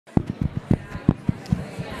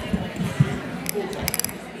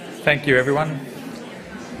Thank you, everyone.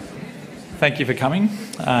 Thank you for coming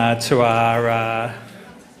to our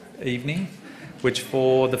evening, which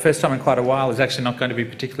for the first time in quite a while is actually not going to be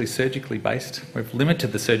particularly surgically based. We've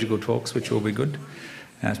limited the surgical talks, which will be good.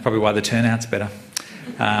 That's probably why the turnout's better.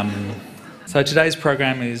 So today's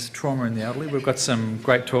program is Trauma in the Elderly. We've got some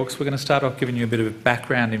great talks. We're going to start off giving you a bit of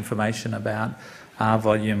background information about our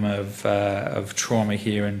volume of trauma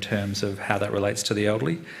here in terms of how that relates to the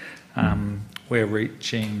elderly. We're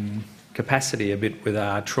reaching capacity a bit with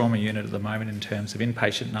our trauma unit at the moment in terms of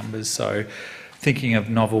inpatient numbers, so thinking of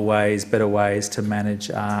novel ways, better ways to manage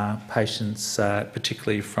our patients,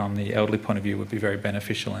 particularly from the elderly point of view, would be very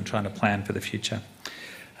beneficial in trying to plan for the future.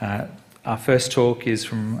 Our first talk is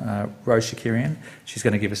from Rose Shakirian. She's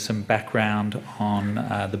going to give us some background on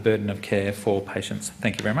the burden of care for patients.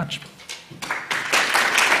 Thank you very much.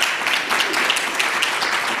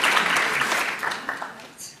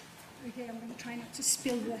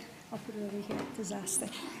 Spill the opera over here. Disaster.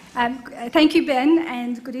 Thank you, Ben,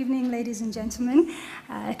 and good evening, ladies and gentlemen.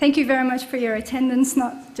 Thank you very much for your attendance,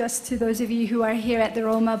 not just to those of you who are here at the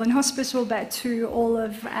Royal Melbourne Hospital, but to all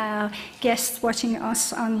of our guests watching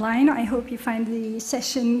us online. I hope you find the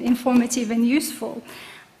session informative and useful.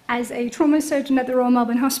 As a trauma surgeon at the Royal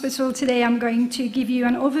Melbourne Hospital, today I'm going to give you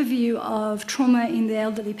an overview of trauma in the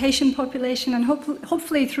elderly patient population, and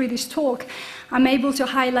hopefully through this talk I'm able to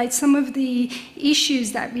highlight some of the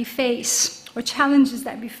issues that we face or challenges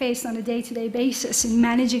that we face on a day-to-day basis in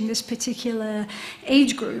managing this particular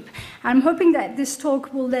age group. I'm hoping that this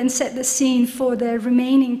talk will then set the scene for the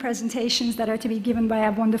remaining presentations that are to be given by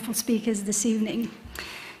our wonderful speakers this evening.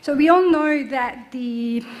 So we all know that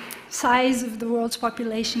the size of the world's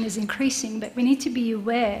population is increasing, but we need to be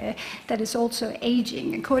aware that it's also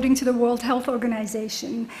aging. According to the World Health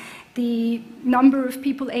Organization, the number of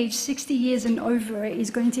people aged 60 years and over is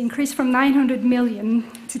going to increase from 900 million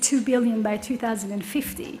to 2 billion by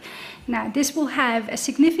 2050. Now, this will have a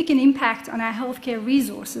significant impact on our healthcare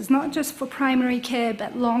resources, not just for primary care,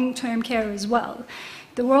 but long-term care as well.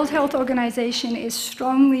 The World Health Organization is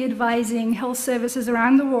strongly advising health services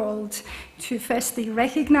around the world to firstly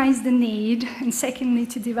recognize the need, and secondly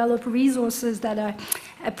to develop resources that are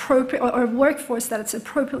appropriate, or a workforce that's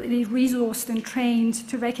appropriately resourced and trained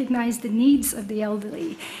to recognize the needs of the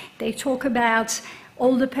elderly. They talk about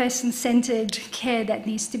older person-centered care that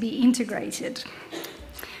needs to be integrated.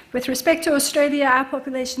 With respect to Australia, our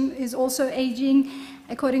population is also aging.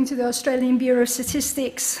 According to the Australian Bureau of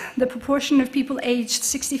Statistics, the proportion of people aged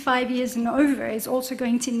 65 years and over is also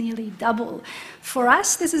going to nearly double. For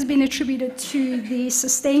us, this has been attributed to the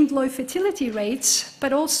sustained low fertility rates,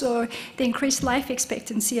 but also the increased life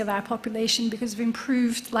expectancy of our population because of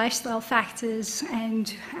improved lifestyle factors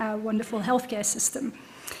and our wonderful healthcare system.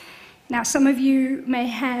 Now, some of you may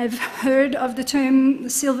have heard of the term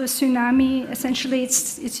silver tsunami. Essentially,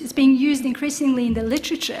 it's being used increasingly in the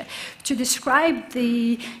literature to describe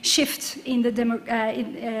the shift in the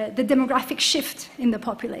demographic shift in the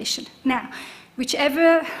population. Now,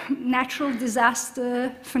 whichever natural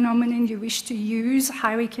disaster phenomenon you wish to use,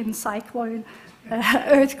 hurricane, cyclone,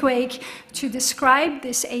 earthquake, to describe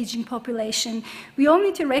this aging population, we all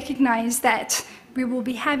need to recognize that we will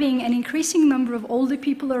be having an increasing number of older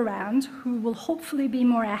people around who will hopefully be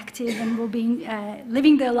more active and will be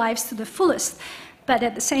living their lives to the fullest. But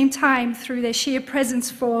at the same time, through their sheer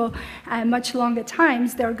presence for much longer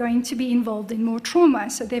times, they're going to be involved in more trauma.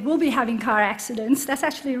 So they will be having car accidents. That's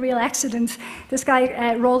actually a real accident. This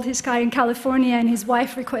guy rolled his car in California, and his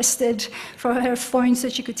wife requested for her phone so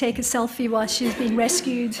she could take a selfie while she's being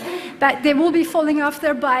rescued. But they will be falling off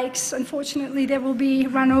their bikes. Unfortunately, they will be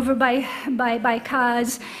run over by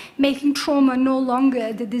cars, making trauma no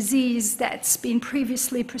longer the disease that's been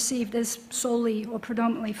previously perceived as solely or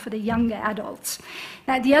predominantly for the younger adults.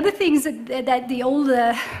 Now, the other things that the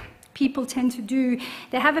older people tend to do,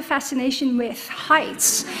 they have a fascination with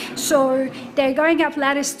heights. So they're going up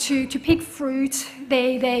ladders to pick fruit.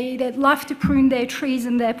 They love to prune their trees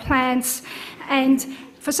and their plants. And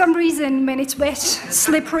for some reason, when it's wet,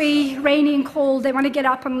 slippery, rainy and cold, they want to get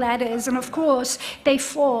up on ladders, and of course, they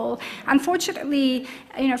fall. Unfortunately,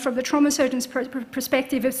 from the trauma surgeon's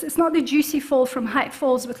perspective, it's not the juicy fall from height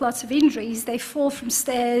falls with lots of injuries. They fall from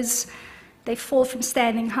stairs, they fall from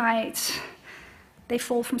standing height, they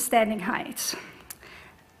fall from standing height.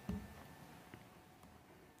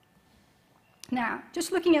 Now,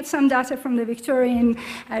 just looking at some data from the Victorian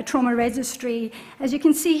Trauma Registry, as you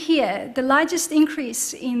can see here, the largest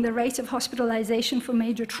increase in the rate of hospitalization for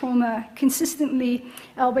major trauma consistently,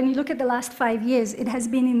 when you look at the last 5 years, it has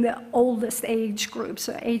been in the oldest age group,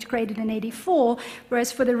 so age greater than 84,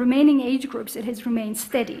 whereas for the remaining age groups, it has remained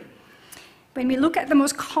steady. When we look at the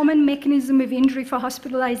most common mechanism of injury for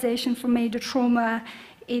hospitalization for major trauma,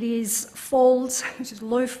 it is falls, which is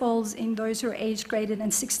low falls in those who are aged greater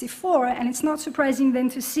than 64. And it's not surprising then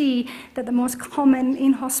to see that the most common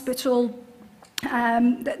in-hospital,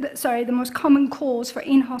 the most common cause for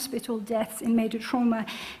in-hospital deaths in major trauma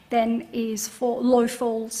then is for low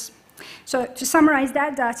falls. So to summarize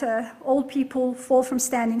that data, old people fall from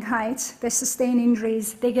standing height, they sustain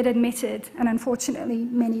injuries, they get admitted, and unfortunately,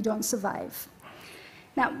 many don't survive.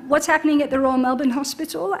 Now, what's happening at the Royal Melbourne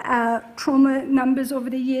Hospital? Our trauma numbers over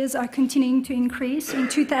the years are continuing to increase. In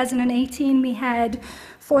 2018, we had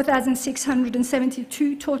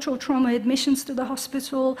 4,672 total trauma admissions to the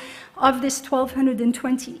hospital. Of this,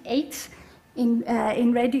 1,228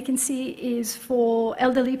 in red, you can see, is for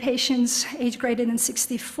elderly patients aged greater than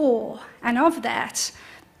 64. And of that,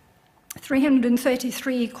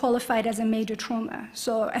 333 qualified as a major trauma.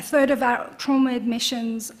 So a third of our trauma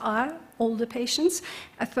admissions are older patients.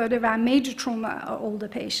 A third of our major trauma are older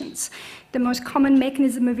patients. The most common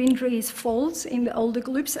mechanism of injury is falls in the older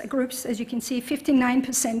groups, as you can see,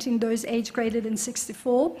 59% in those aged greater than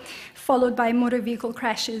 64, followed by motor vehicle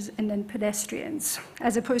crashes and then pedestrians.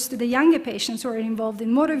 As opposed to the younger patients who are involved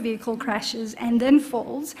in motor vehicle crashes and then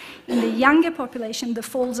falls, in the younger population, the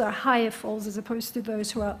falls are higher falls as opposed to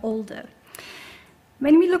those who are older.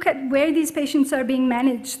 When we look at where these patients are being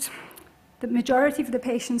managed, the majority of the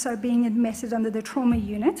patients are being admitted under the trauma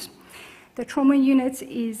unit. The trauma unit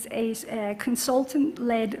is a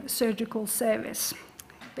consultant-led surgical service.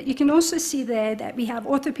 But you can also see there that we have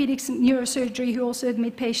orthopedics and neurosurgery who also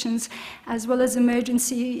admit patients, as well as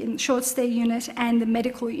emergency and short-stay unit and the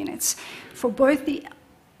medical units. For both the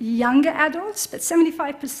younger adults, but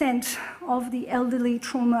 75% of the elderly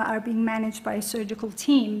trauma are being managed by a surgical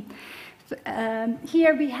team.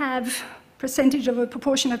 Here we have percentage of a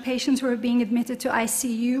proportion of patients who are being admitted to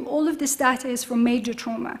ICU. All of this data is for major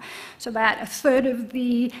trauma. So about a third of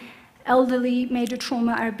the elderly major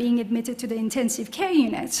trauma are being admitted to the intensive care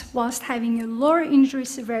unit. Whilst having a lower injury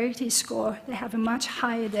severity score, they have a much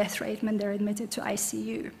higher death rate when they're admitted to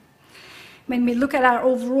ICU. When we look at our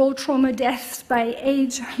overall trauma deaths by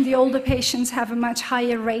age, the older patients have a much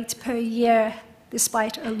higher rate per year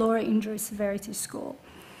despite a lower injury severity score.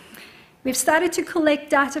 We've started to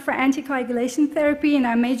collect data for anticoagulation therapy in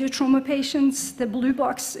our major trauma patients. The blue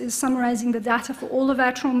box is summarizing the data for all of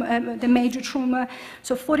our trauma, the major trauma.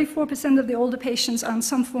 So 44% of the older patients are on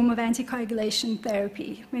some form of anticoagulation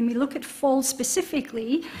therapy. When we look at falls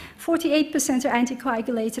specifically, 48% are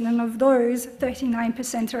anticoagulated, and of those,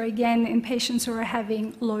 39% are again in patients who are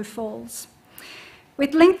having low falls.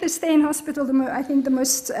 With length of stay in hospital, I think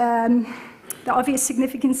the obvious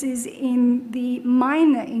significance is in the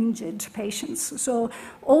minor injured patients. So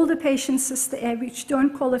older patients which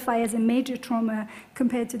don't qualify as a major trauma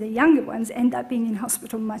compared to the younger ones end up being in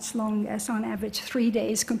hospital much longer, so on average 3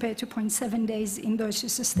 days compared to 0.7 days in those who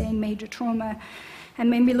sustain major trauma.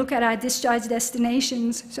 And when we look at our discharge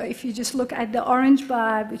destinations, so if you just look at the orange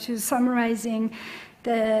bar, which is summarizing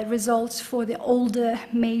the results for the older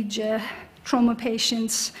major trauma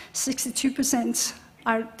patients, 62%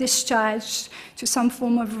 are discharged to some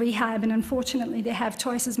form of rehab, and unfortunately they have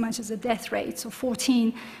twice as much as a death rate, so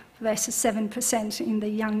 14 versus 7% in the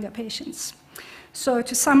younger patients. So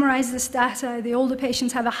to summarize this data, the older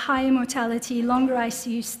patients have a higher mortality, longer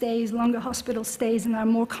ICU stays, longer hospital stays, and are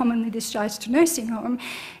more commonly discharged to nursing home.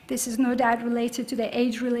 This is no doubt related to their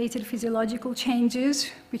age-related physiological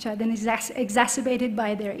changes, which are then exacerbated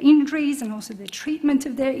by their injuries and also the treatment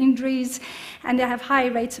of their injuries, and they have high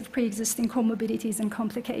rates of pre-existing comorbidities and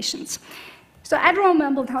complications. So at Royal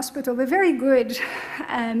Melbourne Hospital, we're very good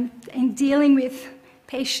in dealing with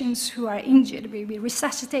patients who are injured. We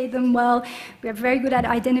resuscitate them well. We are very good at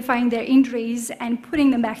identifying their injuries and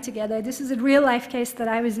putting them back together. This is a real-life case that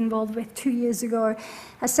I was involved with 2 years ago.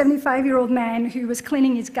 A 75-year-old man who was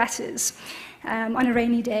cleaning his gutters on a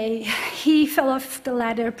rainy day. He fell off the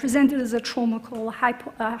ladder, presented as a trauma call,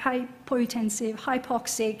 hypotensive,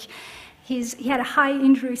 hypoxic. He had a high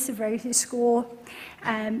injury severity score.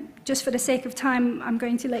 Just for the sake of time, I'm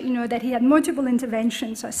going to let you know that he had multiple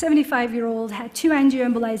interventions. So a 75-year-old had 2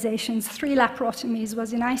 angioembolizations, 3 laparotomies,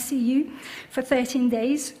 was in ICU for 13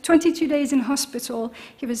 days, 22 days in hospital.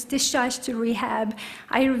 He was discharged to rehab.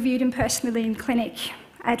 I reviewed him personally in clinic,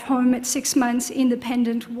 at home at 6 months,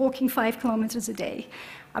 independent, walking 5 kilometers a day.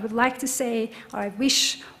 I would like to say, or I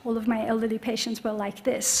wish all of my elderly patients were like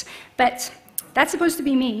this, but that's supposed to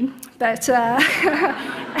be me, but, so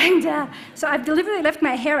I've deliberately left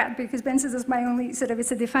my hair out because Ben says it's my only sort of,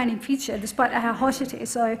 it's a defining feature, despite how harsh it is,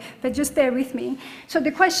 so, but just bear with me. So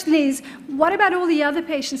the question is, what about all the other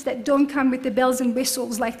patients that don't come with the bells and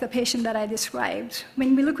whistles like the patient that I described?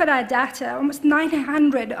 When we look at our data, almost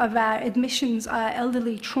 900 of our admissions are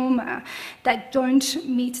elderly trauma that don't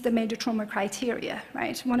meet the major trauma criteria,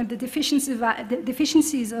 right? One of the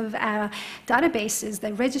deficiencies of our databases,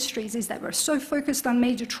 the registries, is that we're so focused on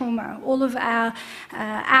major trauma. All of our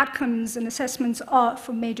outcomes and assessments are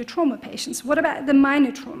for major trauma patients. What about the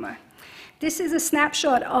minor trauma? This is a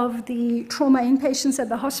snapshot of the trauma inpatients at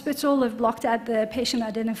the hospital. I've blocked out the patient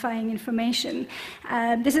identifying information.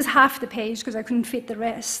 This is half the page because I couldn't fit the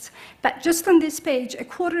rest. But just on this page, a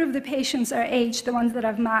quarter of the patients are aged, the ones that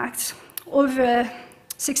I've marked, over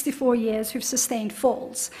 64 years who've sustained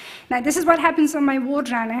falls. Now, this is what happens on my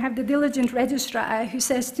ward round. I have the diligent registrar who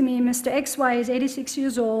says to me, Mr. XY is 86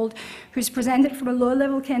 years old, who's presented from a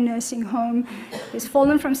low-level care nursing home, he's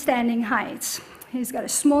fallen from standing heights. He's got a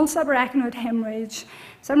small subarachnoid hemorrhage,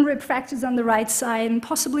 some rib fractures on the right side, and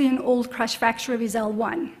possibly an old crush fracture of his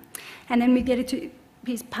L1. And then we get into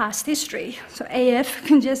his past history. So AF,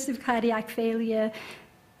 congestive cardiac failure,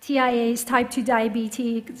 TIAs, type 2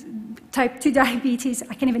 diabetes,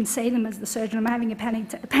 I can't even say them as the surgeon, I'm having a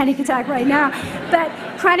panic attack right now, but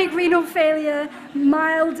chronic renal failure,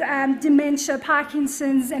 mild dementia,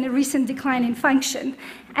 Parkinson's, and a recent decline in function.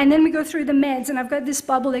 And then we go through the meds, and I've got this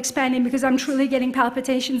bubble expanding because I'm truly getting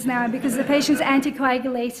palpitations now because the patient's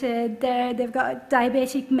anticoagulated, they've got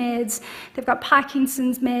diabetic meds, they've got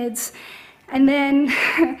Parkinson's meds, and then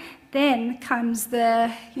comes the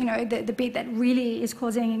bit that really is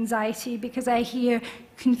causing anxiety because I hear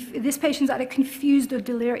this patient's either confused or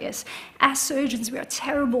delirious. As surgeons, we are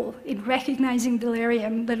terrible in recognizing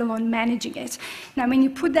delirium, let alone managing it. Now, when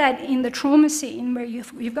you put that in the trauma scene where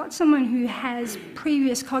you've got someone who has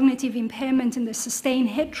previous cognitive impairment in the sustained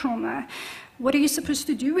head trauma, what are you supposed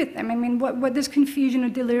to do with them? I mean, what does confusion or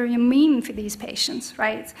delirium mean for these patients,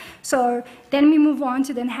 right? So then we move on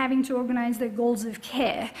to then having to organize their goals of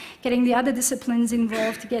care, getting the other disciplines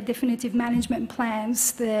involved to get definitive management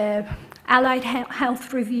plans, the allied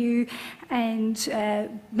health review, and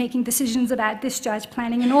making decisions about discharge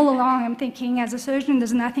planning. And all along, I'm thinking, as a surgeon,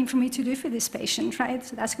 there's nothing for me to do for this patient, right?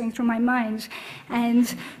 So that's going through my mind.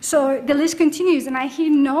 And so the list continues, and I hear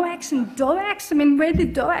NOACs and DOACs. I mean, where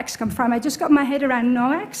did DOACs come from? I just got my head around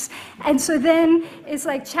NOACs. And so then it's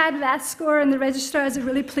like Chad Vatscore and the registrars are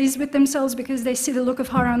really pleased with themselves because they see the look of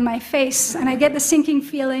horror on my face. And I get the sinking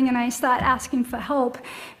feeling, and I start asking for help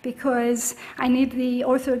because I need the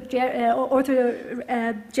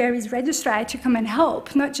Jerry's registrar to come and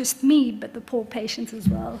help, not just me, but the poor patients as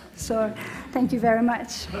well. So thank you very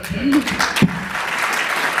much.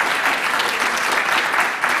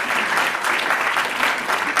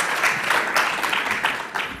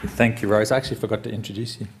 Thank you, Rose. I actually forgot to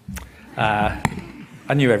introduce you.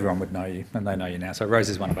 I knew everyone would know you, and they know you now. So Rose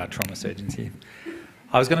is one of our trauma surgeons here.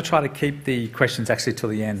 I was going to try to keep the questions actually till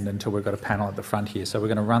the end until we've got a panel at the front here. So we're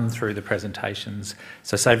going to run through the presentations.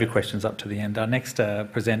 So save your questions up to the end. Our next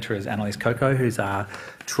presenter is Annalise Coco, who's our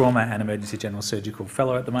Trauma and Emergency General Surgical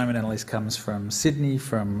Fellow at the moment. Annalise comes from Sydney,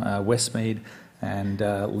 from Westmead, and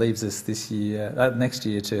leaves us next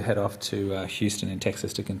year to head off to Houston in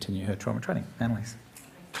Texas to continue her trauma training. Annalise.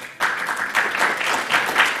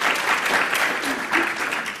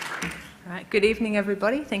 Good evening,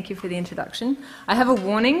 everybody. Thank you for the introduction. I have a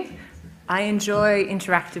warning. I enjoy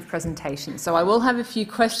interactive presentations, so I will have a few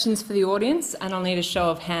questions for the audience, and I'll need a show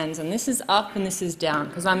of hands. And this is up and this is down,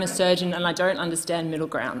 because I'm a surgeon and I don't understand middle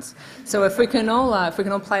grounds. So if we can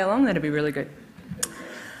all play along, that'd be really good.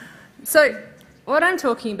 So what I'm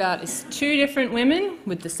talking about is two different women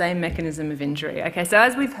with the same mechanism of injury. Okay, so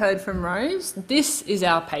as we've heard from Rose, this is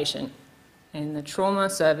our patient in the trauma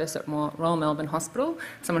service at Royal Melbourne Hospital,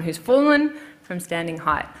 someone who's fallen from standing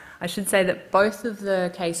height. I should say that both of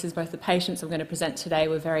the cases, both the patients I'm going to present today,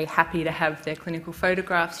 were very happy to have their clinical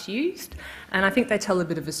photographs used, and I think they tell a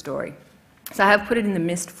bit of a story. So I have put it in the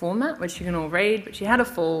MIST format, which you can all read, but she had a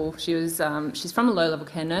fall. She's from a low-level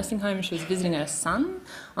care nursing home. She was visiting her son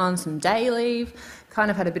on some day leave,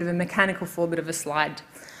 kind of had a bit of a mechanical fall, a bit of a slide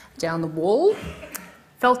down the wall.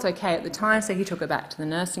 Felt okay at the time, so he took her back to the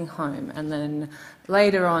nursing home. And then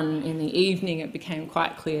later on in the evening, it became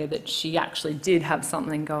quite clear that she actually did have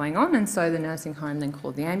something going on, and so the nursing home then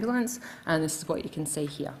called the ambulance, and this is what you can see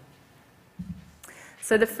here.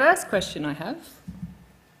 So the first question I have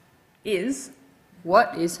is,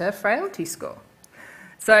 what is her frailty score?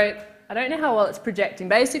 So I don't know how well it's projecting.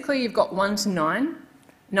 Basically, you've got 1 to 9.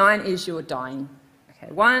 9 is you're dying.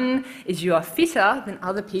 Okay, 1 is you are fitter than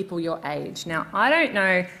other people your age. Now, I don't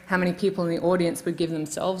know how many people in the audience would give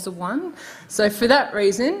themselves a 1. So for that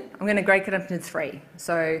reason, I'm going to break it up into 3.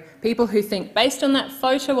 So people who think, based on that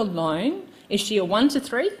photo alone, is she a 1 to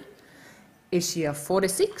 3? Is she a 4 to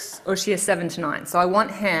 6? Or is she a 7 to 9? So I want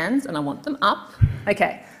hands and I want them up.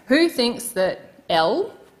 Okay, who thinks that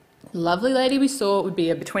L, the lovely lady we saw, would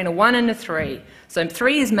be between a 1 and a 3? So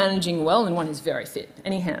 3 is managing well and 1 is very fit.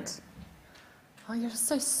 Any hands? Oh, you're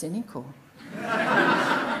so cynical.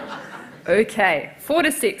 Okay, 4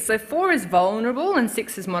 to 6. So 4 is vulnerable and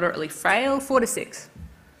 6 is moderately frail. 4 to 6.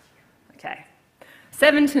 Okay.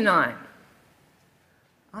 7 to 9.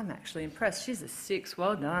 I'm actually impressed. She's a 6.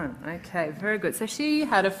 Well done. Okay, very good. So she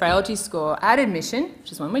had a frailty score at admission,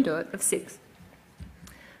 which is when we do it, of 6.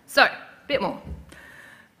 So, a bit more.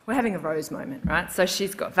 We're having a Rose moment, right? So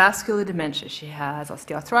she's got vascular dementia, she has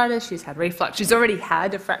osteoarthritis, she's had reflux, she's already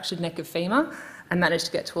had a fractured neck of femur and managed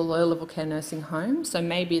to get to a low-level care nursing home, so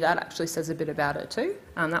maybe that actually says a bit about her too.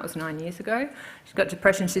 That was 9 years ago. She's got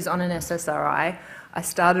depression, she's on an SSRI. I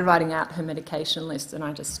started writing out her medication list and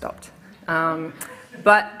I just stopped.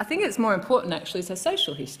 But I think it's more important actually is her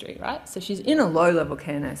social history, right? So she's in a low-level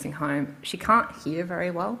care nursing home, she can't hear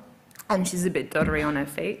very well, and she's a bit doddery on her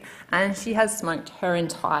feet, and she has smoked her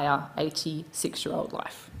entire 86-year-old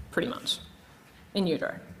life, pretty much, in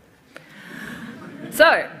utero.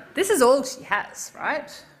 So this is all she has,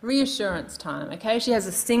 right? Reassurance time, okay? She has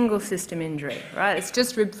a single system injury, right? It's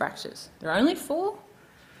just rib fractures. There are only 4.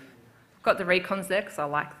 I've got the recons there because I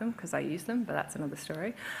like them, because I use them, but that's another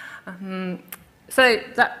story. So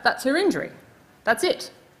that's her injury. That's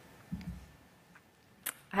it.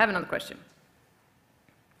 I have another question.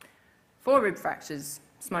 4 rib fractures,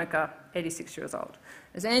 smoker, 86 years old.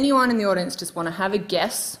 Does anyone in the audience just want to have a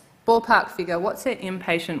guess, ballpark figure, what's her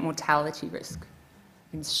inpatient mortality risk?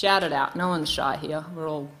 You can shout it out. No one's shy here. We're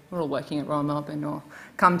all working at Royal Melbourne or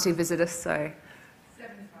come to visit us, so...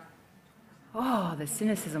 75. Oh, the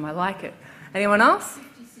cynicism, I like it. Anyone else?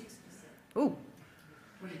 56%. Ooh.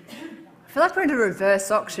 I feel like we're in a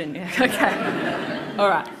reverse auction. Yeah, okay. All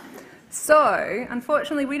right. So,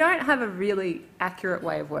 unfortunately, we don't have a really accurate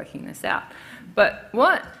way of working this out. But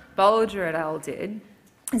what Bolger et al. Did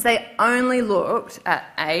is they only looked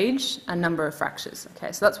at age and number of fractures.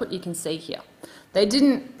 Okay, so that's what you can see here. They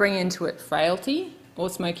didn't bring into it frailty or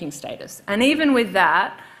smoking status. And even with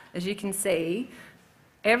that, as you can see,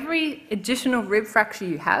 every additional rib fracture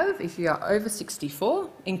you have, if you are over 64,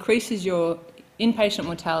 increases your inpatient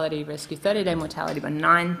mortality risk, your 30-day mortality, by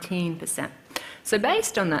 19%. So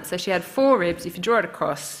based on that, so she had 4 ribs, if you draw it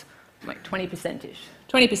across, like 20%-ish,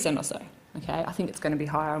 20% or so, okay? I think it's going to be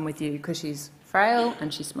higher, I'm with you, because she's frail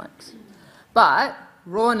and she smokes. But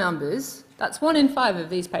raw numbers, that's 1 in 5 of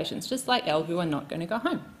these patients, just like Elle, who are not going to go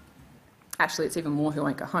home. Actually, it's even more who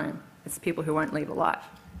won't go home. It's people who won't leave alive.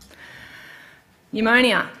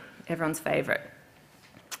 Pneumonia, everyone's favourite.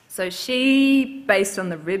 So she, based on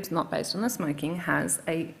the ribs, not based on the smoking, has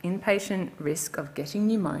an inpatient risk of getting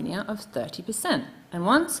pneumonia of 30%. And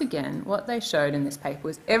once again, what they showed in this paper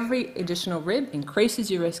was every additional rib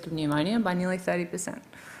increases your risk of pneumonia by nearly 30%.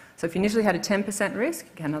 So if you initially had a 10% risk,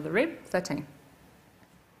 you get another rib, 13.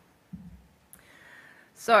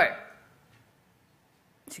 So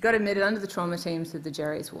she got admitted under the trauma team to the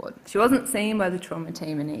Jerry's ward. She wasn't seen by the trauma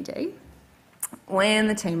team in ED. When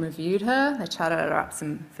the team reviewed her, they charted her up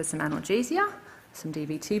for some analgesia, some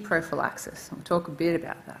DVT prophylaxis. I'll talk a bit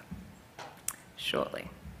about that shortly.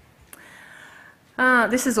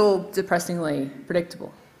 This is all depressingly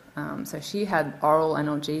predictable. So she had oral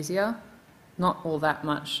analgesia, not all that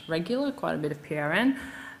much regular, quite a bit of PRN.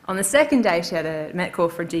 On the second day, she had a met call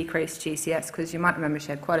for a decreased GCS, because you might remember she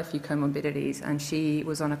had quite a few comorbidities, and she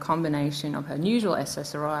was on a combination of her usual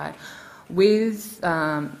SSRI with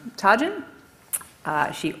Targin.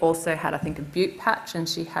 She also had, I think, a bute patch, and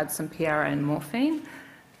she had some PRN morphine.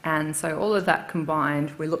 And so all of that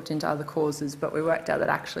combined, we looked into other causes, but we worked out that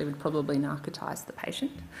actually would probably narcotise the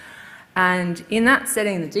patient. And in that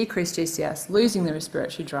setting, the decreased GCS, losing the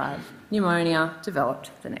respiratory drive, pneumonia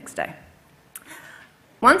developed the next day.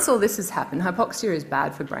 Once all this has happened, hypoxia is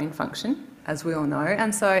bad for brain function, as we all know,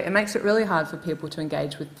 and so it makes it really hard for people to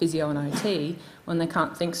engage with physio and OT when they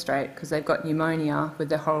can't think straight because they've got pneumonia with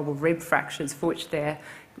their horrible rib fractures for which they're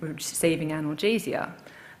receiving analgesia.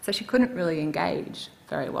 So she couldn't really engage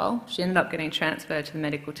very well. She ended up getting transferred to the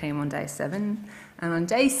medical team on day 7, and on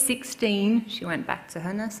day 16 she went back to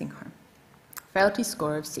her nursing home. Frailty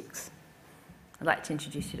score of 6. I'd like to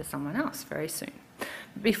introduce you to someone else very soon.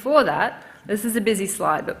 Before that, this is a busy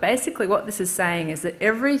slide, but basically what this is saying is that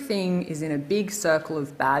everything is in a big circle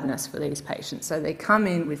of badness for these patients. So they come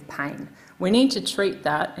in with pain. We need to treat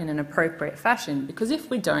that in an appropriate fashion, because if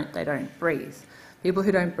we don't, they don't breathe. People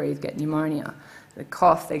who don't breathe get pneumonia. They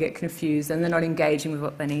cough, they get confused, and they're not engaging with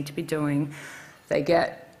what they need to be doing. They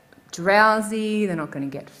get drowsy, they're not going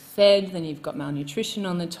to get fed, then you've got malnutrition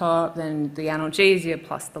on the top, then the analgesia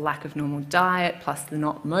plus the lack of normal diet plus the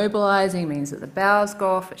not mobilising means that the bowels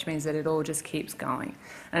go off, which means that it all just keeps going.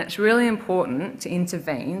 And it's really important to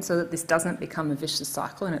intervene so that this doesn't become a vicious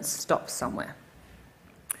cycle and it stops somewhere.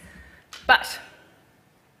 But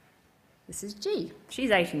this is G.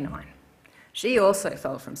 She's 89. She also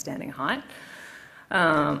fell from standing height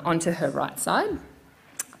onto her right side,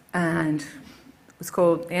 and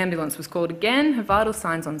the ambulance was called again. Her vital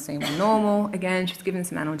signs on scene were normal. Again, she was given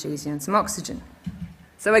some analgesia and some oxygen.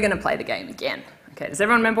 So we're going to play the game again. Okay, does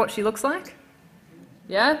everyone remember what she looks like?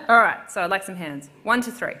 Yeah? All right, so I'd like some hands. 1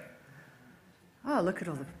 to 3. Oh, look at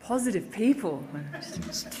all the positive people.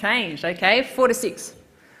 It's changed, okay? 4 to 6.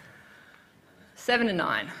 7 to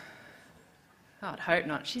 9. Oh, I'd hope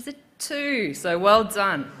not. She's a 2, so well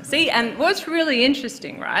done. See, and what's really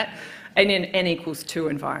interesting, right, in an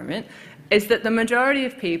N=2 environment, is that the majority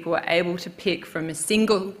of people are able to pick from a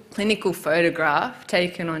single clinical photograph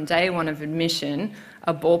taken on day 1 of admission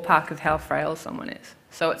a ballpark of how frail someone is.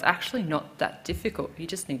 So it's actually not that difficult. You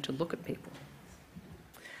just need to look at people.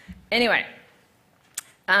 Anyway,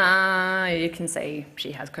 you can see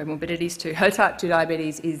she has comorbidities too. Her type 2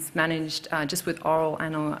 diabetes is managed just with oral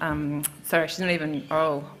sorry, she's not even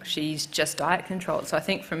oral, she's just diet controlled. So I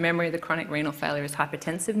think from memory the chronic renal failure is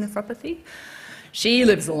hypertensive nephropathy. She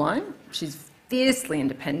lives alone, she's fiercely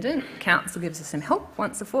independent, counsel gives her some help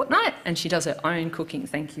once a fortnight, and she does her own cooking,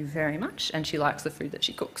 thank you very much, and she likes the food that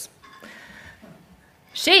she cooks.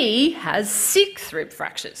 She has 6 rib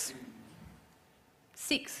fractures.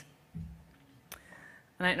 6.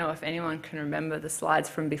 I don't know if anyone can remember the slides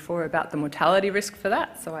from before about the mortality risk for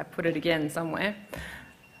that, so I put it again somewhere.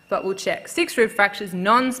 But we'll check. 6 rib fractures,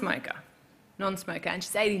 non-smoker, and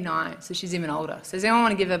she's 89, so she's even older. So does anyone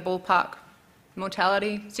want to give her ballpark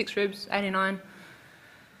mortality? 6 ribs, 89?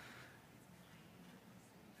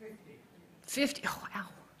 50. Oh, wow.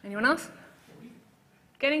 Anyone else?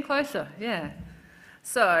 Getting closer, yeah.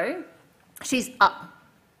 So she's up.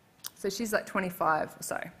 So she's like 25 or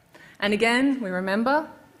so. And again, we remember,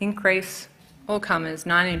 increase all comers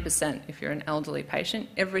 19% if you're an elderly patient.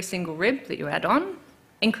 Every single rib that you add on,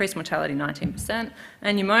 increased mortality 19%.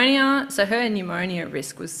 And pneumonia, so her pneumonia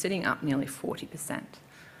risk was sitting up nearly 40%.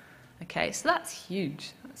 Okay, so that's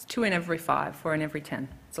huge. That's 2 in every 5, 4 in every 10.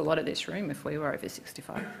 It's a lot of this room if we were over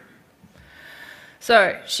 65.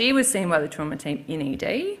 So she was seen by the trauma team in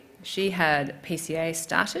ED. She had PCA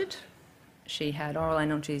started. She had oral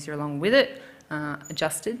analgesia along with it.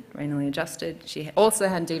 Adjusted, renally adjusted. She also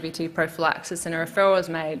had DVT prophylaxis, and a referral was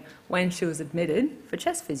made when she was admitted for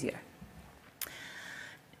chest physio.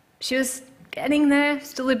 She was getting there,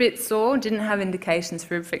 still a bit sore, didn't have indications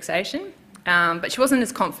for rib fixation, but she wasn't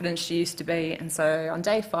as confident as she used to be, and so on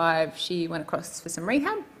day 5 she went across for some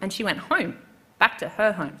rehab and she went home, back to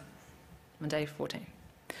her home on day 14.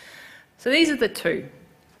 So these are the 2.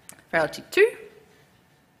 Frailty 2,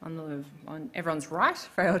 on everyone's right,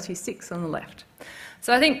 frailty 6 on the left.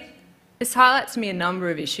 So I think this highlights to me a number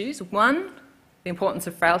of issues. 1, the importance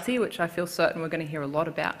of frailty, which I feel certain we're going to hear a lot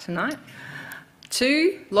about tonight.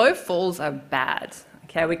 2, low falls are bad.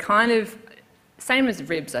 Okay, we kind of, same as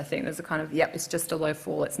ribs, I think, there's a kind of, yep, it's just a low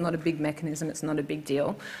fall, it's not a big mechanism, it's not a big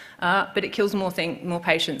deal, but it kills more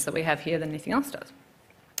patients that we have here than anything else does.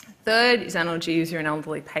 3rd is analgesia in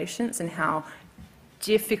elderly patients and how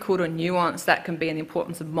difficult or nuanced that can be, and the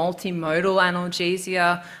importance of multimodal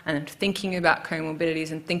analgesia and thinking about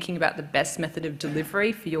comorbidities and thinking about the best method of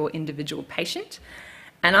delivery for your individual patient.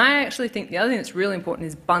 And I actually think the other thing that's really important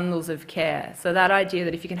is bundles of care. So that idea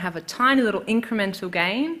that if you can have a tiny little incremental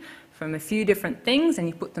gain from a few different things and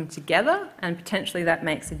you put them together, and potentially that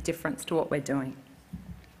makes a difference to what we're doing.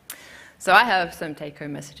 So I have some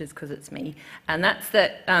take-home messages because it's me, and that's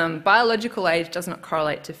that biological age does not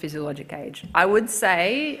correlate to physiologic age. I would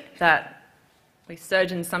say that we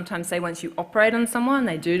surgeons sometimes say once you operate on someone,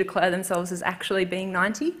 they do declare themselves as actually being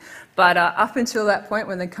 90, but up until that point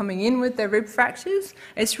when they're coming in with their rib fractures,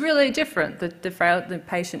 it's really different. The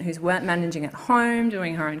patient who's managing at home,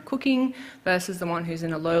 doing her own cooking, versus the one who's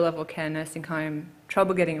in a low-level care nursing home,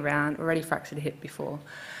 trouble getting around, already fractured a hip before.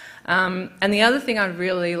 And the other thing I'd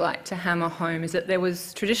really like to hammer home is that there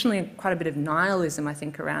was traditionally quite a bit of nihilism, I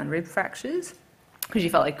think, around rib fractures, because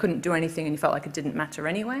you felt like you couldn't do anything and you felt like it didn't matter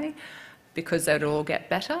anyway, because they'd all get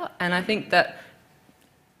better. And I think that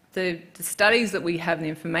the studies that we have and the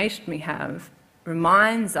information we have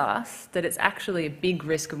reminds us that it's actually a big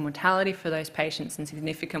risk of mortality for those patients and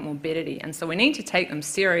significant morbidity. And so we need to take them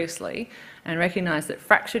seriously and recognise that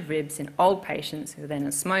fractured ribs in old patients who then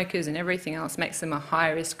are smokers and everything else makes them a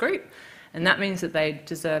high-risk group, and that means that they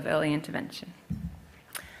deserve early intervention.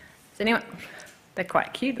 Does anyone... They're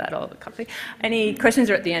quite cute, that old couple. Any questions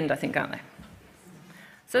are at the end, I think, aren't they?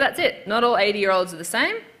 So that's it. Not all 80-year-olds are the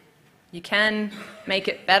same. You can make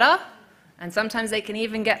it better, and sometimes they can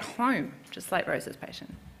even get home, just like Rosa's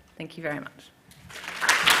patient. Thank you very much.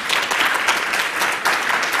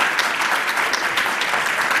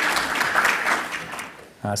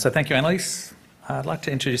 So thank you, Annalise. I'd like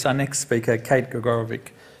to introduce our next speaker, Kate Gregorovic,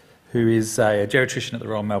 who is a geriatrician at the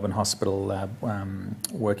Royal Melbourne Hospital,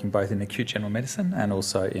 working both in acute general medicine and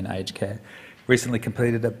also in aged care. Recently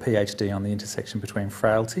completed a PhD on the intersection between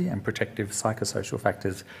frailty and protective psychosocial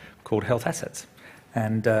factors called health assets.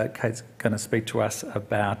 And Kate's going to speak to us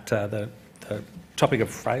about the topic of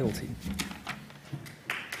frailty.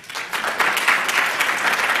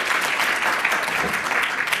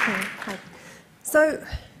 Hi. So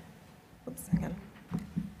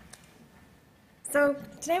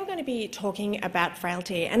today we're going to be talking about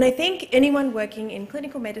frailty, and I think anyone working in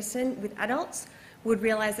clinical medicine with adults would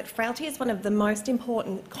realise that frailty is one of the most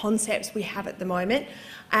important concepts we have at the moment,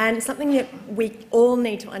 and something that we all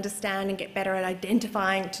need to understand and get better at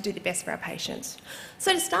identifying to do the best for our patients.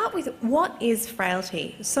 So to start with, what is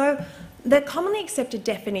frailty? So the commonly accepted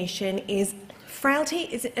definition is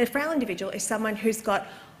a frail individual is someone who's got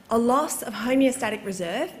a loss of homeostatic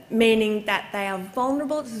reserve, meaning that they are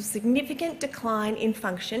vulnerable to significant decline in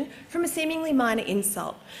function from a seemingly minor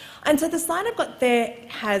insult. And so the slide I've got there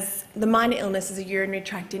has the minor illness as a urinary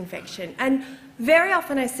tract infection. And very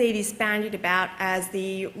often I see this bandied about as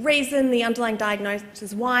the reason, the underlying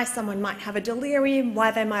diagnosis, why someone might have a delirium,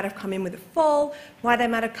 why they might have come in with a fall, why they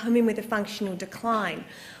might have come in with a functional decline.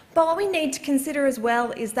 But what we need to consider as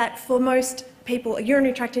well is that for most people, a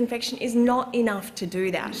urinary tract infection is not enough to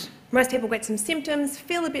do that. Most people get some symptoms,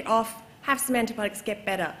 feel a bit off, have some antibiotics, get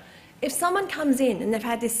better. If someone comes in and they've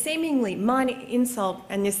had this seemingly minor insult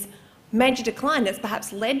and this major decline that's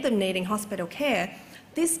perhaps led them needing hospital care,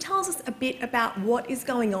 this tells us a bit about what is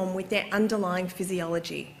going on with their underlying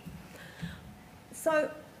physiology.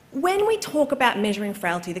 So when we talk about measuring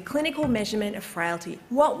frailty, the clinical measurement of frailty,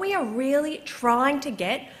 what we are really trying to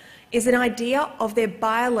get is an idea of their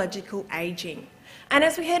biological ageing. And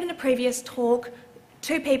as we heard in the previous talk,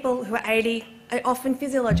 two people who are 80 are often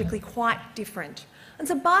physiologically quite different. And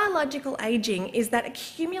so biological ageing is that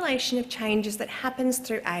accumulation of changes that happens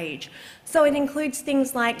through age. So it includes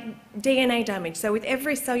things like DNA damage. So with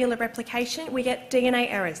every cellular replication, we get DNA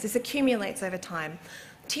errors. This accumulates over time.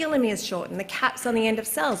 Telomeres shorten, the caps on the end of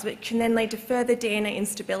cells, which can then lead to further DNA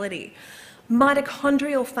instability.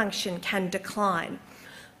 Mitochondrial function can decline.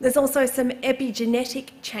 There's also some epigenetic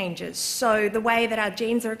changes, so the way that our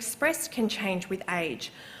genes are expressed can change with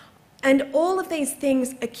age. And all of these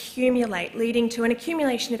things accumulate, leading to an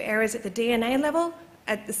accumulation of errors at the DNA level,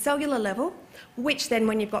 at the cellular level, which then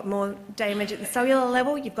when you've got more damage at the cellular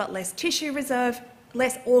level, you've got less tissue reserve,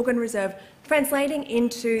 less organ reserve, translating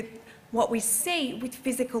into what we see with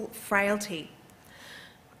physical frailty.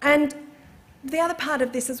 And the other part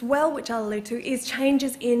of this as well, which I'll allude to, is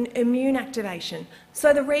changes in immune activation.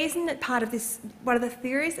 So the reason that one of the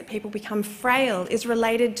theories that people become frail is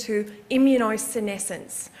related to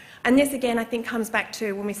immunosenescence. And this again, I think, comes back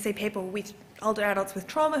to when we see people with older adults with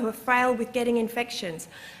trauma who are frail with getting infections.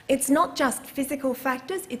 It's not just physical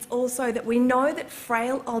factors, it's also that we know that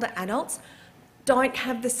frail older adults don't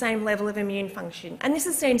have the same level of immune function. And this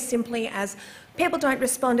is seen simply as people don't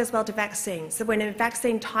respond as well to vaccines. So when a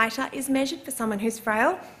vaccine titer is measured for someone who's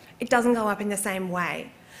frail, it doesn't go up in the same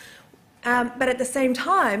way. But at the same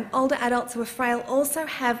time, older adults who are frail also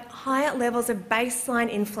have higher levels of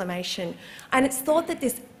baseline inflammation. And it's thought that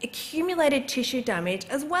this accumulated tissue damage,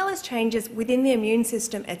 as well as changes within the immune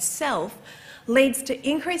system itself, leads to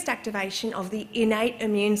increased activation of the innate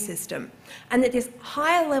immune system, and that this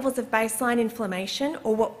higher levels of baseline inflammation,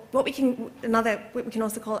 or what we can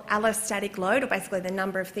also call allostatic load, or basically the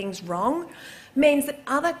number of things wrong, means that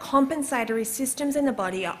other compensatory systems in the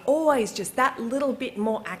body are always just that little bit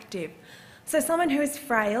more active. So someone who is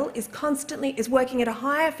frail is working at a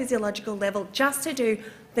higher physiological level just to do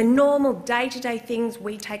the normal day-to-day things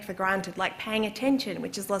we take for granted, like paying attention,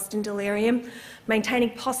 which is lost in delirium, maintaining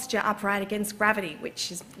posture upright against gravity,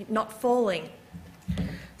 which is not falling.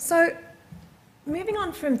 So moving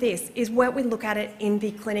on from this is where we look at it in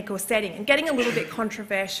the clinical setting, and getting a little bit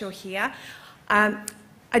controversial here.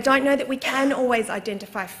 I don't know that we can always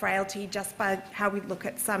identify frailty just by how we look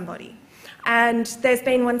at somebody. And there's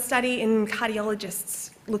been one study in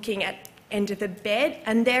cardiologists looking at end of the bed,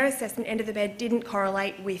 and their assessment end of the bed didn't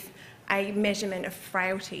correlate with a measurement of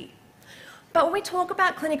frailty. But when we talk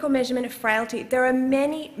about clinical measurement of frailty, there are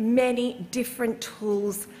many, many different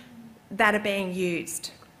tools that are being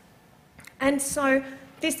used. And so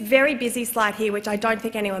this very busy slide here, which I don't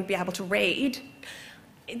think anyone will be able to read,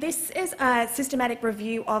 this is a systematic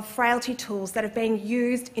review of frailty tools that have been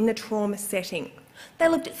used in the trauma setting. They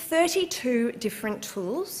looked at 32 different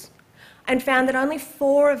tools and found that only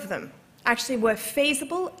 4 of them actually were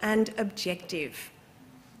feasible and objective.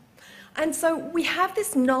 And so we have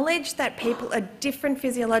this knowledge that people are different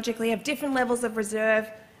physiologically, have different levels of reserve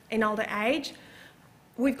in older age.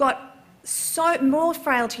 We've got more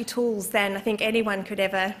frailty tools than I think anyone could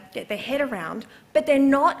ever get their head around, but they're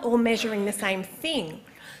not all measuring the same thing.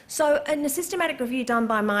 So in a systematic review done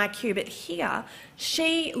by Maya Cubitt here,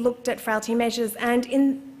 she looked at frailty measures, and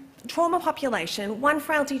in trauma population, one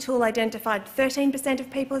frailty tool identified 13%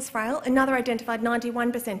 of people as frail, another identified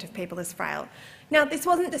 91% of people as frail. Now, this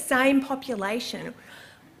wasn't the same population,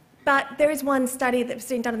 but there is one study that's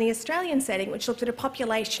been done in the Australian setting which looked at a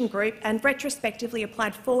population group and retrospectively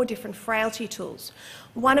applied 4 different frailty tools.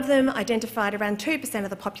 One of them identified around 2% of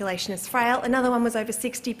the population as frail, another one was over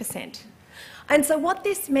 60%. And so what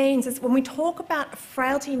this means is when we talk about a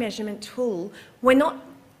frailty measurement tool,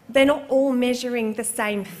 they're not all measuring the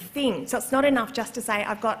same thing. So it's not enough just to say,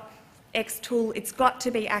 I've got X tool. It's got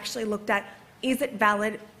to be actually looked at, is it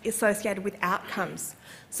valid, associated with outcomes?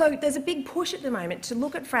 So there's a big push at the moment to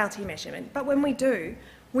look at frailty measurement, but when we do,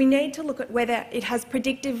 we need to look at whether it has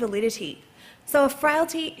predictive validity. So a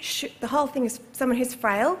frailty, the whole thing is someone who's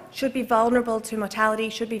frail should be vulnerable to mortality,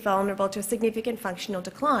 should be vulnerable to a significant functional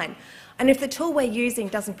decline. And if the tool we're using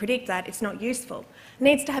doesn't predict that, it's not useful. It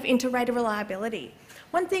needs to have inter-rater reliability.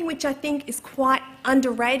 One thing which I think is quite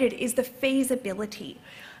underrated is the feasibility.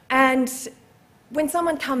 And when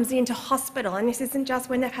someone comes into hospital, and this isn't just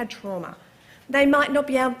when they've had trauma, they might not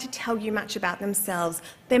be able to tell you much about themselves.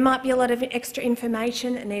 There might be a lot of extra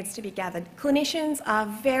information that needs to be gathered. Clinicians are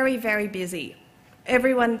very, very busy.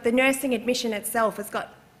 The nursing admission itself has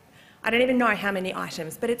got, I don't even know how many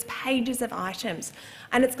items, but it's pages of items.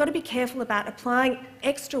 And it's got to be careful about applying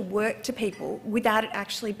extra work to people without it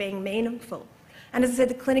actually being meaningful. And as I said,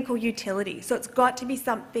 the clinical utility. So it's got to be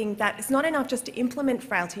something that it's not enough just to implement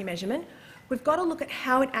frailty measurement. We've got to look at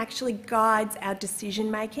how it actually guides our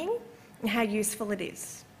decision making and how useful it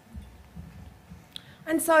is.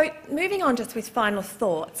 And so moving on just with final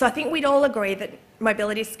thoughts. So I think we'd all agree that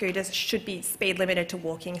mobility scooters should be speed limited to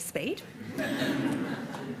walking speed.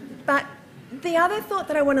 But the other thought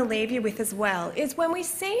that I want to leave you with as well is when we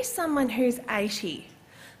see someone who's 80,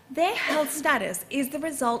 their health status is the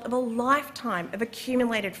result of a lifetime of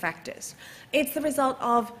accumulated factors. It's the result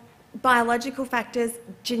of biological factors,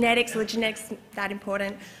 genetics, or genetics that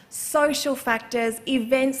important, social factors,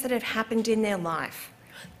 events that have happened in their life.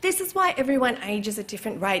 This is why everyone ages at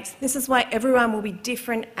different rates. This is why everyone will be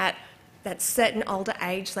different at that certain older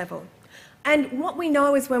age level. And what we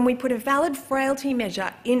know is when we put a valid frailty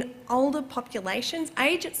measure in older populations,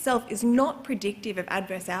 age itself is not predictive of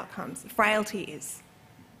adverse outcomes. Frailty is.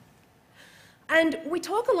 And we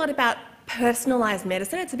talk a lot about personalised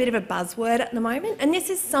medicine. It's a bit of a buzzword at the moment, and this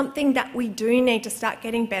is something that we do need to start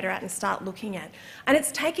getting better at and start looking at. And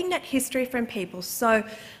it's taking that history from people, so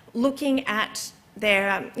looking at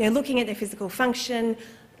their physical function,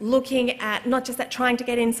 looking at not just that trying to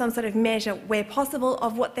get in some sort of measure where possible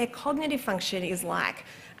of what their cognitive function is like.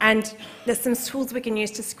 And there's some tools we can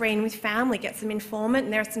use to screen with family, get some informant,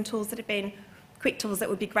 and there are some tools that have been quick tools that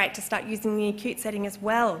would be great to start using in the acute setting as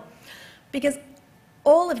well. Because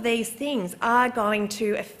all of these things are going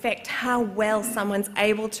to affect how well someone's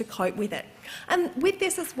able to cope with it. And with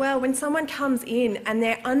this as well, when someone comes in and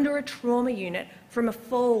they're under a trauma unit from a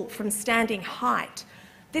fall from standing height,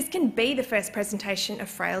 this can be the first presentation of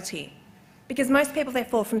frailty, because most people that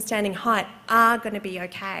fall from standing height are going to be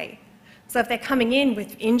okay. So if they're coming in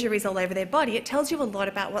with injuries all over their body, it tells you a lot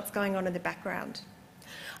about what's going on in the background.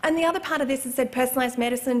 And the other part of this is that personalised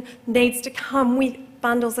medicine needs to come with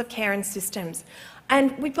bundles of care and systems.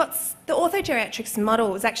 And we've got the orthogeriatrics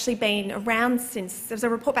model has actually been around since, there was a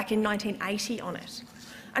report back in 1980 on it.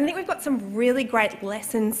 And I think we've got some really great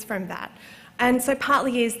lessons from that. And so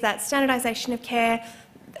partly is that standardisation of care,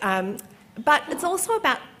 but it's also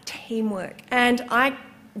about teamwork. And I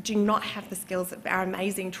do not have the skills of our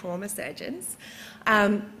amazing trauma surgeons.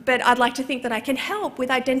 But I'd like to think that I can help with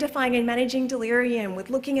identifying and managing delirium, with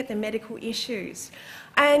looking at the medical issues.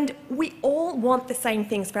 And we all want the same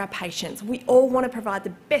things for our patients. We all want to provide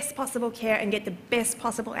the best possible care and get the best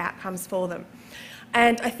possible outcomes for them.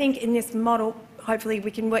 And I think in this model, hopefully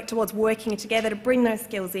we can work towards working together to bring those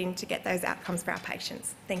skills in to get those outcomes for our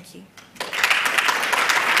patients. Thank you.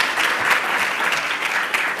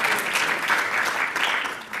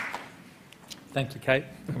 Thank you, Kate.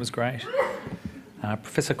 That was great.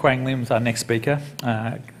 Professor Quang Lim is our next speaker.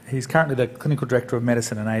 He's currently the Clinical Director of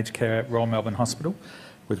Medicine and Aged Care at Royal Melbourne Hospital,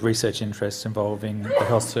 with research interests involving the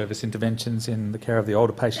health service interventions in the care of the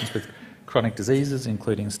older patients with chronic diseases,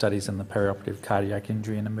 including studies in the perioperative cardiac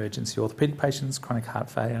injury and emergency orthopaedic patients, chronic heart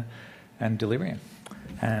failure and delirium.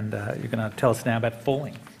 And you're going to tell us now about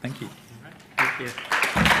falling. Thank you. Thank you.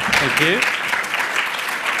 Thank you.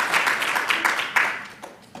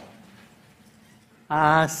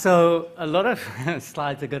 So a lot of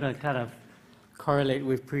slides are going to kind of correlate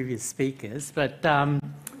with previous speakers, but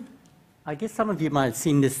I guess some of you might have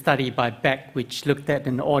seen this study by Beck, which looked at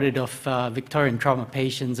an audit of Victorian trauma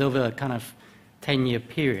patients over a kind of 10-year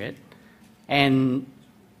period. And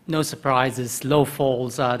no surprises, low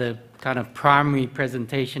falls are the kind of primary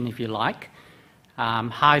presentation, if you like.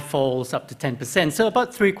 High falls up to 10%. So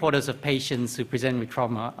about 3/4 of patients who present with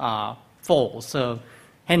trauma are falls. So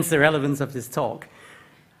hence the relevance of this talk.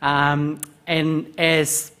 And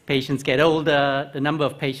as patients get older, the number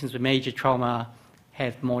of patients with major trauma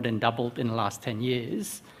have more than doubled in the last 10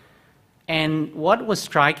 years. And what was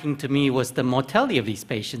striking to me was the mortality of these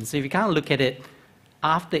patients. So if you kind of look at it,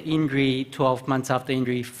 after injury, 12 months after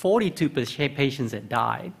injury, 42% patients had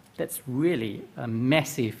died. That's really a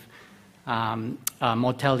massive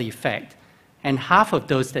mortality effect. And half of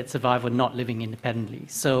those that survive were not living independently.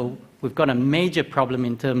 So we've got a major problem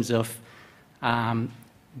in terms of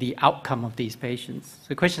the outcome of these patients. So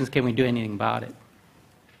the question is, can we do anything about it?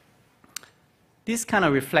 This kind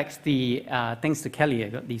of reflects the, thanks to Kelly, I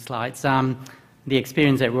got these slides, the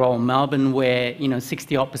experience at Royal Melbourne where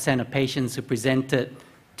 60-odd% of patients who presented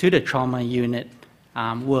to the trauma unit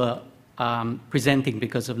were presenting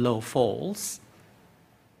because of low falls.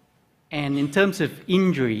 And in terms of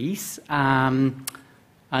injuries,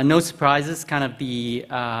 no surprises, kind of the,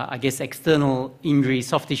 I guess, external injuries,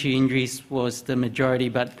 soft tissue injuries was the majority,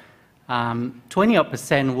 but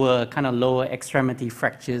 20-odd% were kind of lower extremity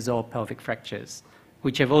fractures or pelvic fractures,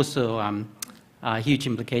 which have also huge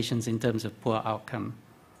implications in terms of poor outcome.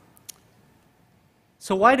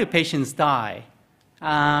 So why do patients die?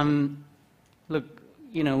 Look,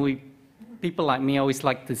 people like me always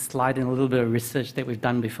like to slide in a little bit of research that we've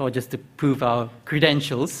done before just to prove our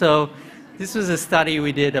credentials. So this was a study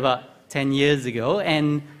we did about 10 years ago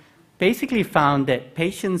and basically found that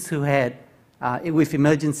patients who had, with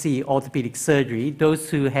emergency orthopedic surgery, those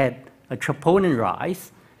who had a troponin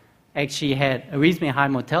rise actually had a reasonably high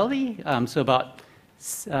mortality, so about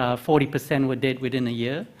 40% were dead within a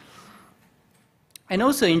year. And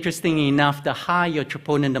also, interestingly enough, the higher your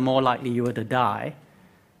troponin, the more likely you were to die.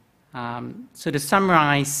 So to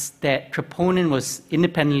summarize, that troponin was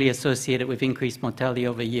independently associated with increased mortality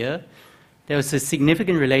over a year. There was a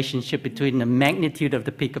significant relationship between the magnitude of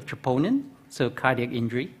the peak of troponin, so cardiac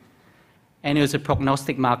injury, and it was a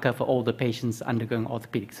prognostic marker for all the patients undergoing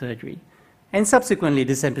orthopedic surgery. And subsequently,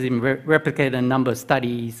 this has been replicated in a number of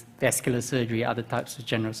studies, vascular surgery, other types of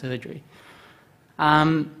general surgery.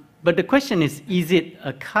 But the question is it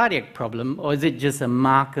a cardiac problem, or is it just a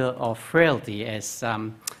marker of frailty, as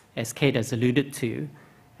Kate has alluded to?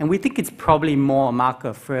 And we think it's probably more a marker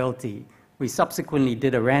of frailty. We subsequently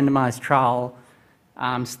did a randomized trial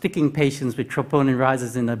sticking patients with troponin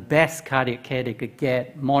rises in the best cardiac care they could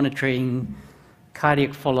get, monitoring,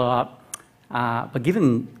 cardiac follow-up. But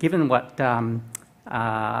given what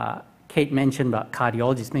Kate mentioned about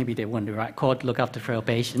cardiologists, maybe they weren't the right call to look after frail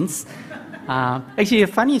patients. Actually, a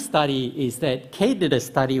funny study is that Kate did a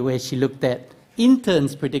study where she looked at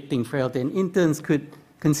interns predicting frailty, and interns could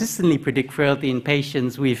consistently predict frailty in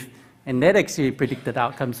patients with, and that actually predicted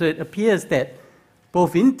outcomes. So it appears that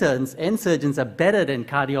both interns and surgeons are better than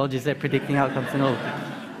cardiologists at predicting outcomes and all.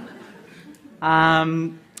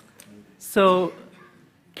 So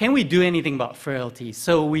can we do anything about frailty?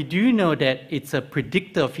 So we do know that it's a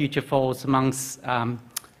predictor of future falls amongst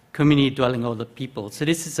community-dwelling older people. So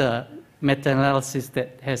this is a meta-analysis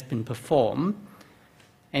that has been performed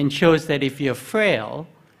and shows that if you're frail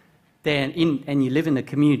and you live in a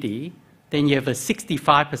community, then you have a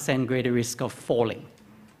 65% greater risk of falling.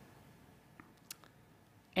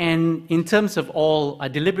 And in terms of all, I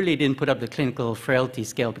deliberately didn't put up the clinical frailty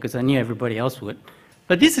scale because I knew everybody else would.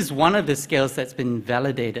 But this is one of the scales that's been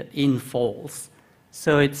validated in falls.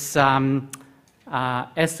 So it's SOF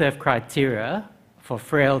criteria for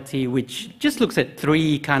frailty, which just looks at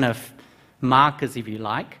 3 kind of markers, if you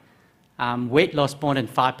like. Weight loss more than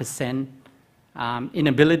 5%,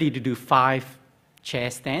 inability to do 5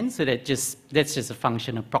 chair stands, so that's just a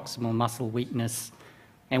function of proximal muscle weakness,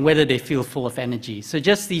 and whether they feel full of energy. So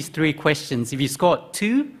just these 3 questions, if you scored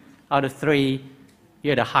 2 out of 3,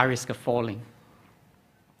 you're at a high risk of falling.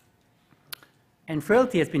 And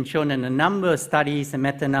frailty has been shown in a number of studies and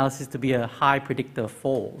meta-analysis to be a high predictor of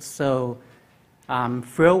falls. So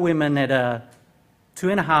frail women at a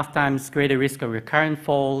 2.5 times greater risk of recurrent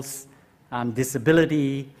falls,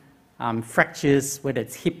 disability, fractures, whether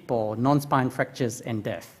it's hip or non-spine fractures, and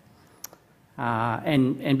death.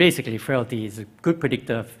 And basically, frailty is a good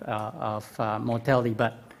predictor of mortality,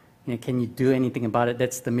 but can you do anything about it?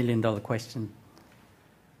 That's the million-dollar question.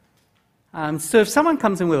 So if someone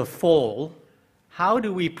comes in with a fall, how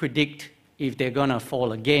do we predict if they're going to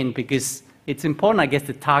fall again? Because it's important, I guess,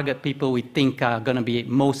 to target people we think are going to be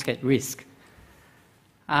most at risk.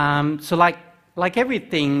 So like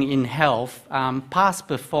everything in health, past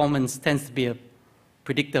performance tends to be a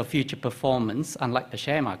predictor of future performance, unlike the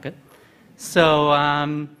share market. So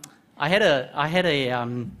I had a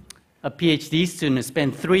PhD student who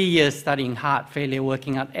spent 3 years studying heart failure,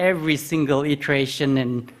 working out every single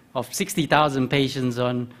iteration of 60,000 patients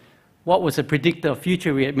on what was a predictor of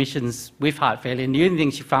future readmissions with heart failure. And the only thing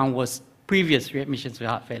she found was previous readmissions with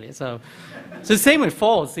heart failure. So same with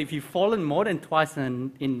falls. If you've fallen more than twice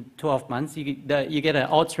in 12 months, you get an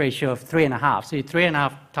odds ratio of 3.5. So you're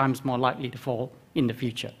 3.5 times more likely to fall in the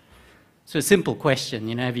future. So a simple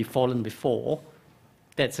question, have you fallen before?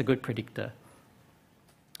 That's a good predictor.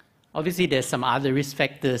 Obviously, there's some other risk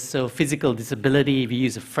factors. So physical disability, if you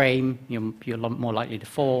use a frame, you're a lot more likely to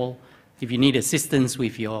fall. If you need assistance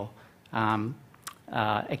with your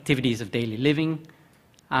activities of daily living.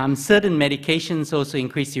 Certain medications also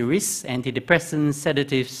increase your risk, antidepressants,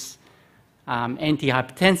 sedatives,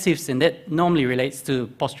 antihypertensives, and that normally relates to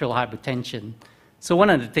postural hypertension. So one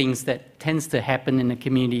of the things that tends to happen in the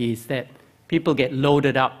community is that people get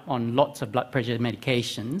loaded up on lots of blood pressure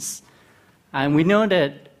medications. And we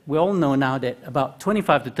all know now that about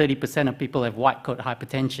 25 to 30% of people have white coat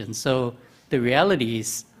hypertension. So the reality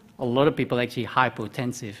is a lot of people are actually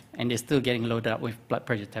hypotensive, and they're still getting loaded up with blood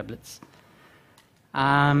pressure tablets.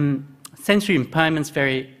 Sensory impairment's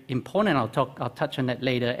very important. I'll touch on that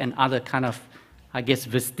later, and other kind of, I guess,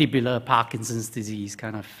 vestibular Parkinson's disease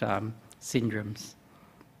kind of syndromes.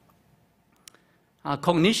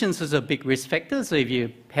 Cognition is a big risk factor. So if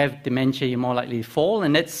you have dementia, you're more likely to fall,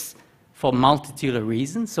 and that's for a multitude of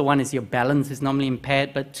reasons. So one is your balance is normally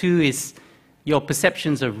impaired, but 2 is your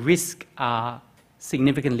perceptions of risk are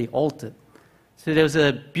significantly altered. So there was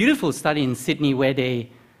a beautiful study in Sydney where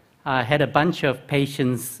they had a bunch of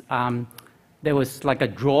patients. There was like a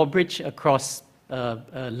drawbridge across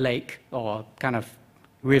a lake or kind of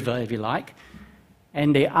river, if you like,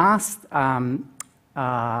 and they asked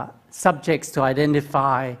subjects to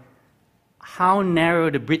identify how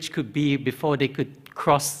narrow the bridge could be before they could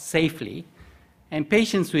cross safely. And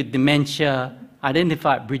patients with dementia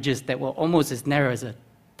identified bridges that were almost as narrow as a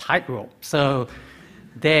tightrope. So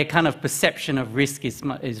their kind of perception of risk is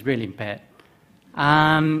really impaired.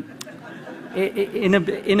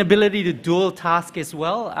 Inability to dual task as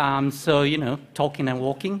well. So, talking and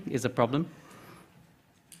walking is a problem.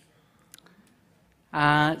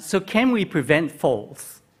 So can we prevent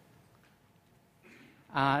falls?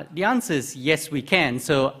 The answer is yes, we can.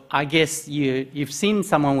 So I guess you've seen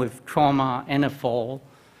someone with trauma and a fall.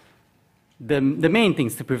 The main thing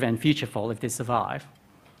is to prevent future fall if they survive.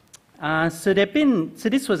 So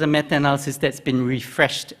this was a meta-analysis that's been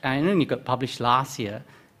refreshed and only got published last year.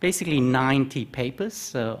 Basically 90 papers,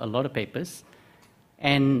 so a lot of papers.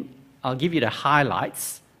 And I'll give you the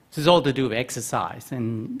highlights. This is all to do with exercise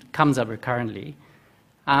and comes up recurrently.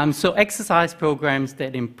 So exercise programs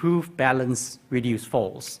that improve balance, reduce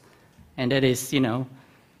falls. And that is,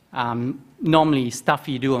 normally stuff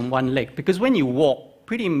you do on one leg. Because when you walk,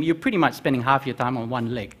 you're pretty much spending half your time on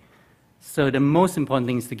one leg. So the most important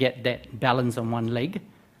thing is to get that balance on one leg,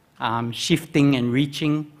 shifting and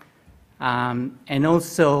reaching, and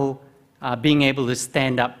also being able to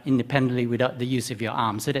stand up independently without the use of your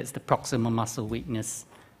arms. So that's the proximal muscle weakness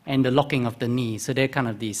and the locking of the knee. So they're kind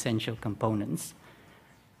of the essential components.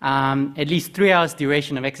 At least 3 hours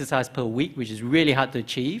duration of exercise per week, which is really hard to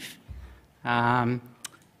achieve. And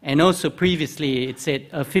also previously it said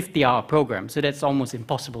a 50-hour program, so that's almost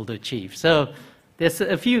impossible to achieve. So there's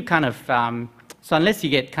a few kind of So unless you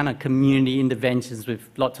get kind of community interventions with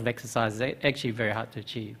lots of exercises, it's actually very hard to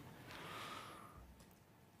achieve.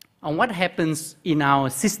 And what happens in our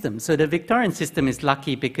system? So the Victorian system is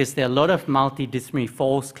lucky because there are a lot of multidisciplinary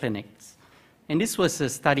falls clinics. And this was a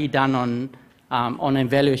study done on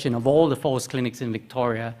evaluation of all the falls clinics in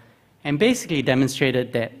Victoria, and basically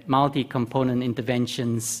demonstrated that multi-component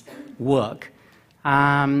interventions work.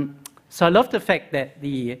 So I love the fact that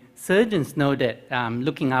the surgeons know that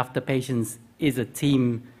looking after patients is a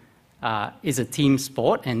team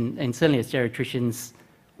sport, and certainly as geriatricians,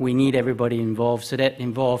 we need everybody involved. So that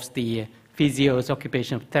involves the physios,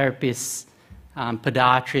 occupational therapists,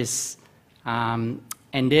 podiatrists, and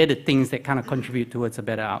they're the things that kind of contribute towards a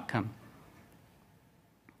better outcome.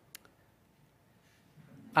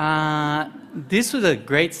 This was a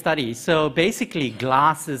great study. So basically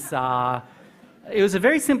glasses are, it was a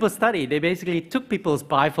very simple study. They basically took people's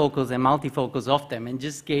bifocals and multifocals off them and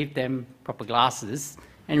just gave them proper glasses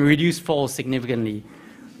and reduced falls significantly.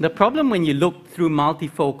 The problem when you look through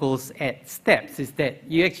multifocals at steps is that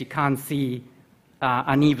you actually can't see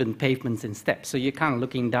uneven pavements and steps. So you're kind of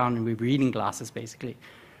looking down with reading glasses, basically.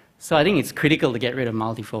 So I think it's critical to get rid of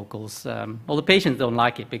multifocals. Well, the patients don't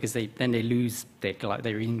like it because then they lose their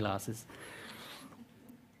reading glasses.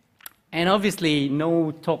 And obviously,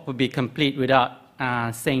 no talk would be complete without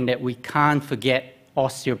saying that we can't forget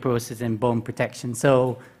osteoporosis and bone protection.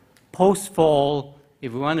 So post-fall,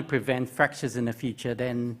 if we want to prevent fractures in the future,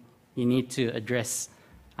 then you need to address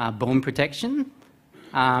bone protection.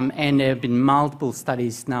 And there have been multiple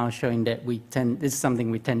studies now showing that this is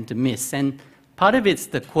something we tend to miss. And part of it's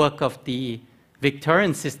the quirk of the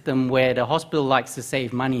Victorian system where the hospital likes to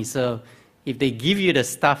save money. So if they give you the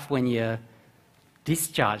stuff when you're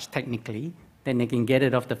discharged, technically, then they can get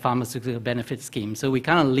it off the pharmaceutical benefit scheme. So we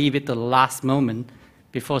kind of leave it to the last moment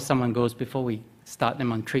before someone goes, before we start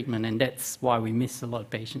them on treatment, and that's why we miss a lot of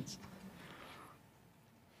patients.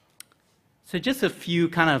 So just a few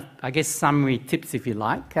kind of, I guess, summary tips, if you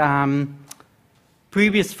like.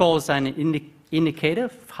 Previous falls are an indicator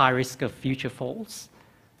of high risk of future falls.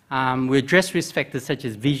 We address risk factors such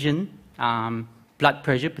as vision, blood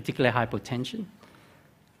pressure, particularly hypotension.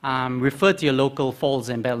 Refer to your local falls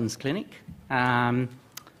and balance clinic.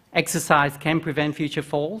 Exercise can prevent future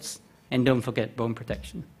falls, and don't forget bone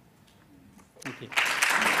protection. Thank you.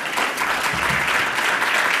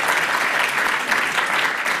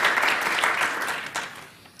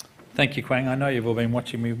 Thank you, Quang. I know you've all been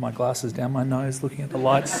watching me with my glasses down my nose, looking at the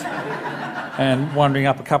lights and wandering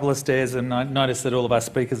up a couple of stairs, and I noticed that all of our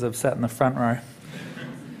speakers have sat in the front row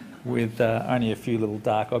with only a few little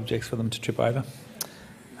dark objects for them to trip over.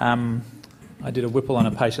 I did a Whipple on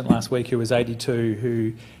a patient last week who was 82,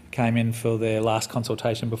 who came in for their last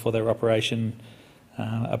consultation before their operation,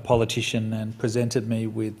 a politician, and presented me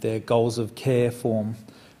with their goals of care form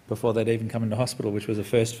before they'd even come into hospital, which was a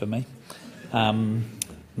first for me.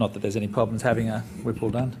 Not that there's any problems having a Whipple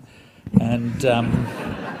done. And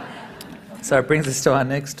so it brings us to our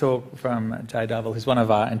next talk from Jay Dovell, who's one of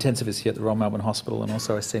our intensivists here at the Royal Melbourne Hospital and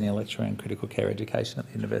also a senior lecturer in critical care education at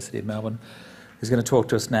the University of Melbourne, who's going to talk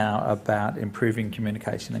to us now about improving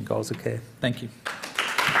communication and goals of care. Thank you.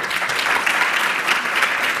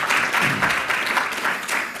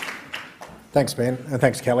 Thanks, Ben, and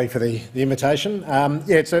thanks, Kelly, for the invitation.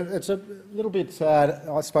 Yeah, it's a little bit,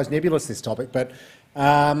 I suppose, nebulous, this topic, but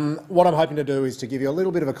what I'm hoping to do is to give you a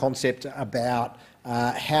little bit of a concept about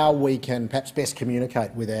how we can perhaps best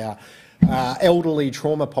communicate with our elderly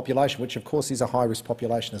trauma population, which of course is a high-risk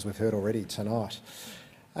population, as we've heard already tonight.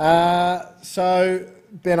 So,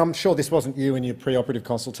 Ben, I'm sure this wasn't you in your pre-operative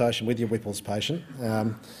consultation with your Whipple's patient,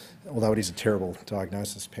 although it is a terrible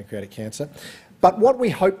diagnosis, pancreatic cancer. But what we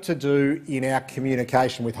hope to do in our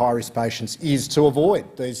communication with high-risk patients is to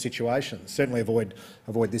avoid these situations, certainly avoid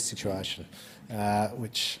this situation,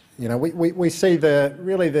 which, you know, we see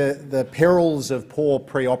the perils of poor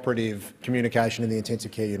pre-operative communication in the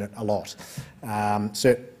intensive care unit a lot,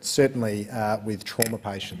 certainly with trauma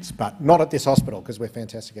patients, but not at this hospital because we're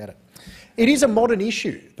fantastic at it. It is a modern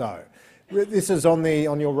issue, though. This is on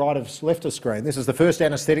your left of screen. This is the first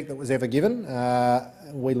anaesthetic that was ever given.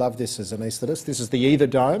 We love this as an anaesthetist. This is the either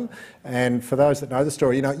dome, and for those that know the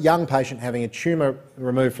story, you know, young patient having a tumour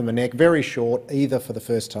removed from the neck, very short, either for the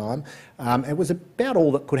first time. It was about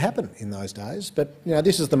all that could happen in those days. But you know,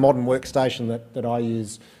 this is the modern workstation that I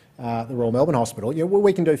use. The Royal Melbourne Hospital, you know,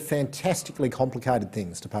 we can do fantastically complicated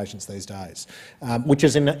things to patients these days, which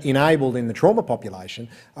has enabled in the trauma population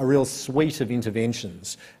a real suite of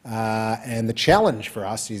interventions. And the challenge for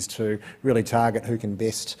us is to really target who can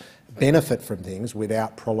best benefit from things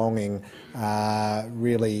without prolonging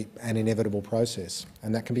really an inevitable process,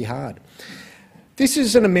 and that can be hard. This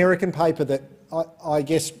is an American paper that I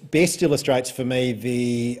guess best illustrates for me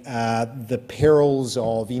the perils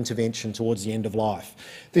of intervention towards the end of life.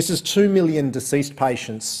 This is 2 million deceased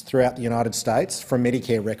patients throughout the United States from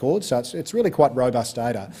Medicare records, so it's really quite robust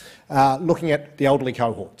data, looking at the elderly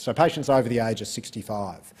cohort, so patients over the age of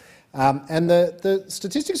 65. And the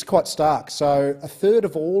statistics are quite stark. So a third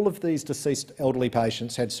of all of these deceased elderly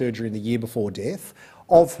patients had surgery in the year before death,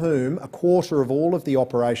 of whom a quarter of all of the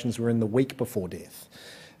operations were in the week before death.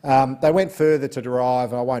 They went further to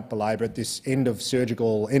derive, and I won't belabour it, this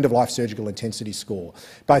end-of-life surgical intensity score,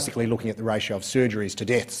 basically looking at the ratio of surgeries to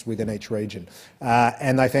deaths within each region.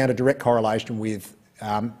 And they found a direct correlation with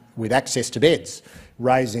access to beds,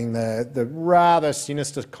 raising the rather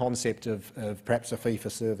sinister concept of perhaps a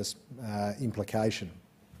fee-for-service implication.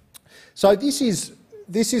 So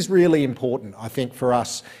this is really important, I think, for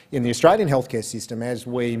us in the Australian healthcare system as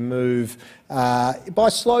we move, by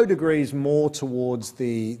slow degrees, more towards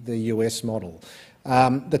the US model.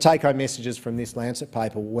 The take-home messages from this Lancet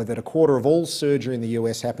paper were that a quarter of all surgery in the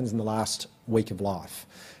US happens in the last week of life.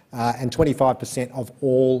 And 25% of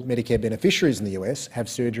all Medicare beneficiaries in the US have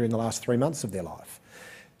surgery in the last 3 months of their life.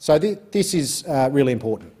 So this is really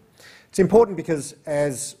important. It's important because,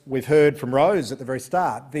 as we've heard from Rose at the very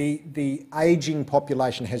start, the ageing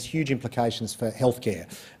population has huge implications for healthcare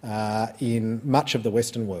in much of the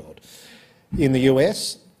Western world. In the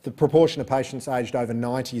US, the proportion of patients aged over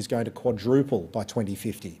 90 is going to quadruple by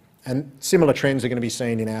 2050, and similar trends are going to be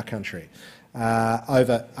seen in our country.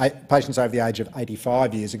 Patients over the age of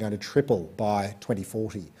 85 years are going to triple by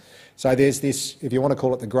 2040. So there's this, if you want to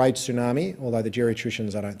call it the great tsunami, although the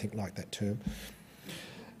geriatricians I don't think like that term,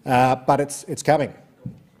 but it's coming.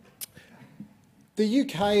 The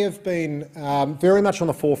UK have been very much on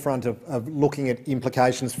the forefront of looking at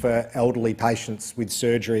implications for elderly patients with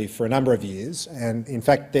surgery for a number of years, and in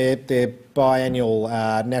fact their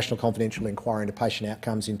biannual National Confidential Inquiry into Patient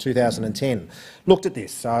Outcomes in 2010 looked at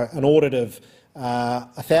this. So an audit of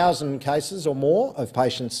 1,000 cases or more of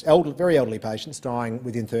patients, very elderly patients, dying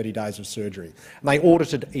within 30 days of surgery. And they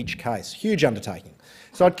audited each case. Huge undertaking.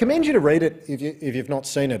 So I'd commend you to read it if you've not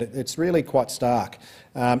seen it. It's really quite stark.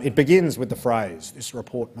 It begins with the phrase, "This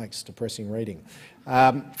report makes depressing reading."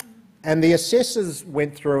 And the assessors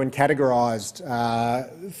went through and categorised,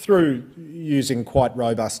 through using quite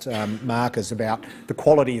robust markers, about the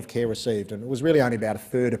quality of care received, and it was really only about a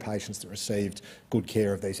third of patients that received good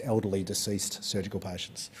care of these elderly deceased surgical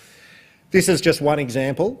patients. This is just one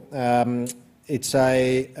example. It's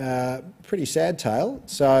a pretty sad tale,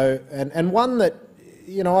 and one that,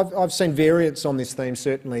 you know, I've seen variants on this theme,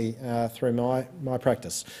 certainly through my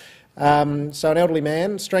practice. So an elderly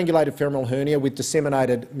man, strangulated femoral hernia with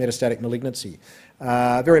disseminated metastatic malignancy.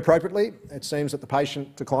 Very appropriately, it seems that the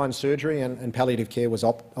patient declined surgery and palliative care was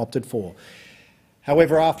opted for.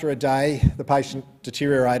 However, after a day, the patient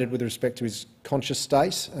deteriorated with respect to his conscious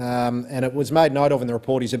state, and it was made note of in the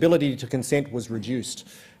report his ability to consent was reduced.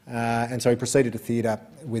 And so he proceeded to theatre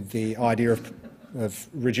with the idea of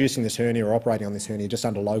reducing this hernia or operating on this hernia just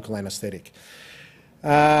under local anaesthetic.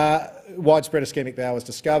 Widespread ischemic bowel was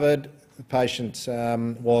discovered. The patient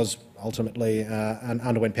was ultimately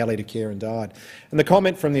underwent palliative care and died. And the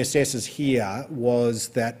comment from the assessors here was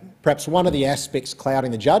that perhaps one of the aspects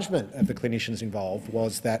clouding the judgment of the clinicians involved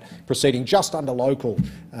was that proceeding just under local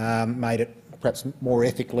made it perhaps more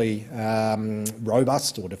ethically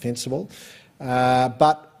robust or defensible.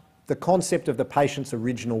 But the concept of the patient's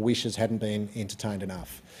original wishes hadn't been entertained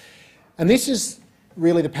enough. And this is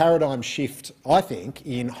really the paradigm shift, I think,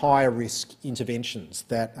 in higher risk interventions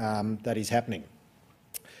that is happening.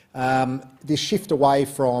 This shift away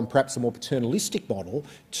from perhaps a more paternalistic model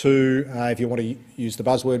to, if you want to use the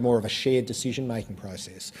buzzword, more of a shared decision-making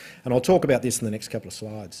process. And I'll talk about this in the next couple of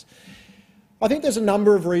slides. I think there's a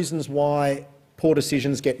number of reasons why poor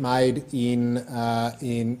decisions get made in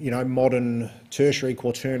modern tertiary,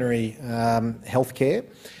 quaternary healthcare.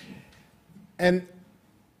 And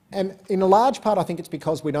in a large part, I think it's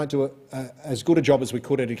because we don't do as good a job as we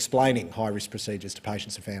could at explaining high-risk procedures to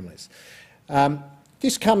patients and families.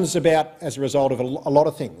 This comes about as a result of a lot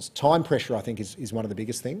of things. Time pressure, I think, is one of the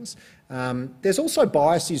biggest things. There's also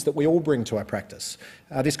biases that we all bring to our practice.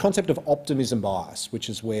 This concept of optimism bias, which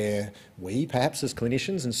is where we, perhaps as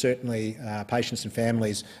clinicians, and certainly patients and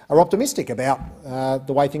families, are optimistic about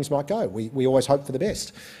the way things might go. We always hope for the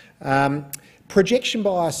best. Projection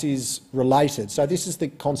bias is related. So this is the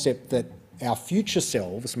concept that our future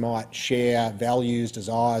selves might share values,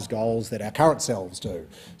 desires, goals that our current selves do.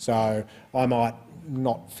 So I might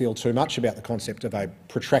not feel too much about the concept of a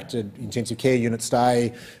protracted intensive care unit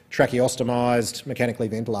stay, tracheostomised, mechanically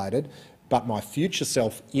ventilated, but my future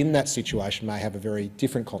self in that situation may have a very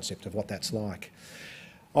different concept of what that's like.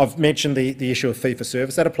 I've mentioned the issue of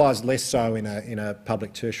fee-for-service. That applies less so in a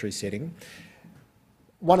public tertiary setting.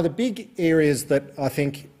 One of the big areas that I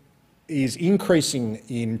think is increasing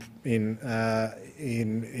in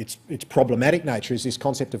its problematic nature is this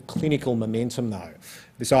concept of clinical momentum, though.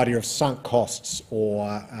 This idea of sunk costs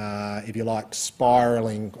or, if you like,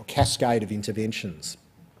 spiralling or cascade of interventions.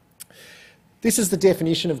 This is the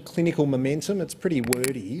definition of clinical momentum. It's pretty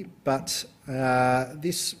wordy, but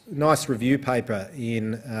this nice review paper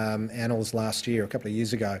in Annals last year, a couple of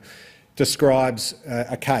years ago, describes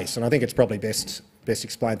a case, and I think it's probably best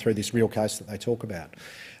explained through this real case that they talk about.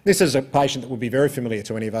 This is a patient that would be very familiar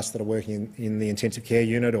to any of us that are working in the intensive care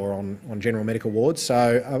unit or on general medical wards.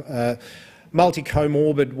 So a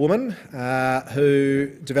multi-comorbid woman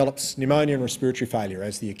who develops pneumonia and respiratory failure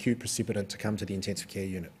as the acute precipitant to come to the intensive care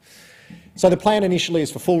unit. So the plan initially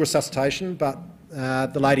is for full resuscitation, but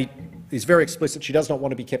the lady is very explicit. She does not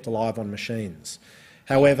want to be kept alive on machines.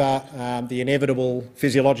 However, the inevitable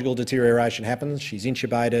physiological deterioration happens. She's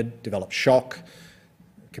intubated, develops shock,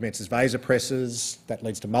 commences vasopressors. That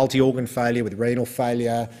leads to multi-organ failure with renal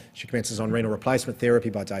failure. She commences on renal replacement therapy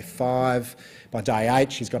by day 5. By day 8,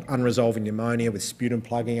 she's got unresolving pneumonia with sputum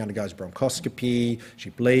plugging, undergoes bronchoscopy,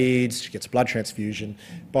 she bleeds, she gets a blood transfusion.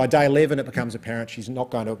 By day 11, it becomes apparent she's not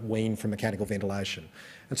going to wean from mechanical ventilation.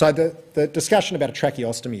 And so the discussion about a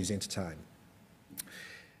tracheostomy is entertained.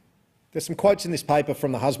 There's some quotes in this paper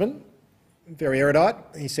from the husband, very erudite.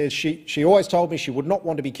 He says, she always told me she would not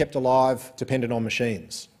want to be kept alive dependent on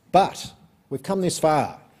machines. But we've come this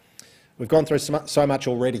far. We've gone through so much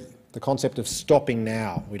already. The concept of stopping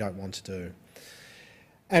now we don't want to do.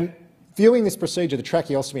 And viewing this procedure, the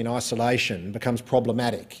tracheostomy in isolation, becomes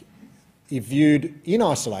problematic. If viewed in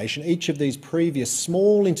isolation, each of these previous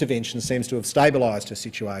small interventions seems to have stabilised her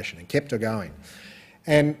situation and kept her going.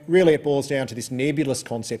 And really it boils down to this nebulous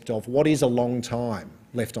concept of what is a long time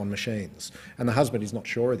left on machines, and the husband is not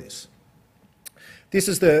sure of this. This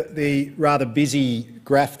is the rather busy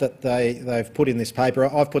graph that they've put in this paper.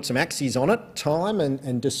 I've put some axes on it, time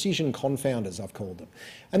and decision confounders, I've called them.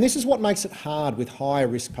 And this is what makes it hard with higher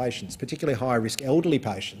risk patients, particularly higher risk elderly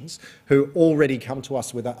patients who already come to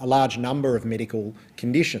us with a large number of medical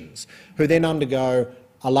conditions, who then undergo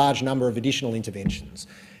a large number of additional interventions.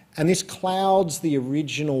 And this clouds the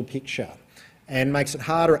original picture and makes it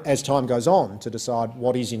harder as time goes on to decide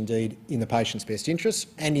what is indeed in the patient's best interests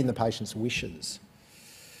and in the patient's wishes.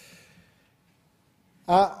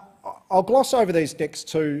 I'll gloss over these next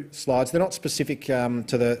 2 slides. They're not specific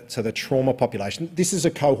to the trauma population. This is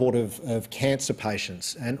a cohort of cancer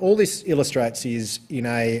patients, and all this illustrates is in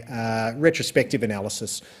a retrospective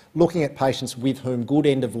analysis looking at patients with whom good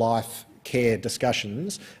end-of-life care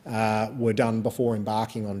discussions were done before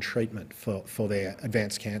embarking on treatment for their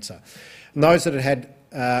advanced cancer. And those that had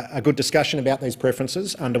a good discussion about these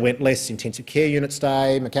preferences underwent less intensive care unit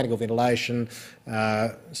stay, mechanical ventilation,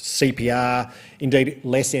 CPR, indeed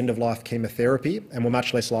less end-of-life chemotherapy, and were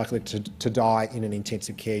much less likely to die in an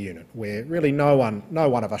intensive care unit, where really no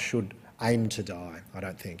one of us should aim to die, I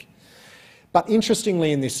don't think. But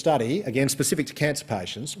interestingly in this study, again specific to cancer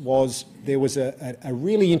patients, there was a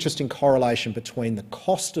really interesting correlation between the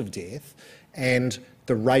cost of death and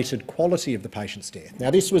the rated quality of the patient's death.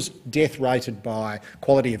 Now this was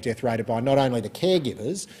quality of death rated by not only the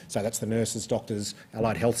caregivers, so that's the nurses, doctors,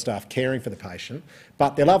 allied health staff caring for the patient,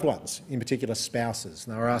 but their loved ones, in particular spouses.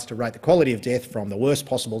 And they were asked to rate the quality of death from the worst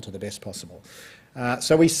possible to the best possible.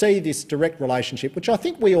 So we see this direct relationship, which I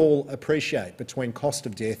think we all appreciate, between cost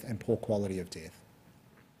of death and poor quality of death.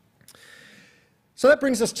 So that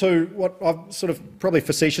brings us to what I've sort of probably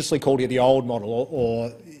facetiously called here the old model,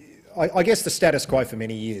 or I guess the status quo for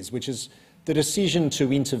many years, which is the decision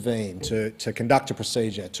to intervene, to conduct a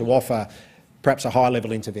procedure, to offer perhaps a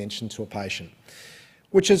high-level intervention to a patient,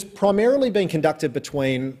 which has primarily been conducted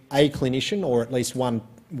between a clinician, or at least one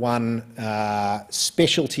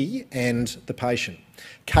specialty, and the patient.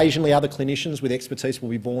 Occasionally other clinicians with expertise will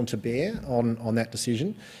be born to bear on that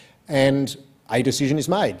decision, and a decision is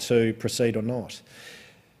made to proceed or not.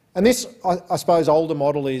 And this, I suppose, older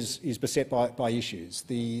model is beset by issues.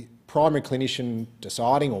 The primary clinician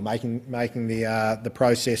deciding or making the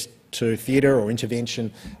process to theatre or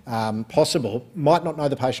intervention possible might not know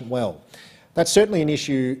the patient well. That's certainly an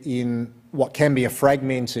issue in what can be a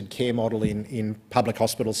fragmented care model in public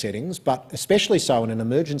hospital settings, but especially so in an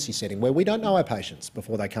emergency setting where we don't know our patients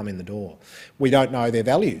before they come in the door. We don't know their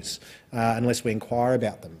values unless we inquire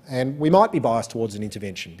about them. And we might be biased towards an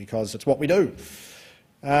intervention because it's what we do.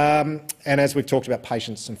 And as we've talked about,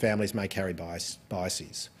 patients and families may carry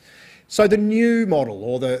biases. So the new model,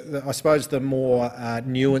 or I suppose the more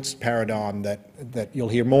nuanced paradigm that you'll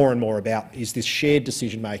hear more and more about, is this shared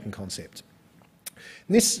decision-making concept.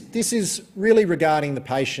 And this is really regarding the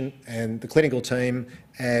patient and the clinical team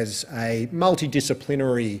as a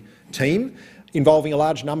multidisciplinary team involving a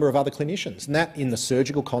large number of other clinicians. And that, in the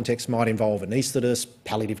surgical context, might involve anaesthetists,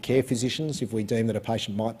 palliative care physicians, if we deem that a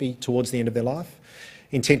patient might be towards the end of their life,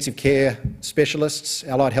 intensive care specialists,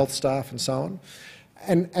 allied health staff, and so on.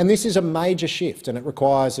 And this is a major shift, and it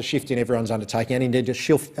requires a shift in everyone's undertaking, and indeed a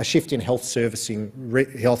shift in health service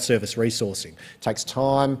resourcing. It takes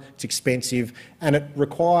time, it's expensive, and it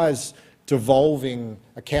requires devolving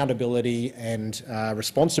accountability and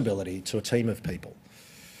responsibility to a team of people.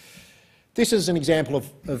 This is an example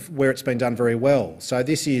of where it's been done very well. So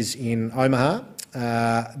this is in Omaha.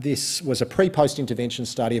 This was a pre-post intervention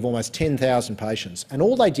study of almost 10,000 patients, and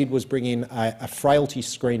all they did was bring in a frailty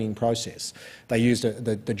screening process. They used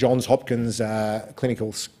the Johns Hopkins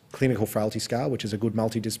clinical frailty scale, which is a good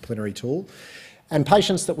multidisciplinary tool, and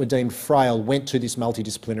patients that were deemed frail went to this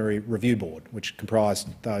multidisciplinary review board, which comprised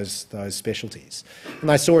those specialties, and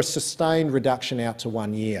they saw a sustained reduction out to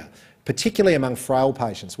 1 year, particularly among frail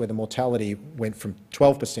patients, where the mortality went from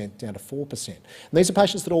 12% down to 4%. And these are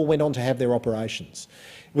patients that all went on to have their operations.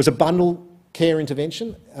 It was a bundle care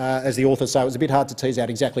intervention. As the authors say, it was a bit hard to tease out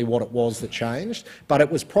exactly what it was that changed, but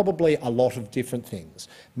it was probably a lot of different things.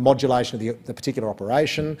 Modulation of the particular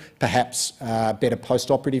operation, perhaps better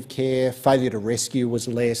post-operative care, failure to rescue was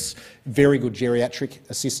less, very good geriatric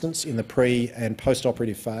assistance in the pre- and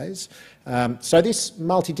post-operative phase. So this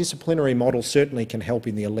multidisciplinary model certainly can help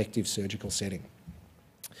in the elective surgical setting.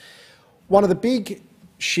 One of the big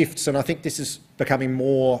shifts, and I think this is becoming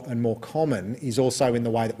more and more common, is also in the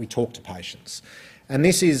way that we talk to patients. And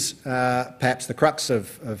this is perhaps the crux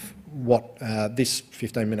of what this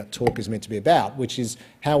 15-minute talk is meant to be about, which is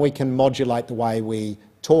how we can modulate the way we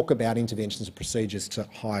talk about interventions and procedures to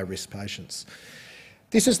higher risk patients.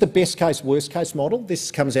 This is the best case, worst case model.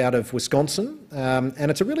 This comes out of Wisconsin,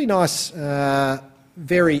 and it's a really nice,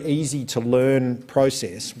 very easy to learn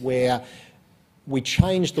process where we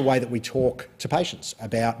change the way that we talk to patients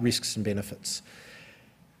about risks and benefits.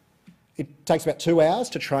 It takes about 2 hours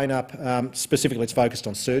to train up, specifically it's focused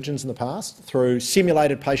on surgeons in the past, through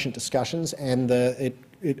simulated patient discussions, and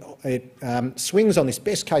it swings on this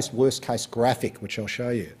best case, worst case graphic, which I'll show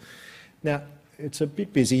you. Now, it's a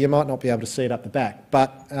bit busy, you might not be able to see it up the back,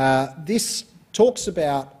 but this talks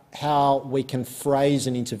about how we can phrase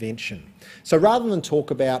an intervention. So rather than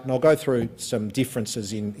talk about, and I'll go through some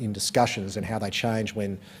differences in discussions and how they change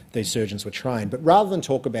when these surgeons were trained, but rather than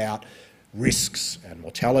talk about risks and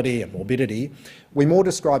mortality and morbidity, we more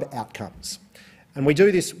describe outcomes. And we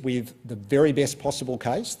do this with the very best possible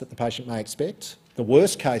case that the patient may expect, the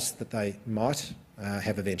worst case that they might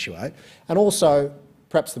have eventuate, and also,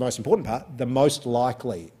 perhaps the most important part, the most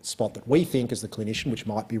likely spot that we think as the clinician, which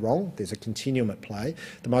might be wrong, there's a continuum at play,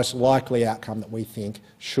 the most likely outcome that we think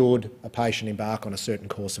should a patient embark on a certain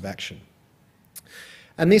course of action.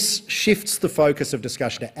 And this shifts the focus of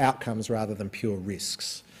discussion to outcomes rather than pure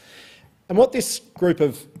risks. And what this group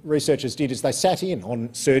of researchers did is they sat in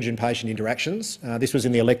on surgeon-patient interactions. This was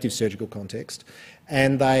in the elective surgical context.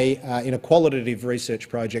 And they, in a qualitative research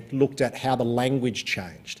project, looked at how the language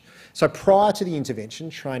changed. So prior to the intervention,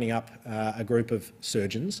 training up a group of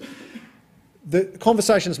surgeons, the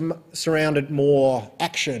conversations surrounded more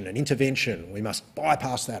action and intervention. We must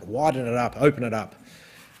bypass that, widen it up, open it up.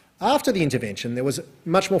 After the intervention, there was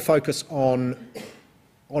much more focus on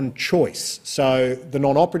choice. So the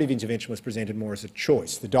non-operative intervention was presented more as a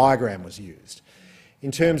choice. The diagram was used.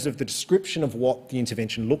 In terms of the description of what the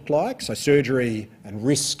intervention looked like, so surgery and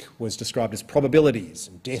risk was described as probabilities,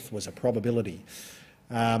 and death was a probability.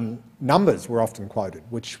 Numbers were often quoted,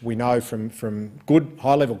 which we know from good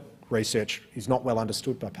high-level research is not well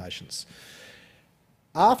understood by patients.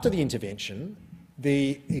 After the intervention,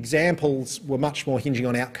 the examples were much more hinging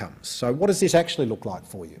on outcomes. So what does this actually look like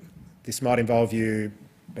for you? This might involve you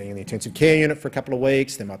being in the intensive care unit for a couple of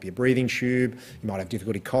weeks, there might be a breathing tube, you might have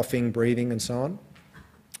difficulty coughing, breathing and so on.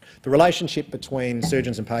 The relationship between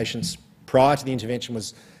surgeons and patients prior to the intervention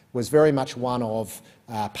was very much one of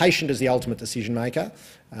patient as the ultimate decision maker,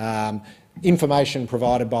 information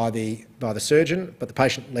provided by the surgeon, but the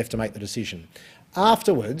patient left to make the decision.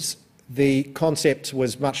 Afterwards, the concept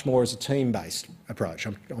was much more as a team-based approach.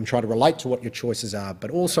 I'm trying to relate to what your choices are, but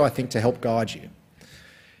also I think to help guide you.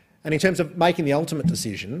 And in terms of making the ultimate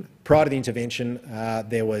decision, prior to the intervention,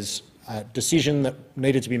 there was a decision that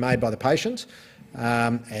needed to be made by the patient,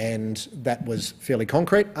 and that was fairly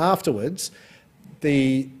concrete. Afterwards,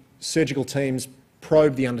 the surgical teams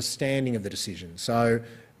probed the understanding of the decision. So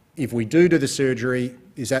if we do the surgery,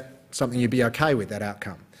 is that something you'd be okay with, that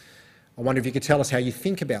outcome? I wonder if you could tell us how you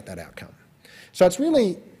think about that outcome. So it's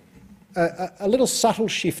really a little subtle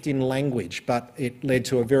shift in language, but it led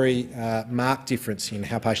to a very marked difference in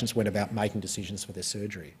how patients went about making decisions for their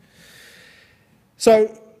surgery.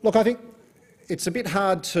 So, look, I think it's a bit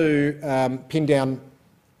hard to pin down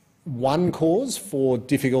one cause for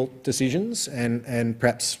difficult decisions and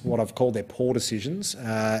perhaps what I've called their poor decisions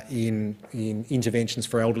in interventions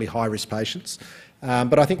for elderly high-risk patients.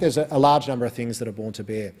 But I think there's a large number of things that are borne to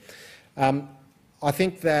bear. I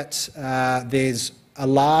think that there's a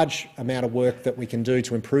large amount of work that we can do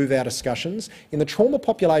to improve our discussions. In the trauma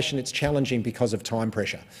population, it's challenging because of time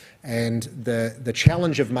pressure and the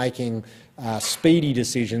challenge of making speedy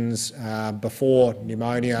decisions before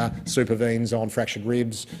pneumonia supervenes on fractured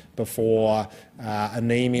ribs, before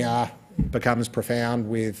anaemia becomes profound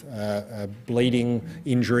with a bleeding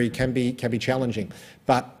injury can be challenging.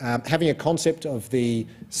 But having a concept of the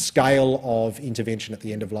scale of intervention at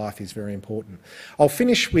the end of life is very important. I'll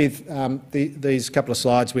finish with these couple of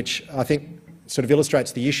slides which I think sort of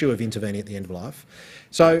illustrates the issue of intervening at the end of life.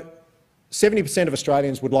 So 70% of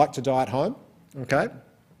Australians would like to die at home. Okay?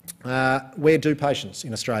 Where do patients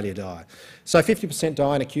in Australia die? So 50%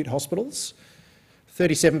 die in acute hospitals,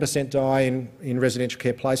 37% die in residential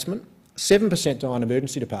care placement, 7% die in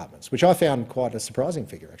emergency departments, which I found quite a surprising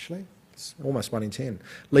figure actually. It's almost 1 in 10,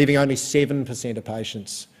 leaving only 7% of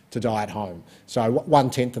patients to die at home. So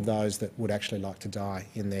 1/10 of those that would actually like to die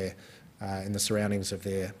in the surroundings of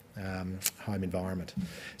their home environment.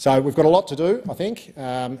 So we've got a lot to do, I think,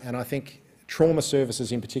 and I think trauma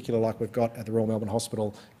services in particular, like we've got at the Royal Melbourne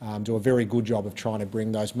Hospital, do a very good job of trying to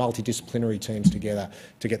bring those multidisciplinary teams together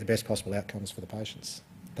to get the best possible outcomes for the patients.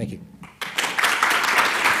 Thank you.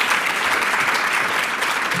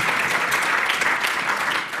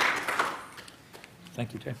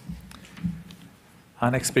 Thank you, Jeff. Our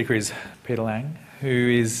next speaker is Peter Lang, who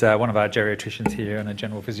is one of our geriatricians here and a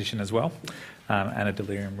general physician as well, and a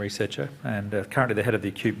delirium researcher, and currently the head of the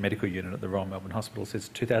acute medical unit at the Royal Melbourne Hospital since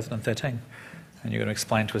 2013. And you're going to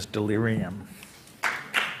explain to us delirium.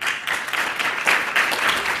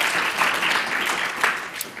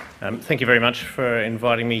 Thank you very much for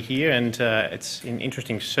inviting me here, and it's in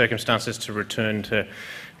interesting circumstances to return to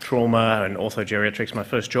trauma and orthogeriatrics. My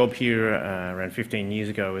first job here around 15 years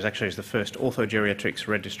ago was actually as the first orthogeriatrics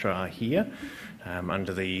registrar here,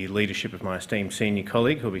 under the leadership of my esteemed senior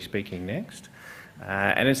colleague who'll be speaking next.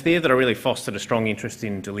 And it's there that I really fostered a strong interest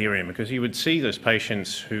in delirium, because you would see those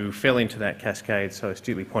patients who fell into that cascade, so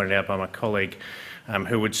astutely pointed out by my colleague,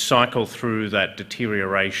 who would cycle through that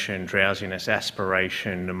deterioration, drowsiness,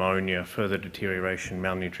 aspiration, pneumonia, further deterioration,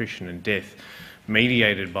 malnutrition and death,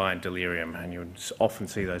 mediated by delirium. And you would often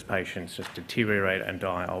see those patients just deteriorate and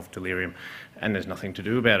die of delirium, and there's nothing to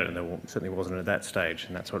do about it, and there certainly wasn't at that stage,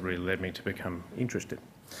 and that's what really led me to become interested.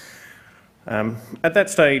 At that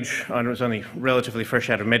stage, I was only relatively fresh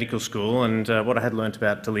out of medical school, and what I had learnt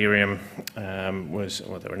about delirium was,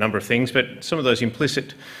 well, there were a number of things, but some of those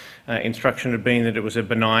implicit instruction had been that it was a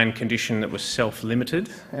benign condition that was self-limited,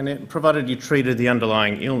 and it provided you treated the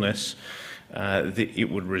underlying illness, that it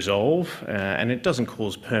would resolve, and it doesn't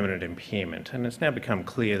cause permanent impairment. And it's now become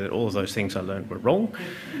clear that all of those things I learned were wrong,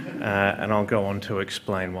 and I'll go on to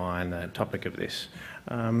explain why on the topic of this.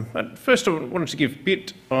 But first I wanted to give a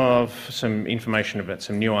bit of some information about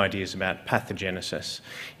some new ideas about pathogenesis.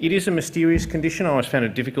 It is a mysterious condition. I always found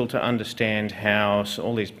it difficult to understand how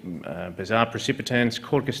all these bizarre precipitants,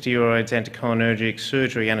 corticosteroids, anticholinergics,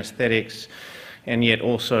 surgery, anaesthetics, and yet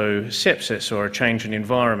also sepsis or a change in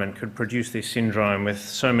environment could produce this syndrome with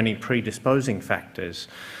so many predisposing factors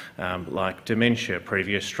like dementia,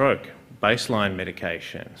 previous stroke, baseline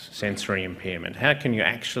medications, sensory impairment. How can you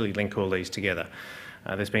actually link all these together?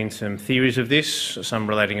 There's been some theories of this, some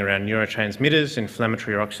relating around neurotransmitters,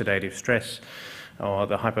 inflammatory or oxidative stress, or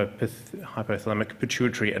the hypothalamic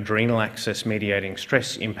pituitary adrenal axis mediating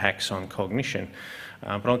stress impacts on cognition.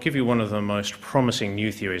 But I'll give you one of the most promising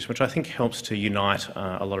new theories, which I think helps to unite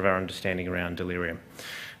a lot of our understanding around delirium.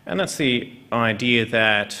 And that's the idea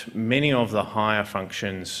that many of the higher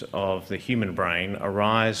functions of the human brain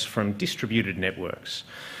arise from distributed networks.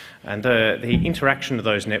 And the interaction of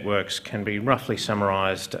those networks can be roughly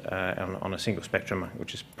summarised on a single spectrum,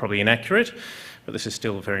 which is probably inaccurate, but this is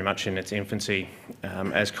still very much in its infancy,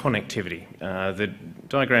 as connectivity. The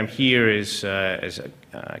diagram here is a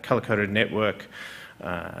colour-coded network,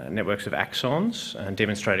 networks of axons,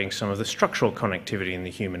 demonstrating some of the structural connectivity in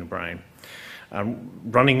the human brain.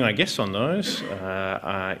 Running, I guess, on those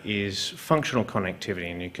is functional connectivity,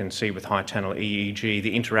 and you can see with high-channel EEG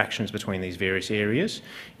the interactions between these various areas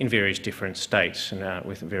in various different states and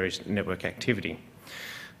with various network activity.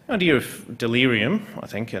 The idea of delirium, I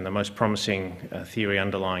think, and the most promising theory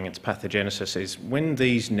underlying its pathogenesis is when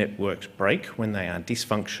these networks break, when they are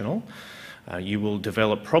dysfunctional, you will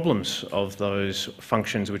develop problems of those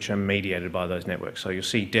functions which are mediated by those networks. So you'll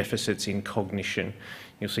see deficits in cognition,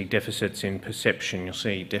 you'll see deficits in perception, you'll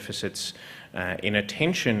see deficits in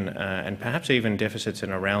attention, and perhaps even deficits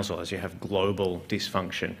in arousal as you have global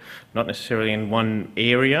dysfunction. Not necessarily in one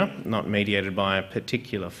area, not mediated by a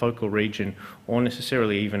particular focal region or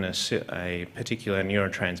necessarily even a particular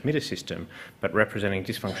neurotransmitter system, but representing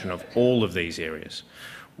dysfunction of all of these areas.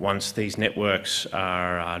 Once these networks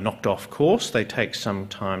are knocked off course, they take some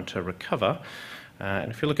time to recover. And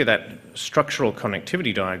if you look at that structural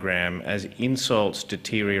connectivity diagram, as insults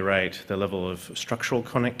deteriorate the level of structural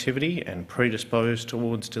connectivity and predispose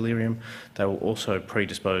towards delirium, they will also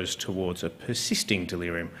predispose towards a persisting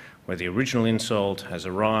delirium, where the original insult has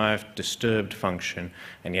arrived, disturbed function,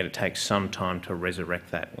 and yet it takes some time to resurrect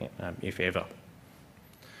that, if ever.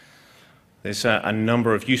 There's a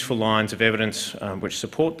number of useful lines of evidence which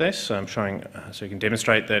support this. I'm showing so you can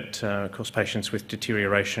demonstrate that, of course, patients with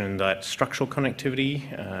deterioration in that structural connectivity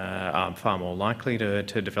are far more likely to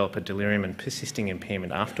develop a delirium and persisting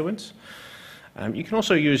impairment afterwards. You can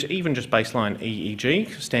also use even just baseline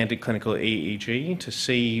EEG, standard clinical EEG, to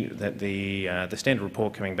see that the standard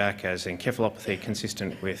report coming back as encephalopathy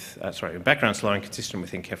consistent with, background slowing consistent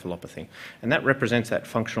with encephalopathy. And that represents that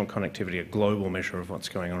functional connectivity, a global measure of what's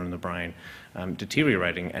going on in the brain,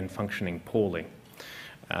 deteriorating and functioning poorly.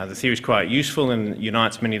 The theory is quite useful and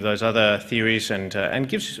unites many of those other theories and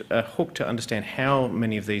gives a hook to understand how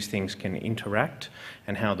many of these things can interact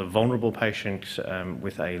and how the vulnerable patient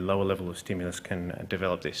with a lower level of stimulus can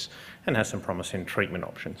develop this, and has some promising treatment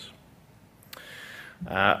options.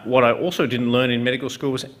 What I also didn't learn in medical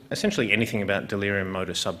school was essentially anything about delirium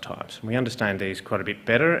motor subtypes. We understand these quite a bit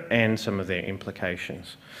better and some of their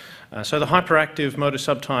implications. So the hyperactive motor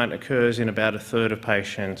subtype occurs in about a third of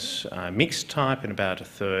patients, mixed type in about a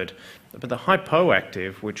third, but the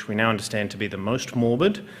hypoactive, which we now understand to be the most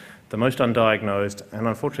morbid, the most undiagnosed, and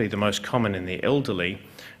unfortunately the most common in the elderly,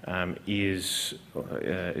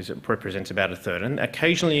 represents about a third. And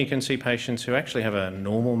occasionally you can see patients who actually have a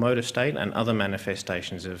normal motor state and other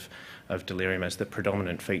manifestations of delirium as the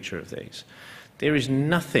predominant feature of these. There is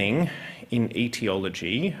nothing in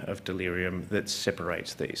etiology of delirium that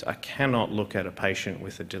separates these. I cannot look at a patient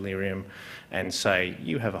with a delirium and say,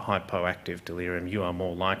 you have a hypoactive delirium, you are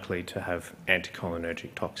more likely to have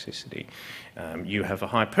anticholinergic toxicity. You have a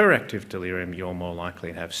hyperactive delirium, you're more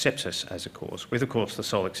likely to have sepsis as a cause, with of course the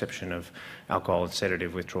sole exception of alcohol and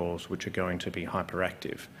sedative withdrawals, which are going to be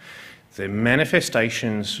hyperactive. The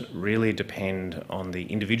manifestations really depend on the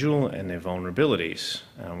individual and their vulnerabilities.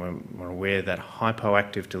 We're aware that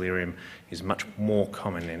hypoactive delirium is much more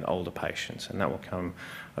common in older patients, and that will come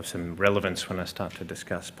of some relevance when I start to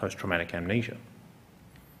discuss post-traumatic amnesia.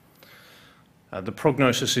 The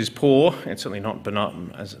prognosis is poor. It's certainly not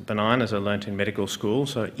benign as I learnt in medical school.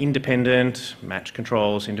 So independent, matched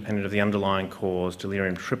controls, independent of the underlying cause,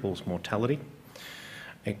 delirium triples mortality.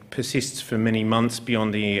 It persists for many months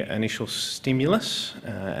beyond the initial stimulus,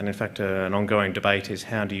 and in fact an ongoing debate is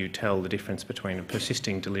how do you tell the difference between a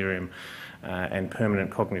persisting delirium and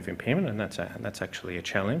permanent cognitive impairment, and that's actually a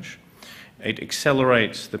challenge. It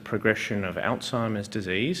accelerates the progression of Alzheimer's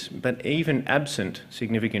disease, but even absent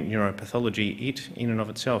significant neuropathology, it in and of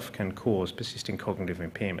itself can cause persisting cognitive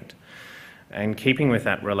impairment. And keeping with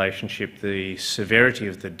that relationship, the severity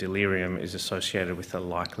of the delirium is associated with the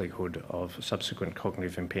likelihood of subsequent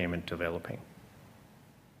cognitive impairment developing.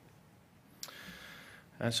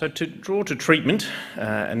 So to draw to treatment,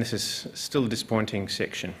 and this is still a disappointing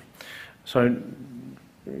section. So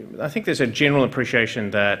I think there's a general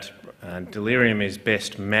appreciation that delirium is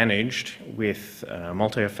best managed with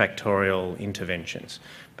multifactorial interventions.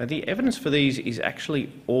 But the evidence for these is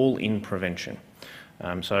actually all in prevention.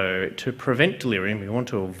 So to prevent delirium, we want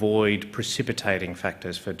to avoid precipitating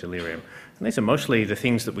factors for delirium. And these are mostly the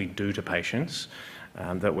things that we do to patients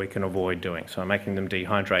that we can avoid doing. So making them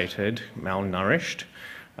dehydrated, malnourished,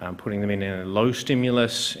 putting them in a low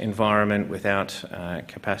stimulus environment without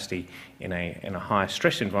capacity in a high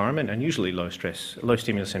stress environment, and usually low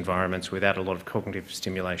stimulus environments without a lot of cognitive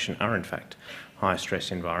stimulation are in fact high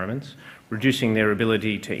stress environments. Reducing their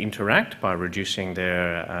ability to interact by reducing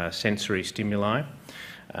their sensory stimuli.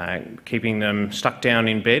 Keeping them stuck down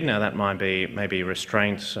in bed. Now that might be maybe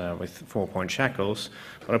restraints with 4-point shackles,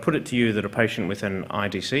 but I put it to you that a patient with an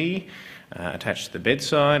IDC attached to the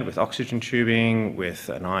bedside with oxygen tubing, with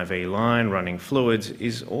an IV line running fluids,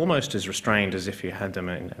 is almost as restrained as if you had them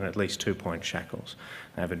in at least 2-point shackles.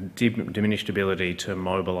 They have a diminished ability to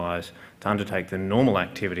mobilise, to undertake the normal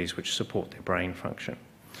activities which support their brain function.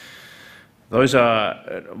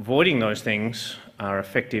 Avoiding those things are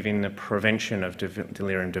effective in the prevention of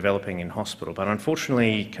delirium developing in hospital, but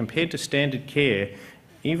unfortunately, compared to standard care,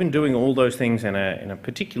 even doing all those things in a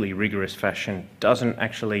particularly rigorous fashion doesn't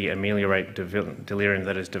actually ameliorate delirium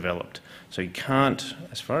that is developed. So you can't,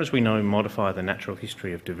 as far as we know, modify the natural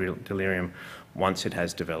history of delirium once it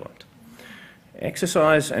has developed.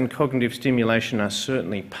 Exercise and cognitive stimulation are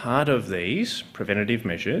certainly part of these preventative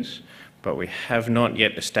measures, but we have not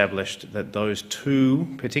yet established that those two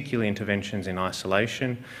particular interventions in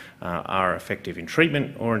isolation are effective in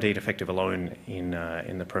treatment or indeed effective alone in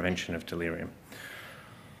the prevention of delirium.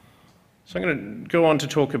 So I'm going to go on to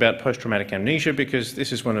talk about post-traumatic amnesia, because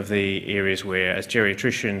this is one of the areas where, as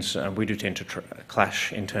geriatricians, we do tend to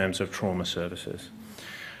clash in terms of trauma services.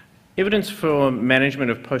 Evidence for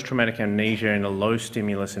management of post-traumatic amnesia in a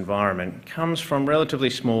low-stimulus environment comes from relatively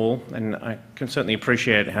small, and I can certainly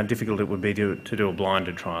appreciate how difficult it would be to do a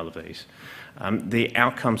blinded trial of these. The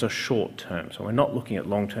outcomes are short-term, so we're not looking at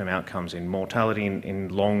long-term outcomes in mortality, in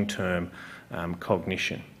long-term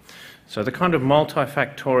cognition. So the kind of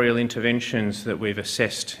multifactorial interventions that we've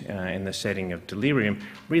assessed in the setting of delirium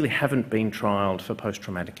really haven't been trialled for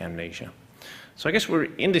post-traumatic amnesia. So I guess we're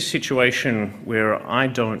in this situation where I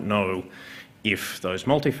don't know if those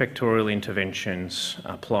multifactorial interventions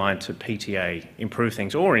applied to PTA improve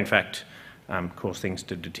things or, in fact, cause things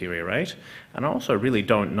to deteriorate. And I also really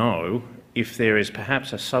don't know if there is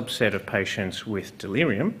perhaps a subset of patients with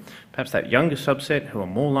delirium, perhaps that younger subset who are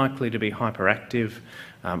more likely to be hyperactive,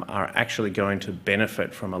 are actually going to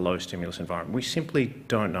benefit from a low stimulus environment. We simply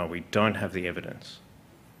don't know. We don't have the evidence.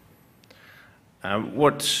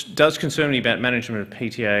 What does concern me about management of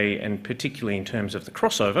PTA, and particularly in terms of the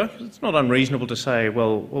crossover, it's not unreasonable to say,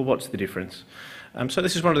 well, what's the difference? So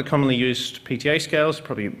this is one of the commonly used PTA scales,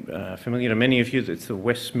 probably familiar to many of you. It's the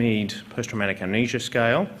Westmead Post-Traumatic Amnesia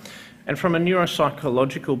Scale. And from a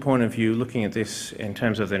neuropsychological point of view, looking at this in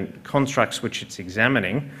terms of the constructs which it's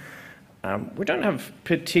examining, we don't have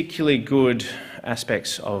particularly good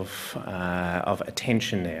aspects of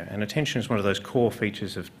attention there. And attention is one of those core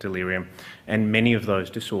features of delirium and many of those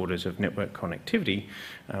disorders of network connectivity,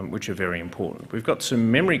 which are very important. We've got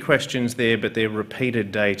some memory questions there, but they're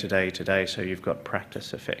repeated day to day, so you've got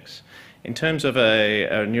practice effects. In terms of a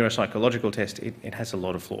neuropsychological test, it has a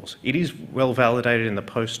lot of flaws. It is well validated in the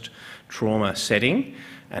post-trauma setting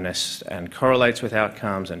and correlates with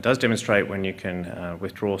outcomes and does demonstrate when you can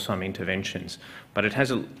withdraw some interventions. But it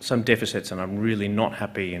has some deficits, and I'm really not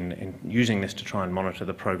happy in using this to try and monitor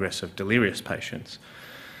the progress of delirious patients,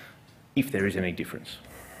 if there is any difference.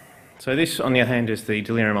 So this, on the other hand, is the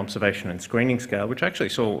delirium observation and screening scale, which I actually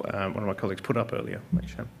saw one of my colleagues put up earlier,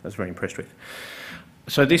 which I was very impressed with.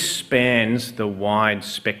 So this spans the wide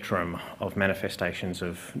spectrum of manifestations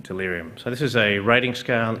of delirium. So this is a rating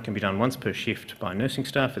scale that can be done once per shift by nursing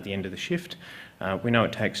staff at the end of the shift. We know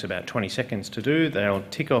it takes about 20 seconds to do. They'll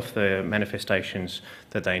tick off the manifestations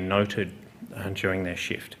that they noted during their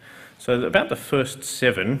shift. So about the first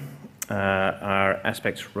 7 are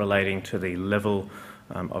aspects relating to the level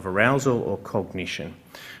of arousal or cognition.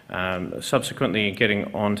 Subsequently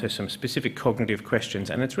getting on to some specific cognitive questions,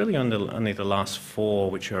 and it's really only the last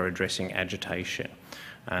 4 which are addressing agitation.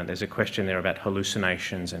 There's a question there about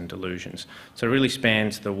hallucinations and delusions. So it really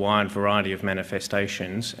spans the wide variety of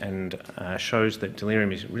manifestations and shows that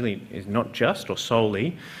delirium is not just or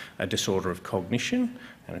solely a disorder of cognition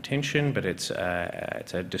and attention, but it's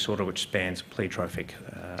a disorder which spans pleiotropic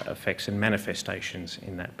effects and manifestations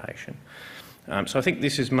in that patient. So I think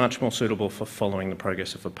this is much more suitable for following the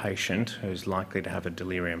progress of a patient who's likely to have a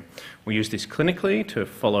delirium. We use this clinically to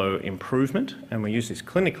follow improvement, and we use this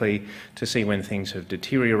clinically to see when things have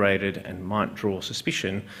deteriorated and might draw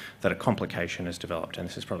suspicion that a complication has developed. And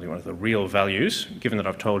this is probably one of the real values, given that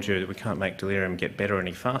I've told you that we can't make delirium get better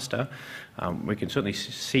any faster. We can certainly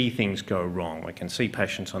see things go wrong. We can see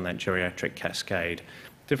patients on that geriatric cascade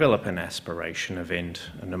develop an aspiration event,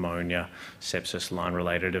 a pneumonia, sepsis,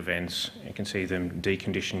 line-related events. You can see them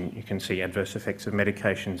decondition. You can see adverse effects of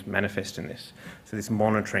medications manifest in this. So this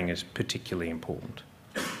monitoring is particularly important.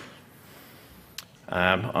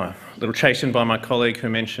 A little chastened by my colleague who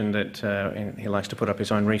mentioned that he likes to put up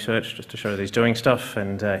his own research just to show that he's doing stuff,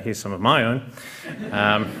 and here's some of my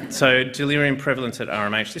own. So delirium prevalence at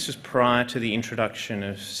RMH, this was prior to the introduction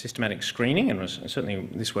of systematic screening, and was certainly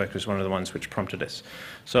this work was one of the ones which prompted us.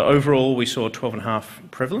 So overall we saw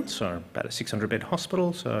 12.5 prevalence, so about a 600-bed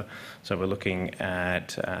hospital, so we're looking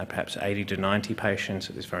at perhaps 80 to 90 patients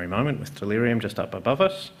at this very moment with delirium just up above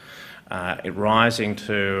us. It rising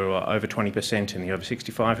to over 20% in the over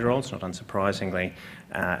 65-year-olds, not unsurprisingly,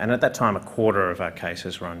 and at that time a quarter of our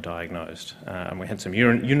cases were undiagnosed. And we had some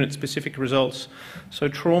unit-specific results. So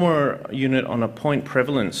trauma unit on a point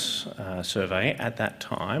prevalence survey at that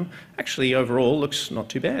time actually overall looks not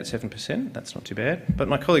too bad, 7%, that's not too bad. But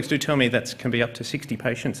my colleagues do tell me that can be up to 60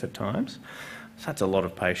 patients at times. So that's a lot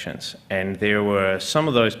of patients, and there were some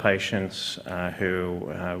of those patients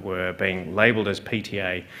who were being labelled as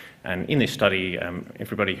PTA, and in this study,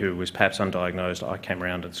 everybody who was perhaps undiagnosed, I came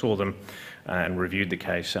around and saw them and reviewed the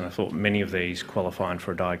case, and I thought many of these qualified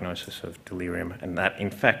for a diagnosis of delirium, and that in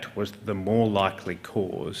fact was the more likely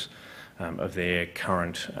cause of their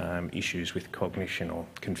current issues with cognition or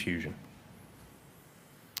confusion.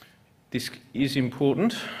 This is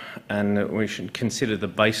important, and we should consider the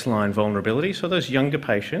baseline vulnerability. So those younger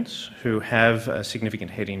patients who have a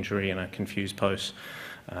significant head injury and are confused post,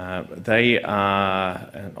 they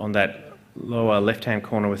are on that lower left-hand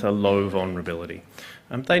corner with a low vulnerability.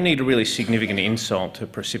 They need a really significant insult to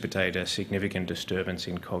precipitate a significant disturbance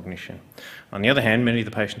in cognition. On the other hand, many of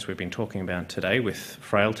the patients we've been talking about today with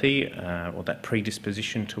frailty or that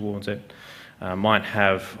predisposition towards it might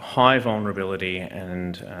have high vulnerability,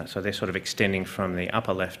 and so they're sort of extending from the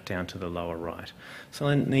upper left down to the lower right. So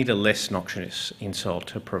they need a less noxious insult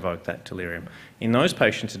to provoke that delirium. In those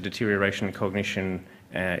patients, a deterioration in cognition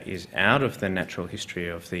is out of the natural history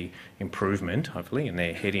of the improvement, hopefully, in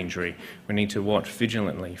their head injury. We need to watch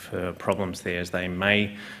vigilantly for problems there, as they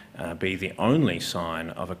may be the only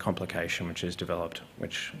sign of a complication which is developed,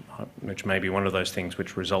 which may be one of those things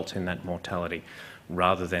which results in that mortality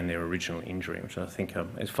rather than their original injury, which I think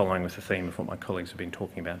is following with the theme of what my colleagues have been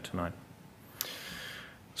talking about tonight.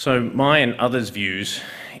 So my and others' views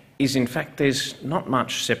is, in fact, there's not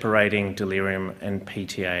much separating delirium and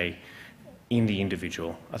PTA in the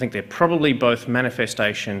individual. I think they're probably both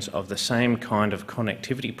manifestations of the same kind of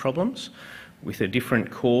connectivity problems with a different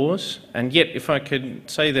cause, and yet if I could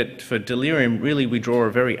say that for delirium, really we draw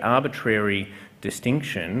a very arbitrary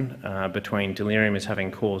distinction between delirium as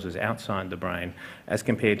having causes outside the brain as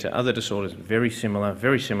compared to other disorders, very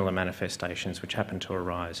similar manifestations which happen to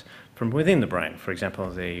arise from within the brain. For example,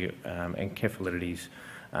 the encephalitis,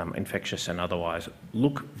 infectious and otherwise,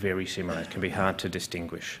 look very similar. It can be hard to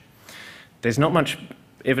distinguish. There's not much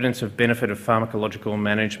evidence of benefit of pharmacological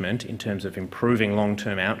management in terms of improving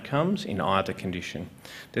long-term outcomes in either condition.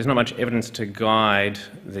 There's not much evidence to guide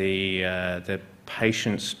the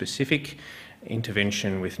patient-specific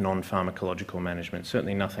intervention with non-pharmacological management.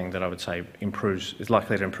 Certainly nothing that I would say is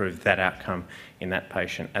likely to improve that outcome in that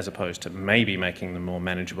patient, as opposed to maybe making them more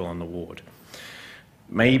manageable on the ward.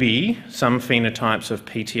 Maybe some phenotypes of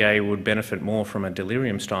PTA would benefit more from a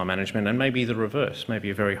delirium style management, and maybe the reverse.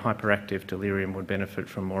 Maybe a very hyperactive delirium would benefit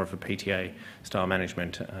from more of a PTA style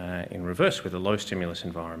management in reverse with a low stimulus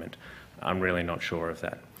environment. I'm really not sure of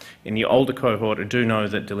that. In the older cohort, I do know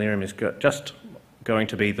that delirium is just going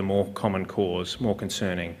to be the more common cause, more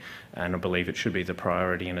concerning, and I believe it should be the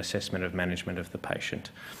priority in assessment of management of the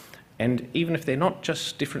patient. And even if they're not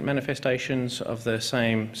just different manifestations of the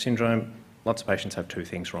same syndrome, lots of patients have two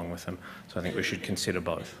things wrong with them, so I think we should consider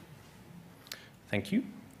both. Thank you.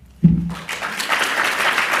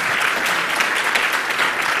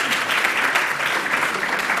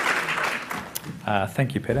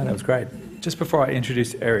 Thank you, Peter. That was great. Just before I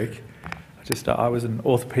introduce Eric, I was an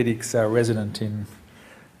orthopaedics resident in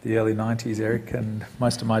the early 90s, Eric, and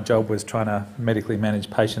most of my job was trying to medically manage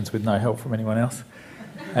patients with no help from anyone else.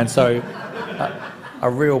 And so a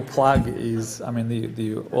real plug is, the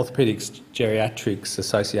Orthopaedics Geriatrics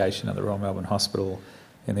Association at the Royal Melbourne Hospital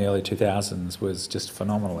in the early 2000s was just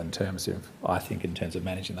phenomenal in terms of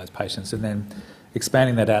managing those patients. And then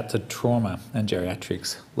expanding that out to trauma and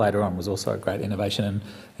geriatrics later on was also a great innovation.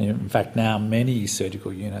 And in fact, now many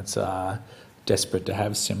surgical units are desperate to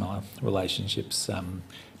have similar relationships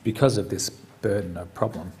because of this burden of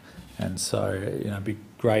problem. And so, it'd be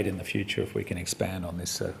great in the future if we can expand on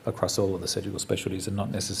this across all of the surgical specialties and not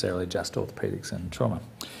necessarily just orthopaedics and trauma.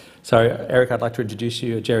 So, Eric, I'd like to introduce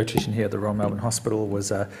you. A geriatrician here at the Royal Melbourne Hospital, was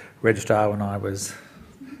a registrar when I was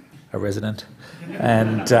a resident,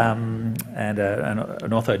 and an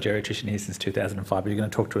ortho-geriatrician here since 2005. But you're going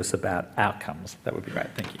to talk to us about outcomes. That would be great.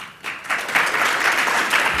 Thank you.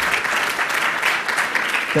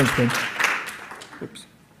 Thanks, Ben. Oops.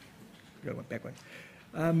 Go back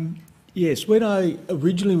one. Yes, when I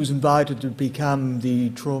originally was invited to become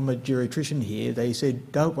the trauma geriatrician here, they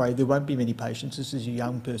said, don't worry, there won't be many patients, this is a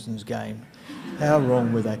young person's game. How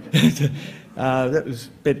wrong were they?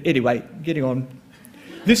 But anyway, getting on.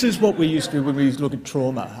 This is what we used to do when we used to look at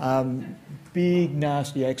trauma. Big,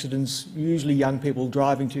 nasty accidents, usually young people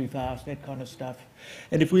driving too fast, that kind of stuff.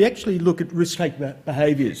 And if we actually look at risk-taking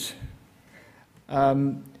behaviours,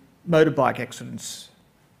 motorbike accidents,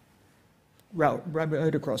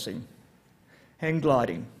 road crossing, hang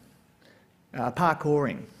gliding,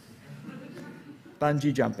 parkouring,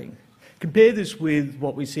 bungee jumping. Compare this with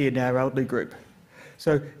what we see in our elderly group.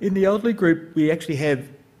 So in the elderly group, we actually have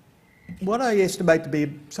what I estimate to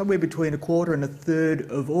be somewhere between a quarter and a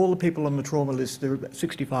third of all the people on the trauma list are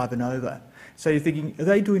 65 and over. So you're thinking, are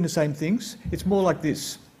they doing the same things? It's more like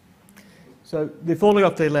this. So they're falling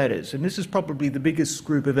off their ladders, and this is probably the biggest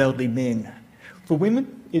group of elderly men. For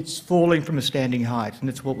women, it's falling from a standing height, and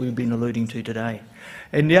that's what we've been alluding to today.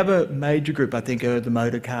 And the other major group, I think, are the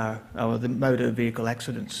motor car or the motor vehicle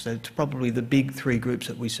accidents. So it's probably the big three groups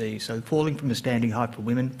that we see. So falling from a standing height for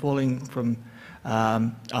women, falling from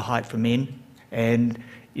a height for men, and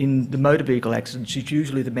in the motor vehicle accidents, it's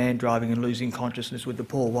usually the man driving and losing consciousness with the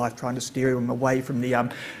poor wife trying to steer him away from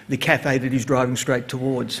the cafe that he's driving straight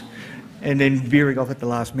towards, and then veering off at the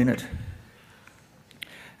last minute.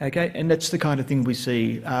 Okay, and that's the kind of thing we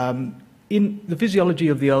see. In the physiology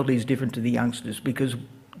of the elderly is different to the youngsters because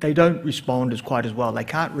they don't respond quite as well. They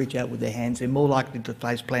can't reach out with their hands. They're more likely to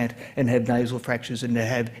face plant and have nasal fractures and to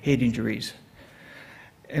have head injuries.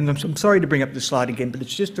 And I'm sorry to bring up this slide again, but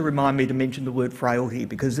it's just to remind me to mention the word frailty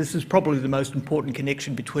because this is probably the most important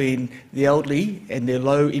connection between the elderly and their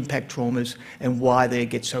low impact traumas and why they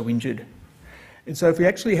get so injured. And so if we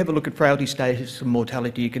actually have a look at frailty status and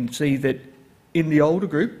mortality, you can see that in the older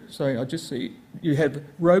group, sorry, I'll just see, you have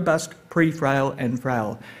robust, pre-frail and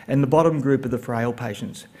frail, and the bottom group are the frail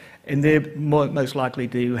patients, and they're most likely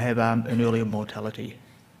to have an earlier mortality.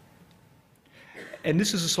 And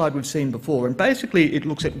this is a slide we've seen before, and basically it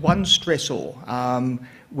looks at one stressor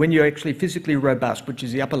when you're actually physically robust, which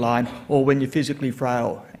is the upper line, or when you're physically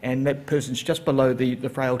frail, and that person's just below the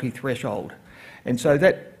frailty threshold. And so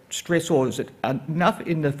that stressor is enough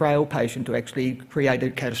in the frail patient to actually create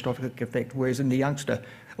a catastrophic effect, whereas in the youngster,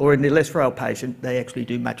 or in the less frail patient, they actually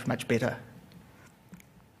do much, much better.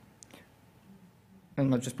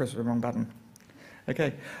 And I just pressed the wrong button.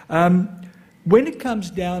 Okay. When it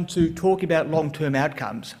comes down to talking about long-term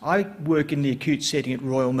outcomes, I work in the acute setting at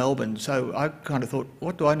Royal Melbourne, so I kind of thought,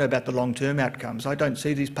 what do I know about the long-term outcomes? I don't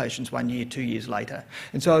see these patients 1 year, 2 years later.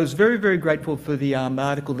 And so I was very, very grateful for the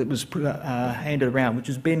article that was handed around, which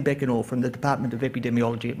is Ben Beckenall from the Department of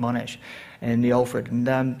Epidemiology at Monash and the Alfred.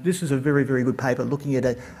 And this is a very, very good paper looking at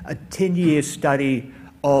a 10-year study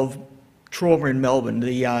of trauma in Melbourne,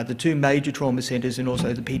 the two major trauma centres and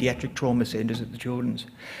also the paediatric trauma centres at the Children's.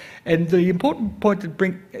 And the important point to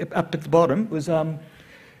bring up at the bottom was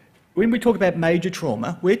when we talk about major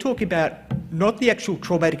trauma, we're talking about not the actual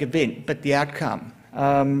traumatic event, but the outcome.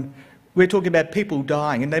 We're talking about people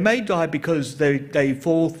dying, and they may die because they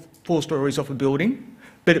fall 4 stories off a building,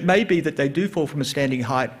 but it may be that they do fall from a standing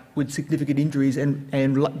height with significant injuries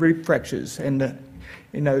and rib fractures. And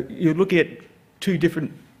you're looking at two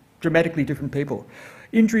dramatically different people.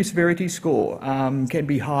 Injury severity score can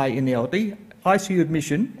be high in the elderly. ICU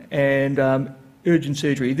admission and urgent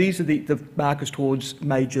surgery, these are the markers towards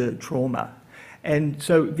major trauma. And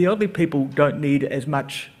so the elderly people don't need as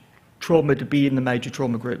much trauma to be in the major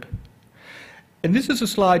trauma group. And this is a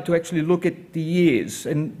slide to actually look at the years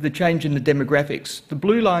and the change in the demographics. The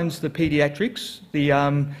blue lines are the paediatrics, the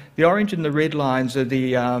orange and the red lines are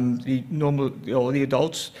the normal or the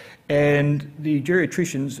adults, and the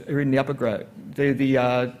geriatricians are in the upper group. They're the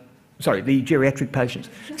geriatric patients.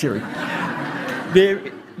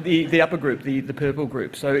 They're the upper group, the purple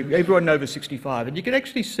group, so everyone over 65. And you can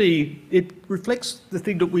actually see it reflects the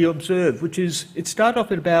thing that we observe, which is it started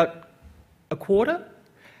off at about a quarter,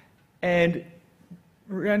 and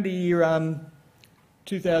around the year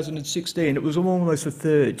 2016 it was almost a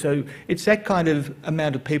third. So it's that kind of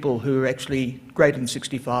amount of people who are actually greater than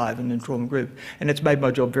 65 in the trauma group, and it's made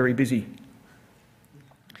my job very busy.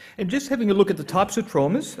 And just having a look at the types of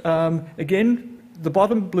traumas, again, the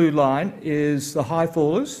bottom blue line is the high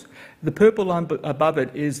fallers, the purple line above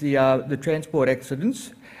it is the transport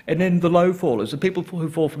accidents, and then the low fallers, the people who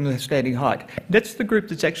fall from the standing height. That's the group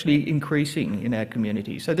that's actually increasing in our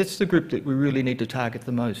community, so that's the group that we really need to target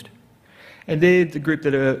the most. And they're the group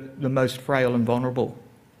that are the most frail and vulnerable.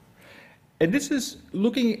 And this is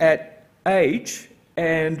looking at age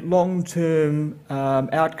and long-term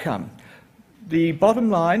outcome. The bottom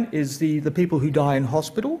line is the people who die in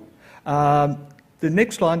hospital. The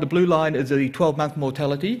next line, the blue line, is the 12-month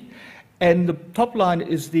mortality, and the top line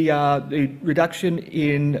is the reduction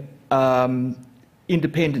in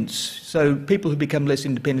independence, so people who become less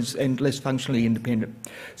independent and less functionally independent.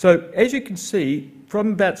 So as you can see,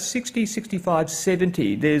 from about 60, 65,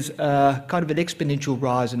 70, there's kind of an exponential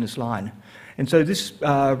rise in this line. And so this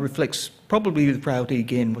reflects probably with frailty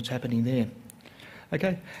again, what's happening there.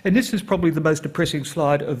 Okay, and this is probably the most depressing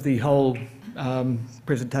slide of the whole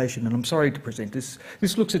presentation, and I'm sorry to present this.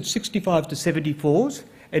 This looks at 65 to 74s,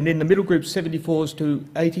 and then the middle group 74s to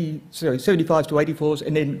 75s to 84s,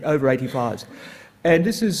 and then over 85s. And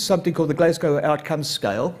this is something called the Glasgow Outcomes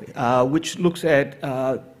Scale, which looks at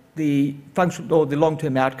the functional or the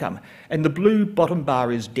long-term outcome. And the blue bottom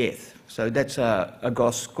bar is death, so that's a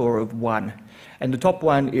GOS score of 1, and the top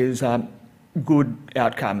one is good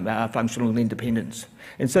outcome, functional independence.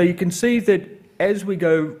 And so you can see that as we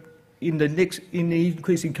go in the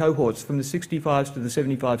increasing cohorts from the 65s to the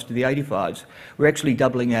 75s to the 85s, we're actually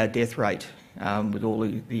doubling our death rate with all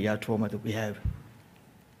the trauma that we have.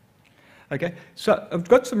 Okay, so I've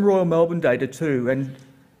got some Royal Melbourne data too, and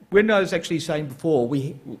when I was actually saying before,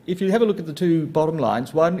 if you have a look at the two bottom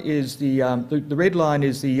lines, one is the red line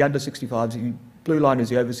is the under 65s, the blue line is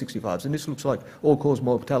the over 65s, and this looks like all-cause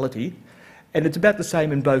mortality. And it's about the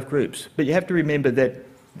same in both groups. But you have to remember that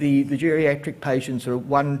the geriatric patients are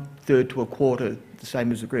 1/3 to 1/4 the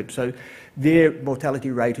same as the group. So their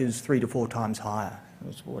mortality rate is 3 to 4 times higher.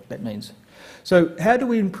 That's what that means. So how do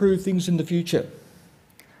we improve things in the future?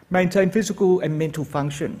 Maintain physical and mental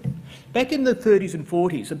function. Back in the 30s and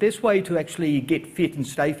 40s, the best way to actually get fit and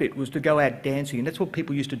stay fit was to go out dancing, and that's what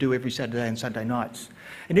people used to do every Saturday and Sunday nights.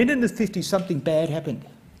 And then in the 50s, something bad happened.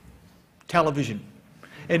 Television.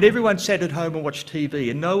 And everyone sat at home and watched TV,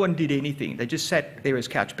 and no one did anything. They just sat there as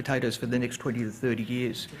couch potatoes for the next 20 to 30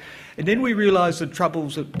 years. And then we realised the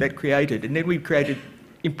troubles that created, and then we created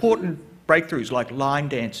important breakthroughs like line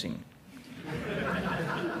dancing.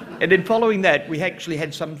 And then following that, we actually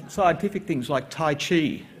had some scientific things like Tai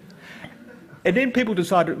Chi. And then people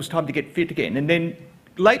decided it was time to get fit again. And then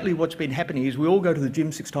lately what's been happening is we all go to the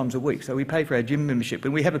gym 6 times a week, so we pay for our gym membership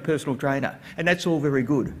and we have a personal trainer, and that's all very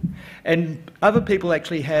good. And other people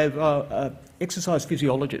actually have exercise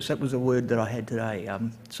physiologists. That was a word that I had today,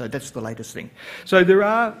 so that's the latest thing. So there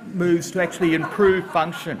are moves to actually improve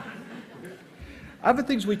function. Other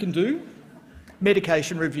things we can do,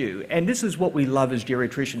 medication review, and this is what we love as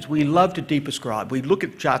geriatricians. We love to deprescribe. We look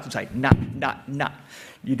at charts and say, nah.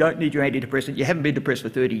 You don't need your antidepressant. You haven't been depressed for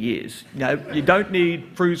 30 years. No, you don't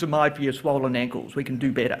need furosemide for your swollen ankles. We can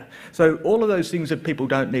do better. So all of those things that people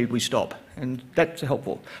don't need, we stop, and that's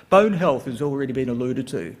helpful. Bone health has already been alluded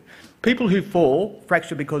to. People who fall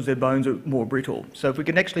fracture because their bones are more brittle. So if we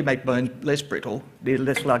can actually make bones less brittle, they're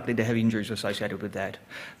less likely to have injuries associated with that.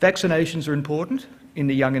 Vaccinations are important in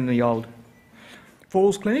the young and the old.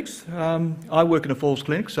 Falls clinics, I work in a falls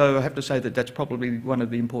clinic, so I have to say that that's probably one of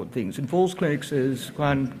the important things. And falls clinics, as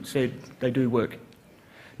Juan said, they do work.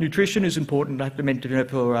 Nutrition is important. I have to mention it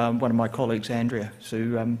for one of my colleagues, Andrea,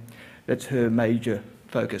 so that's her major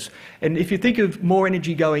focus. And if you think of more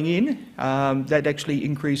energy going in, that actually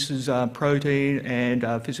increases protein and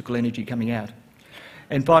physical energy coming out.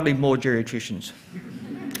 And finally, more geriatricians.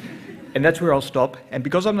 And that's where I'll stop. And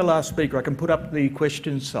because I'm the last speaker, I can put up the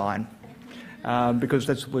question sign. Because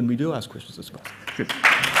that's when we do ask questions as well. Good.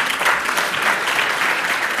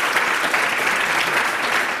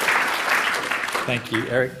 Thank you,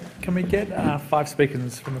 Eric. Can we get 5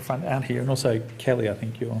 speakers from the front out here? And also Kelly, I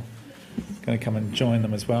think you're going to come and join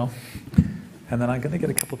them as well. And then I'm going to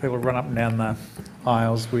get a couple of people to run up and down the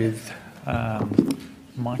aisles with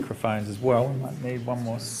microphones as well. We might need one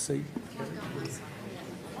more seat.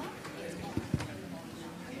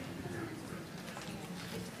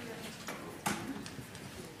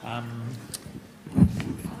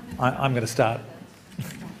 I'm going to start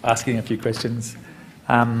asking a few questions.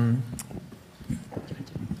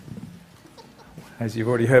 As you've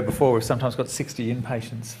already heard before, we've sometimes got 60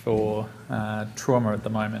 inpatients for trauma at the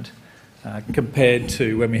moment, compared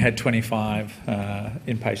to when we had 25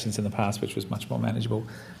 inpatients in the past, which was much more manageable,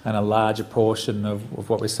 and a larger portion of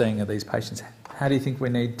what we're seeing are these patients. How do you think we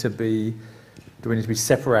need to be, do we need to be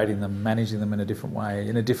separating them, managing them in a different way,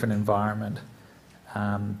 in a different environment?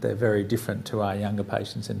 They're very different to our younger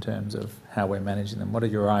patients in terms of how we're managing them. What are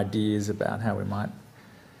your ideas about how we might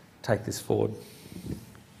take this forward?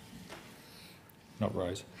 Not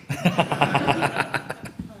Rose.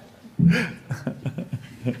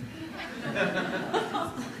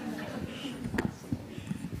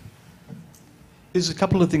 there's a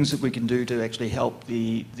couple of things that we can do to actually help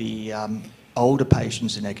the older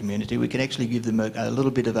patients in our community. We can actually give them a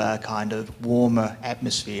little bit of a kind of warmer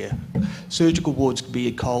atmosphere. Surgical wards can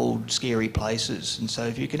be cold, scary places, and so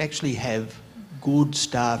if you can actually have good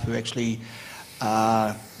staff who actually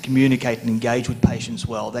communicate and engage with patients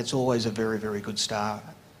well, that's always a very, very good start.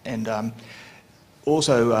 And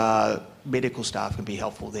also medical staff can be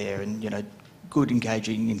helpful there, and good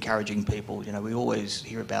encouraging people. We always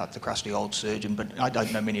hear about the crusty old surgeon, but I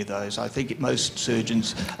don't know many of those. I think most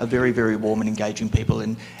surgeons are very, very warm and engaging people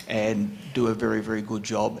and do a very, very good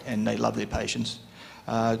job, and they love their patients,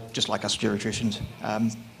 just like us geriatricians.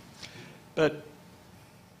 But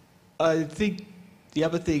I think the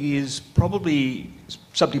other thing is probably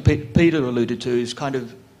something Peter alluded to, is kind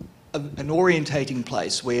of an orientating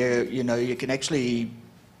place where, you can actually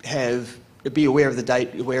be aware of the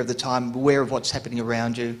date, aware of the time, aware of what's happening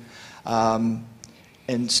around you,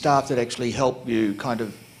 and staff that actually help you kind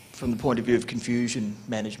of from the point of view of confusion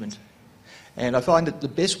management. And I find that the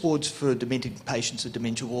best wards for demented patients are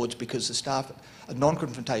dementia wards, because the staff are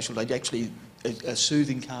non-confrontational. They actually are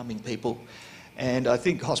soothing, calming people. And I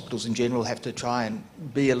think hospitals in general have to try and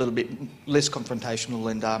be a little bit less confrontational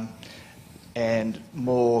and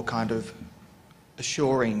more kind of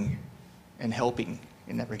assuring and helping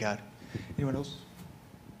in that regard. Anyone else?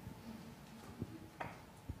 Am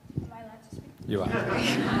I allowed to speak? You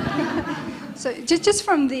are. So just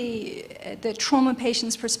from the trauma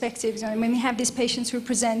patient's perspective, when we have these patients who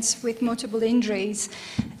present with multiple injuries,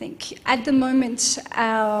 I think at the moment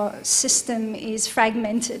our system is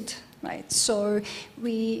fragmented. Right, so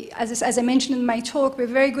as I mentioned in my talk, we're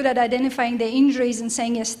very good at identifying the injuries and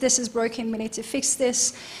saying, yes, this is broken, we need to fix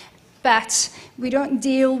this. But we don't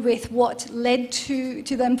deal with what led to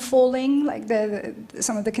them falling, like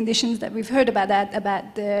some of the conditions that we've heard about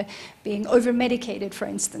the being over-medicated, for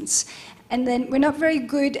instance. And then we're not very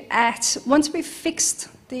good at, once we've fixed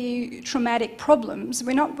the traumatic problems,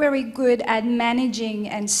 we're not very good at managing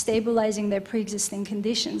and stabilizing their pre-existing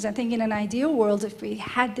conditions. I think in an ideal world, if we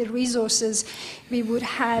had the resources, we would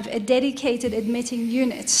have a dedicated admitting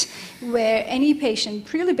unit where any patient,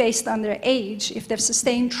 purely based on their age, if they've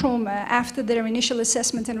sustained trauma, after their initial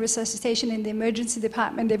assessment and resuscitation in the emergency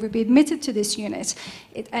department, they would be admitted to this unit.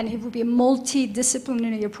 And it would be a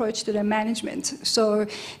multidisciplinary approach to their management. So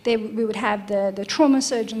we would have the trauma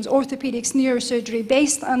surgeons, orthopedics, neurosurgery,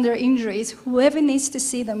 based on their injuries. Whoever needs to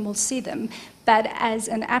see them will see them. But as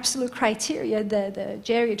an absolute criteria, the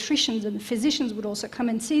geriatricians and the physicians would also come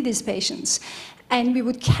and see these patients. And we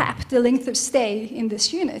would cap the length of stay in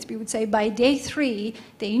this unit. We would say by day 3,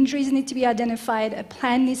 the injuries need to be identified, a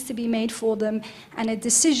plan needs to be made for them, and a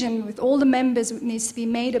decision with all the members needs to be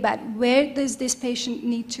made about where does this patient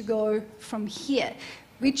need to go from here.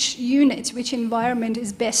 Which unit, which environment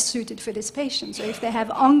is best suited for this patient. So if they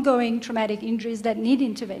have ongoing traumatic injuries that need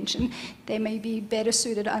intervention, they may be better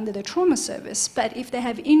suited under the trauma service. But if they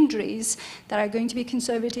have injuries that are going to be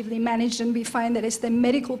conservatively managed and we find that it's the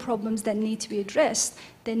medical problems that need to be addressed,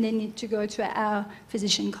 then they need to go to our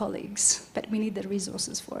physician colleagues. But we need the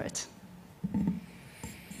resources for it.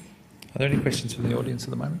 Are there any questions from the audience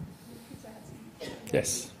at the moment?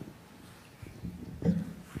 Yes.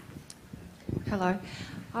 Hello.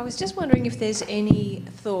 I was just wondering if there's any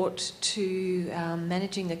thought to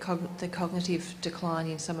managing the cognitive decline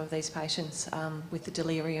in some of these patients with the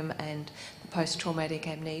delirium and the post-traumatic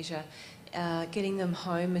amnesia, getting them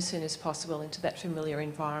home as soon as possible into that familiar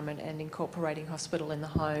environment and incorporating hospital in the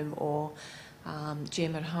home or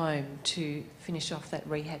GEM at home to finish off that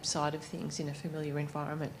rehab side of things in a familiar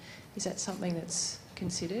environment. Is that something that's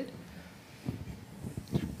considered?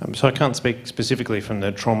 So I can't speak specifically from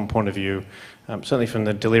the trauma point of view. Certainly from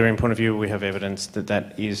the delirium point of view, we have evidence that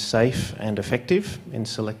that is safe and effective in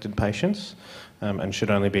selected patients and should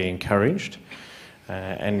only be encouraged.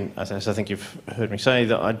 And as I think you've heard me say,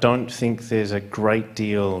 that I don't think there's a great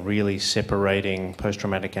deal really separating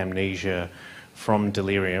post-traumatic amnesia from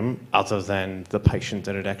delirium other than the patient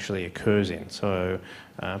that it actually occurs in. So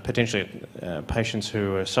potentially patients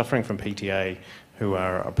who are suffering from PTA, who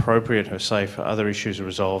are appropriate, who are safe, other issues are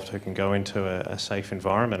resolved, who can go into a safe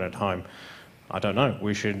environment at home. I don't know.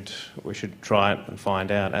 We should try it and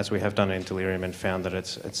find out, as we have done in delirium and found that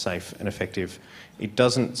it's safe and effective. It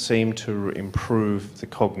doesn't seem to improve the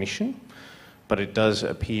cognition, but it does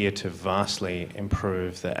appear to vastly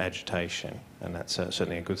improve the agitation, and that's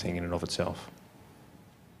certainly a good thing in and of itself.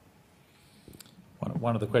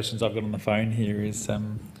 One of the questions I've got on the phone here is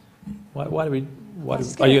why do what I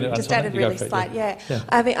was are you going to just add a really slight, yeah.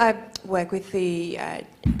 I mean, I work with the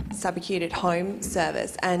subacute at home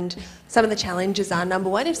service, and some of the challenges are, number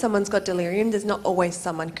one, if someone's got delirium, there's not always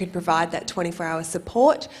someone who could provide that 24-hour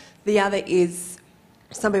support. The other is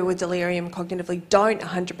some people with delirium cognitively don't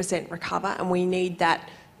 100% recover, and we need that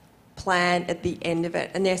plan at the end of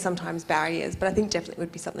it. And there's sometimes barriers, but I think definitely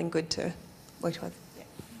would be something good to work towards.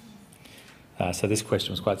 So this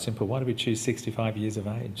question was quite simple. Why do we choose 65 years of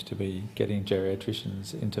age to be getting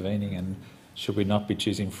geriatricians intervening, and should we not be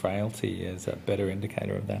choosing frailty as a better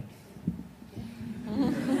indicator of that?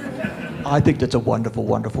 I think that's a wonderful,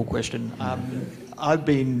 wonderful question. I've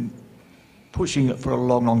been pushing it for a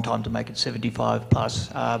long, long time to make it 75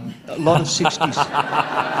 plus. A lot of 60s.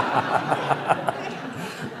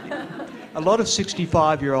 A lot of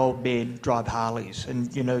 65-year-old men drive Harleys,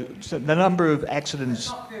 and so the number of accidents.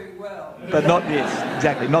 Not very well. But not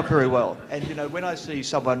exactly, not very well. And when I see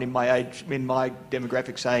someone in my age, in my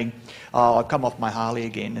demographic, saying, "Oh, I've come off my Harley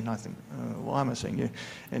again," and I think, "Why am I seeing you?"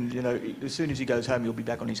 And as soon as he goes home, he'll be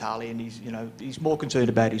back on his Harley, and he's more concerned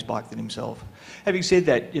about his bike than himself. Having said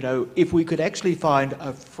that, if we could actually find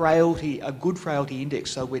a good frailty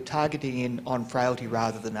index, so we're targeting in on frailty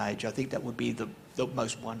rather than age, I think that would be the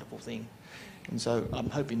most wonderful thing. And so I'm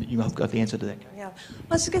hoping that you have got the answer to that. Yeah,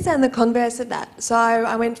 I was just going to say on the converse of that. So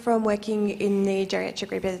I went from working in the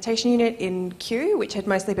geriatric rehabilitation unit in Kew, which had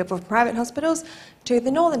mostly people from private hospitals, to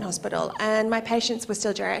the Northern Hospital, and my patients were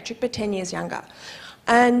still geriatric but 10 years younger.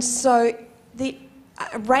 And so the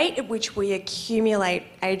rate at which we accumulate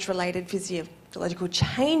age-related physiological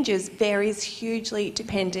changes varies hugely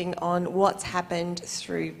depending on what's happened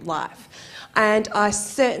through life. And I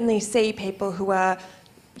certainly see people who are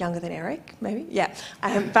younger than Eric, maybe, yeah,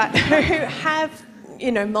 but who have,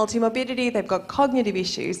 multimorbidity, they've got cognitive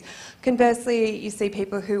issues. Conversely, you see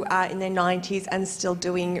people who are in their 90s and still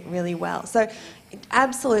doing really well. So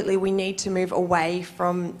absolutely we need to move away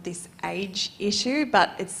from this age issue,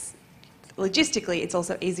 but logistically it's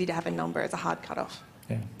also easy to have a number as a hard cut-off.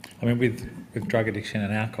 Yeah. I mean, with drug addiction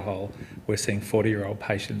and alcohol, we're seeing 40-year-old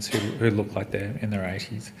patients who look like they're in their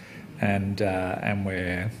 80s, and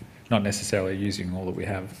we're not necessarily using all that we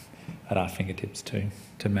have at our fingertips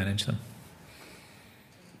to manage them.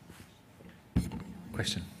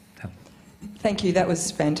 Question. Helen. Thank you, that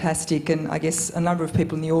was fantastic, and I guess a number of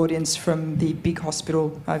people in the audience from the big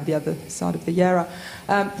hospital over the other side of the Yarra.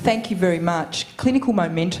 Thank you very much. Clinical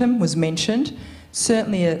momentum was mentioned,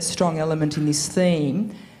 certainly a strong element in this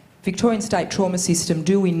theme. Victorian State Trauma System,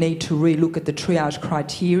 do we need to re-look at the triage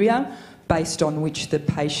criteria based on which the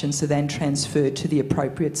patients are then transferred to the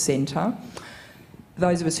appropriate centre?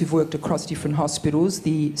 Those of us who've worked across different hospitals,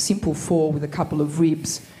 the simple fall with a couple of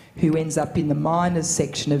ribs who ends up in the minors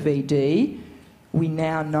section of ED, we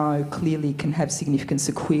now know clearly can have significant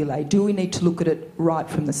sequelae. Do we need to look at it right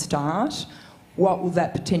from the start? What will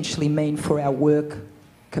that potentially mean for our work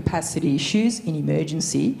capacity issues in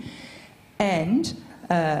emergency? And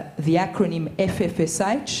the acronym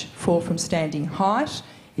FFSH, fall from standing height,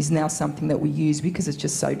 is now something that we use because it's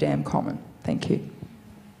just so damn common. Thank you.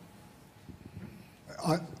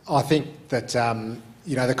 I think that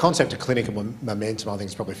the concept of clinical momentum, I think,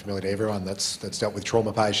 is probably familiar to everyone that's dealt with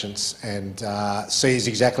trauma patients, and sees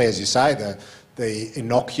exactly as you say the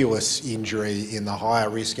innocuous injury in the higher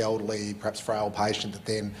risk elderly, perhaps frail patient that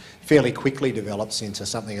then fairly quickly develops into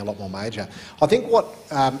something a lot more major. I think what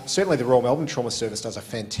certainly the Royal Melbourne Trauma Service does a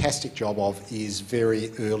fantastic job of is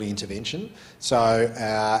very early intervention. So,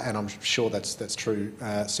 and I'm sure that's true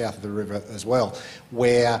south of the river as well,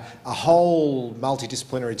 where a whole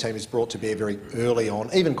multidisciplinary team is brought to bear very early on,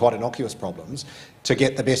 even quite innocuous problems, to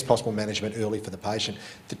get the best possible management early for the patient.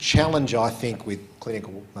 The challenge, I think, with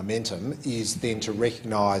clinical momentum is then to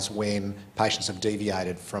recognise when patients have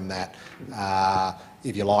deviated from that,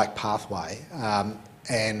 if you like, pathway.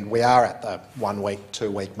 And we are at the 1 week,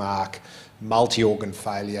 2 week mark, multi-organ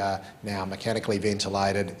failure, now mechanically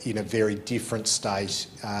ventilated, in a very different state,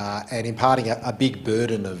 and imparting a big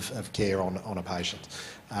burden of care on a patient.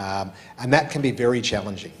 And that can be very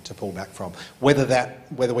challenging to pull back from.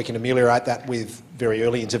 Whether we can ameliorate that with very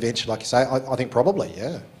early intervention, like you say, I think probably,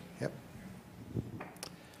 yeah. Yep.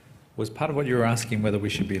 Was part of what you were asking whether we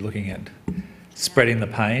should be looking at spreading the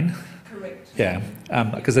pain? Correct. Yeah,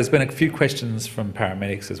 because there's been a few questions from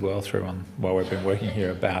paramedics as well while we've been working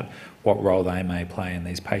here about what role they may play in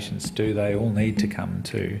these patients. Do they all need to come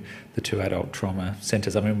to the 2 adult trauma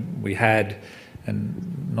centres? I mean, we had,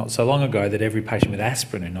 and not so long ago, that every patient with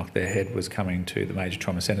aspirin who knocked their head was coming to the major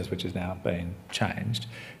trauma centres, which has now been changed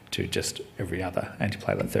to just every other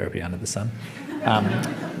antiplatelet therapy under the sun.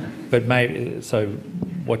 But maybe, so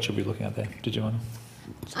what should we be looking at there? Did you want to?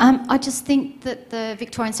 I just think that the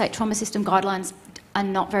Victorian State Trauma System guidelines are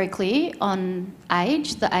not very clear on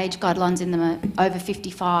age. The age guidelines in them are over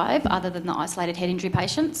 55, other than the isolated head injury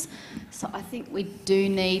patients. So I think we do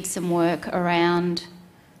need some work around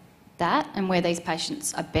that and where these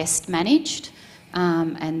patients are best managed.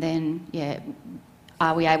 And then, yeah,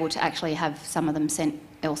 are we able to actually have some of them sent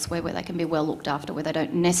elsewhere where they can be well looked after, where they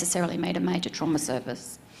don't necessarily need a major trauma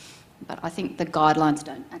service? But I think the guidelines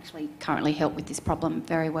don't actually currently help with this problem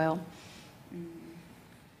very well.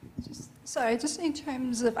 Sorry, just in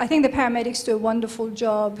terms of, I think the paramedics do a wonderful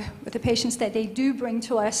job with the patients that they do bring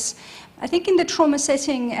to us. I think in the trauma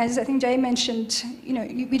setting, as I think Jay mentioned, you know,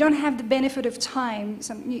 we don't have the benefit of time.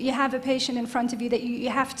 You have a patient in front of you that you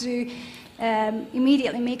have to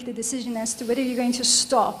immediately make the decision as to whether you're going to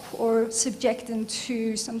stop or subject them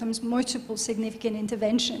to sometimes multiple significant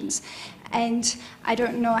interventions. And I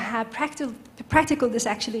don't know how practical this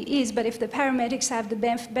actually is, but if the paramedics have the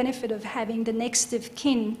benefit of having the next of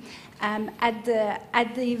kin at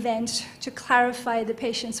the event to clarify the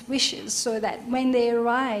patient's wishes, so that when they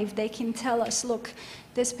arrive, they can tell us, look,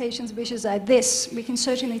 this patient's wishes are this. We can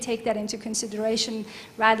certainly take that into consideration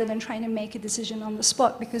rather than trying to make a decision on the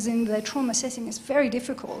spot, because in the trauma setting it's very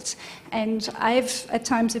difficult. And I've at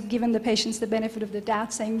times have given the patients the benefit of the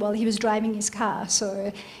doubt, saying, well, he was driving his car,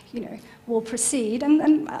 so, you know, we'll proceed.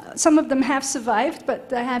 And some of them have survived, but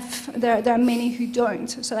there are many who don't.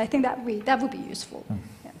 So I think that would be useful.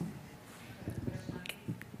 Yeah.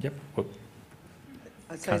 Yep. Well,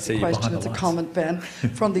 I'd say it's a question, it's a comment, Ben.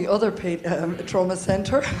 From the other trauma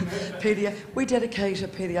centre, we dedicate a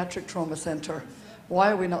paediatric trauma centre.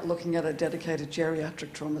 Why are we not looking at a dedicated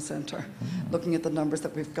geriatric trauma centre, looking at the numbers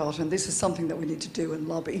that we've got? And this is something that we need to do and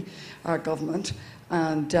lobby our government,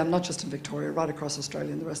 and not just in Victoria, right across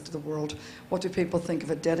Australia and the rest of the world. What do people think of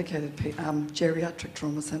a dedicated geriatric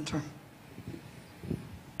trauma centre?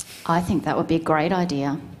 I think that would be a great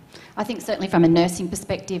idea. I think certainly from a nursing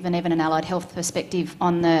perspective and even an allied health perspective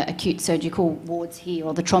on the acute surgical wards here,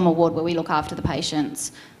 or the trauma ward where we look after the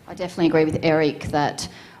patients, I definitely agree with Eric that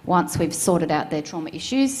once we've sorted out their trauma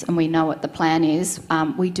issues and we know what the plan is,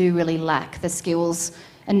 we do really lack the skills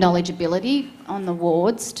and knowledgeability on the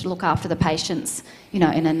wards to look after the patients, you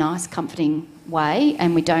know, in a nice, comforting way,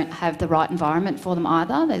 and we don't have the right environment for them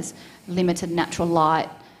either. There's limited natural light,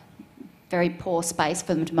 very poor space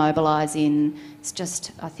for them to mobilise in. It's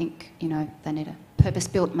just, I think, you know, they need a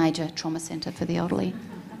purpose-built major trauma centre for the elderly.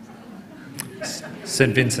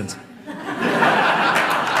 St Vincent's.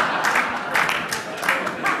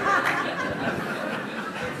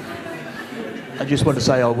 I just want to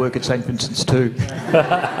say I work at St Vincent's too.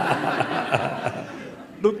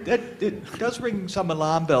 Look, it does ring some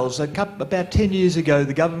alarm bells. About 10 years ago,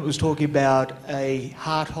 the government was talking about a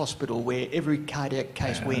heart hospital where every cardiac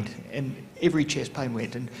case went and every chest pain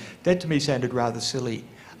went, and that to me sounded rather silly.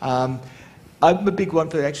 I'm a big one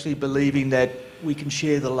for actually believing that we can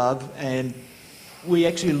share the love and we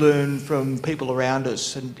actually learn from people around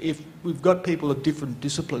us, and if we've got people of different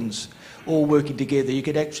disciplines all working together, you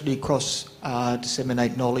could actually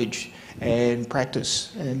disseminate knowledge and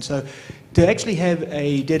practice. And so to actually have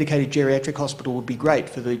a dedicated geriatric hospital would be great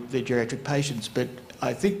for the geriatric patients, but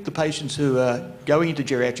I think the patients who are going into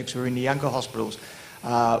geriatrics who are in the younger hospitals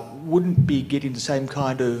wouldn't be getting the same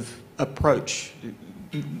kind of approach,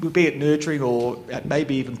 be it nurturing or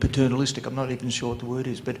maybe even paternalistic. I'm not even sure what the word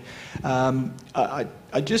is, but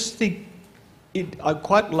I just think I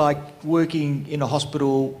quite like working in a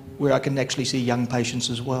hospital where I can actually see young patients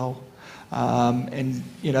as well. And,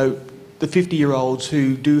 you know, the 50-year-olds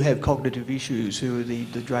who do have cognitive issues, who are the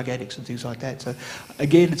drug addicts and things like that. So,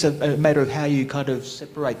 again, it's a matter of how you kind of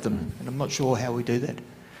separate them, and I'm not sure how we do that.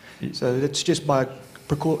 So that's just my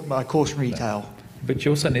cautionary tale. But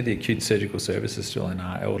you also need the acute surgical services still in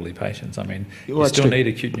our elderly patients. I mean, well, you still need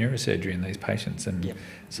acute neurosurgery in these patients, and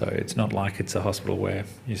so it's not like it's a hospital where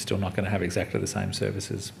you're still not going to have exactly the same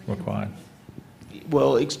services required.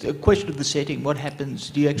 Well, it's a question of the setting. What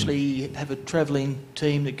happens? Do you actually have a travelling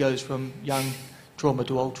team that goes from young trauma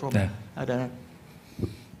to old trauma? Yeah. I don't know.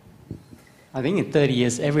 I think in 30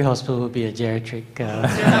 years, every hospital will be a geriatric so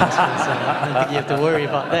I don't think you have to worry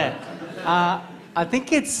about that. I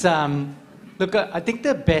think it's... Look, I think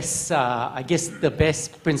the best, I guess the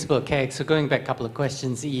best principle of care, so going back a couple of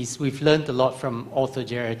questions, is we've learned a lot from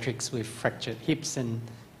orthogeriatrics with fractured hips, and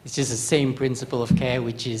it's just the same principle of care,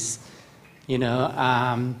 which is, you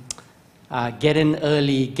know, get in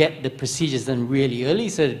early, get the procedures done really early.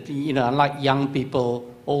 So, you know, unlike young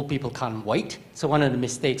people, old people can't wait. So one of the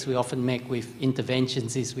mistakes we often make with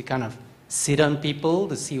interventions is we kind of sit on people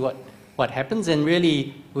to see what happens. And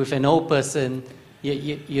really, with an old person,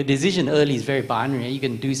 your decision early is very binary. You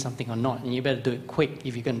can do something or not, and you better do it quick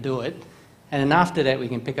if you can do it. And then after that, we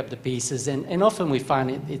can pick up the pieces. And often we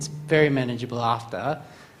find it's very manageable after.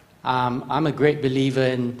 I'm a great believer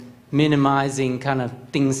in minimizing kind of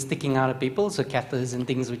things sticking out of people, so catheters and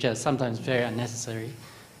things which are sometimes very unnecessary.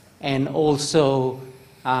 And also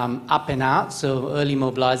up and out, so early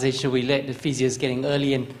mobilization, we let the physios getting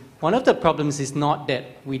early. And one of the problems is not that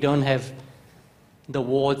we don't have the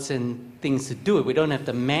wards and things to do it. We don't have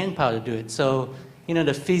the manpower to do it. So, you know,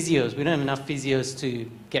 the physios, we don't have enough physios to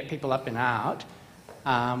get people up and out.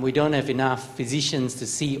 We don't have enough physicians to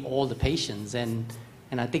see all the patients. And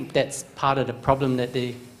I think that's part of the problem, that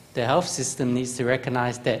the health system needs to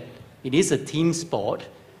recognize that it is a team sport.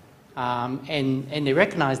 And they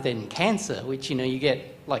recognize that in cancer, which, you know, you get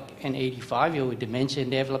like an 85-year-old with dementia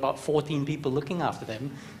and they have about 14 people looking after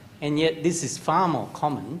them. And yet this is far more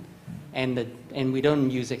common, and we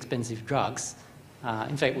don't use expensive drugs.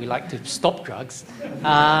 In fact, we like to stop drugs.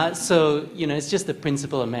 So, you know, it's just the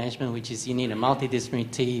principle of management, which is you need a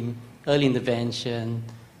multidisciplinary team, early intervention,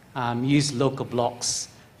 use local blocks,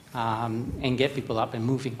 and get people up and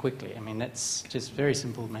moving quickly. I mean, that's just very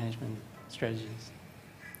simple management strategies.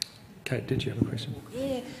 Kate, did you have a question?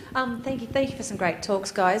 Yeah, thank you for some great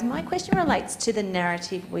talks, guys. My question relates to the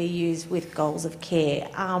narrative we use with goals of care.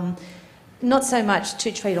 Not so much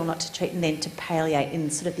to treat or not to treat and then to palliate in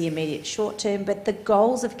sort of the immediate short term, but the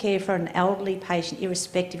goals of care for an elderly patient,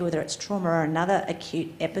 irrespective of whether it's trauma or another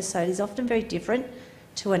acute episode, is often very different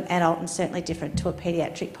to an adult and certainly different to a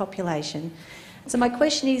paediatric population. So my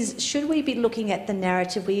question is, should we be looking at the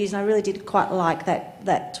narrative we use? And I really did quite like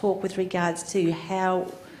that talk with regards to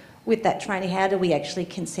how, with that training, how do we actually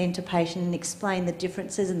consent a patient and explain the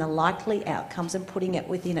differences and the likely outcomes and putting it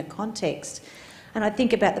within a context. And I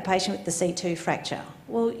think about the patient with the C2 fracture.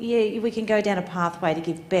 Well, yeah, we can go down a pathway to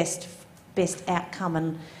give best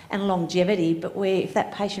outcome and longevity, but if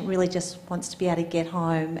that patient really just wants to be able to get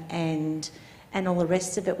home and all the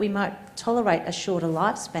rest of it, we might tolerate a shorter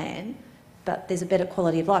lifespan, but there's a better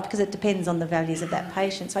quality of life because it depends on the values of that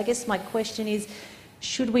patient. So I guess my question is,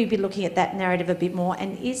 should we be looking at that narrative a bit more?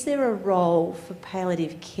 And is there a role for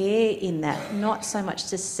palliative care in that? Not so much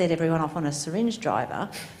to set everyone off on a syringe driver,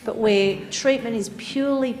 but where treatment is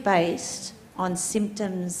purely based on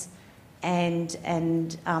symptoms and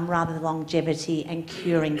rather than longevity and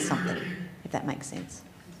curing something, if that makes sense.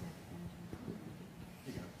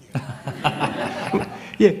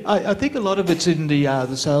 Yeah, I think a lot of it's in the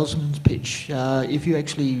salesman's pitch. If you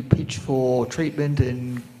actually pitch for treatment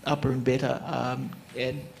and upper and better,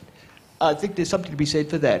 and I think there's something to be said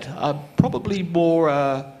for that. I'm probably more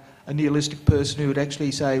a nihilistic person who would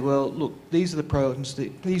actually say, well, look, these are the pros,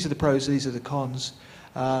 these are the cons.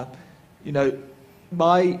 You know,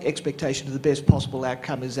 my expectation of the best possible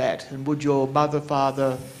outcome is that, and would your mother,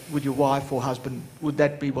 father, would your wife or husband, would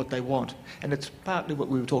that be what they want? And it's partly what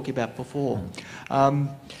we were talking about before. I've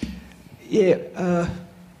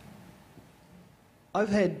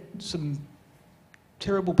had some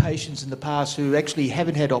terrible patients in the past who actually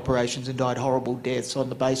haven't had operations and died horrible deaths on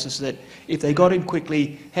the basis that if they got in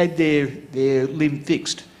quickly, had their limb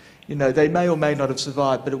fixed, you know, they may or may not have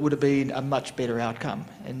survived, but it would have been a much better outcome.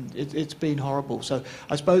 And it's been horrible. So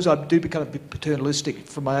I suppose I do become a bit paternalistic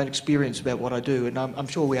from my own experience about what I do, and I'm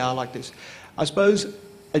sure we are like this. I suppose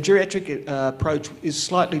a geriatric approach is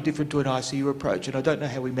slightly different to an ICU approach, and I don't know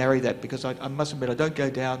how we marry that, because I must admit I don't go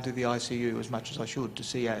down to the ICU as much as I should to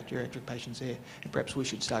see our geriatric patients there, and perhaps we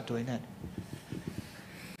should start doing that.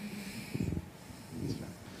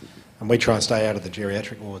 And we try and stay out of the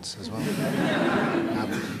geriatric wards as well.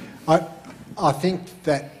 I think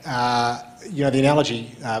that, you know, the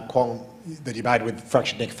analogy, Kwong, that you made with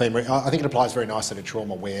fractured neck femur, I think it applies very nicely to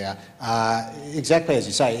trauma where, exactly as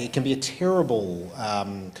you say, it can be a terrible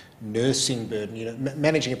nursing burden. You know,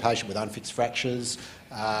 managing a patient with unfixed fractures,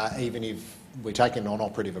 even if we take a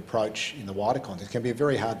non-operative approach in the wider context, can be a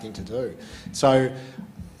very hard thing to do. So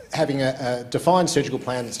having a defined surgical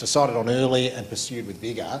plan that's decided on early and pursued with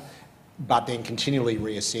vigour, but then continually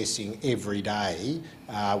reassessing every day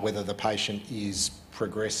whether the patient is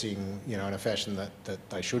progressing, you know, in a fashion that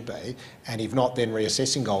they should be, and if not, then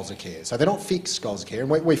reassessing goals of care. So they're not fixed goals of care, and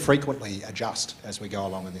we frequently adjust as we go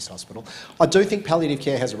along in this hospital. I do think palliative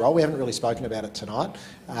care has a role. We haven't really spoken about it tonight,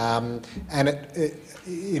 and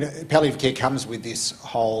you know, palliative care comes with this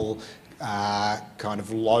whole kind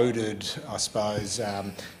of loaded, I suppose,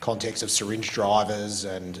 context of syringe drivers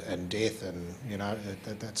and death, and you know,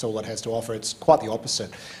 that's all it has to offer. It's quite the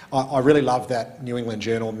opposite. I really love that New England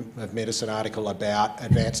Journal of Medicine article about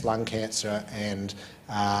advanced lung cancer and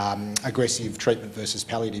aggressive treatment versus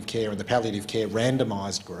palliative care, and the palliative care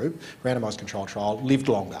randomised group, randomised control trial, lived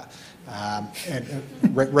longer.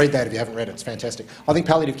 Read that if you haven't read it, it's fantastic. I think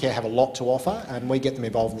palliative care have a lot to offer, and we get them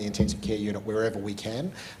involved in the intensive care unit wherever we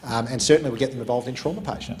can, and certainly we get them involved in trauma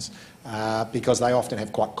patients because they often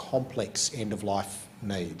have quite complex end-of-life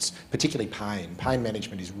needs, particularly pain. Pain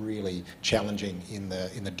management is really challenging in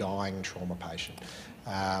the dying trauma patient.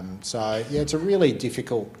 So yeah, it's a really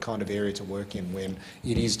difficult kind of area to work in when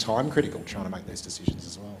it is time critical trying to make these decisions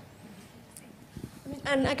as well.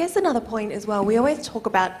 And I guess another point as well, we always talk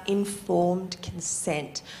about informed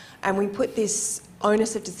consent, and we put this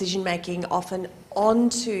onus of decision making often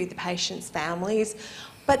onto the patient's families,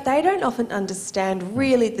 but they don't often understand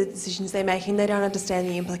really the decisions they're making. They don't understand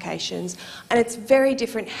the implications, and it's very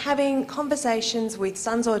different having conversations with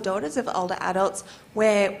sons or daughters of older adults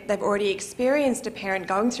where they've already experienced a parent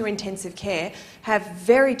going through intensive care, have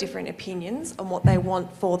very different opinions on what they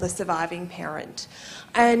want for the surviving parent.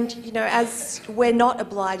 And, you know, as we're not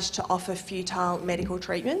obliged to offer futile medical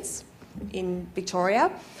treatments in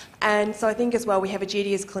Victoria, and so I think as well we have a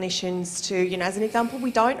duty as clinicians to, you know, as an example,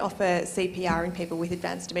 we don't offer CPR in people with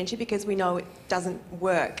advanced dementia because we know it doesn't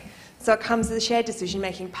work. So it comes to the shared decision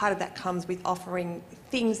making. Part of that comes with offering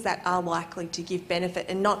things that are likely to give benefit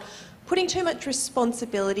and not putting too much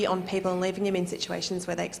responsibility on people and leaving them in situations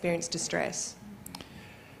where they experience distress.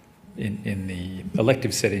 In the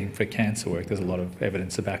elective setting for cancer work, there's a lot of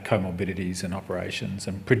evidence about comorbidities and operations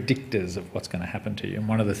and predictors of what's going to happen to you. And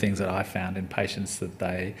one of the things that I found in patients that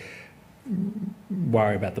they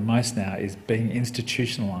worry about the most now is being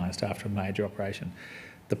institutionalised after a major operation.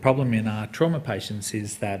 The problem in our trauma patients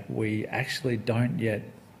is that we actually don't yet,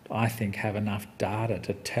 I think, have enough data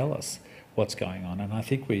to tell us what's going on. And I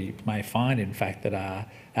think we may find, in fact, that our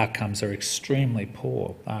outcomes are extremely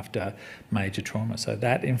poor after major trauma. So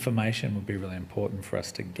that information would be really important for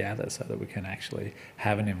us to gather so that we can actually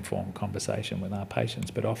have an informed conversation with our patients.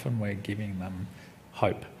 But often we're giving them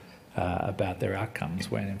hope about their outcomes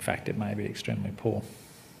when, in fact, it may be extremely poor.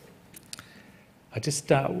 I just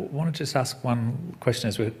want to just ask one question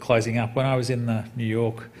as we're closing up. When I was in New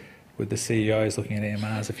York with the CEOs looking at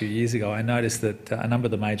EMRs a few years ago, I noticed that a number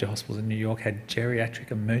of the major hospitals in New York had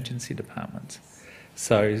geriatric emergency departments,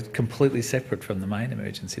 so completely separate from the main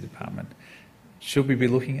emergency department. Should we be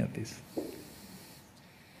looking at this?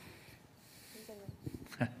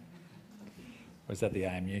 Or is that the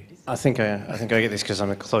AMU? I think I get this because I'm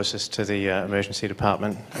the closest to the emergency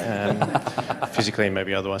department, physically and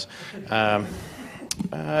maybe otherwise.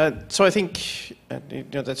 So I think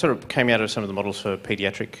that sort of came out of some of the models for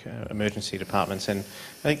paediatric emergency departments, and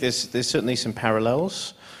I think there's certainly some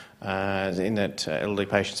parallels in that elderly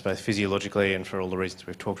patients, both physiologically and for all the reasons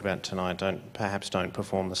we've talked about tonight, perhaps don't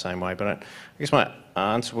perform the same way. But I guess my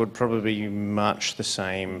answer would probably be much the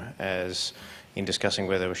same as in discussing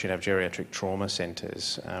whether we should have geriatric trauma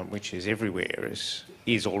centres, which is everywhere,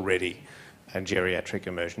 is already a geriatric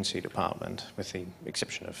emergency department, with the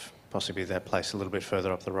exception of possibly that place a little bit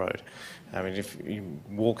further up the road. I mean, if you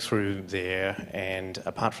walk through there, and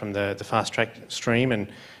apart from the fast track stream, and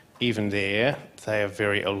even there, they have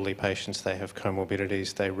very elderly patients, they have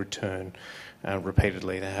comorbidities, they return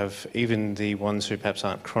repeatedly. They have, even the ones who perhaps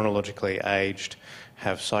aren't chronologically aged,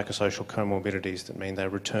 have psychosocial comorbidities that mean they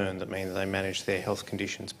return, that mean they manage their health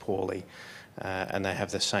conditions poorly. And they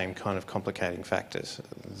have the same kind of complicating factors.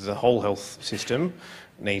 The whole health system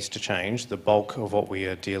needs to change. The bulk of what we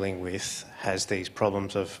are dealing with has these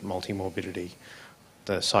problems of multimorbidity,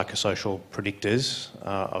 the psychosocial predictors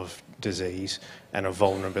of disease, and of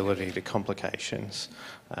vulnerability to complications.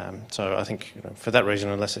 So I think, for that reason,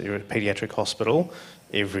 unless you're a paediatric hospital,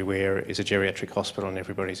 everywhere is a geriatric hospital and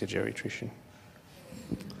everybody's a geriatrician.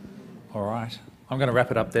 All right. I'm going to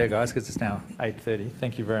wrap it up there, guys, because it's now 8:30.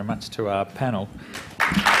 Thank you very much to our panel.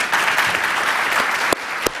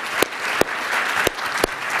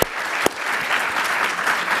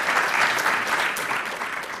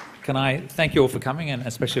 Can I thank you all for coming, and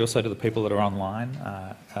especially also to the people that are online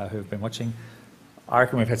who have been watching. I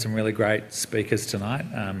reckon we've had some really great speakers tonight.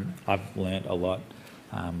 I've learnt a lot.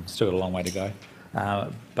 Still got a long way to go.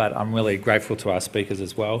 But I'm really grateful to our speakers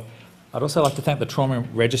as well. I'd also like to thank the Trauma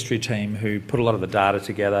Registry team who put a lot of the data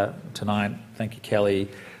together tonight. Thank you, Kelly.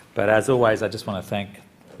 But as always, I just want to thank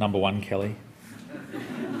number one, Kelly,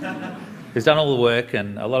 who's done all the work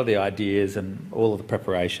and a lot of the ideas and all of the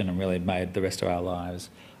preparation and really made the rest of our lives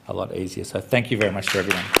a lot easier. So thank you very much to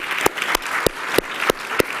everyone.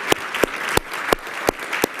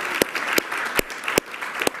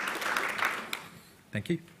 Thank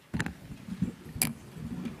you.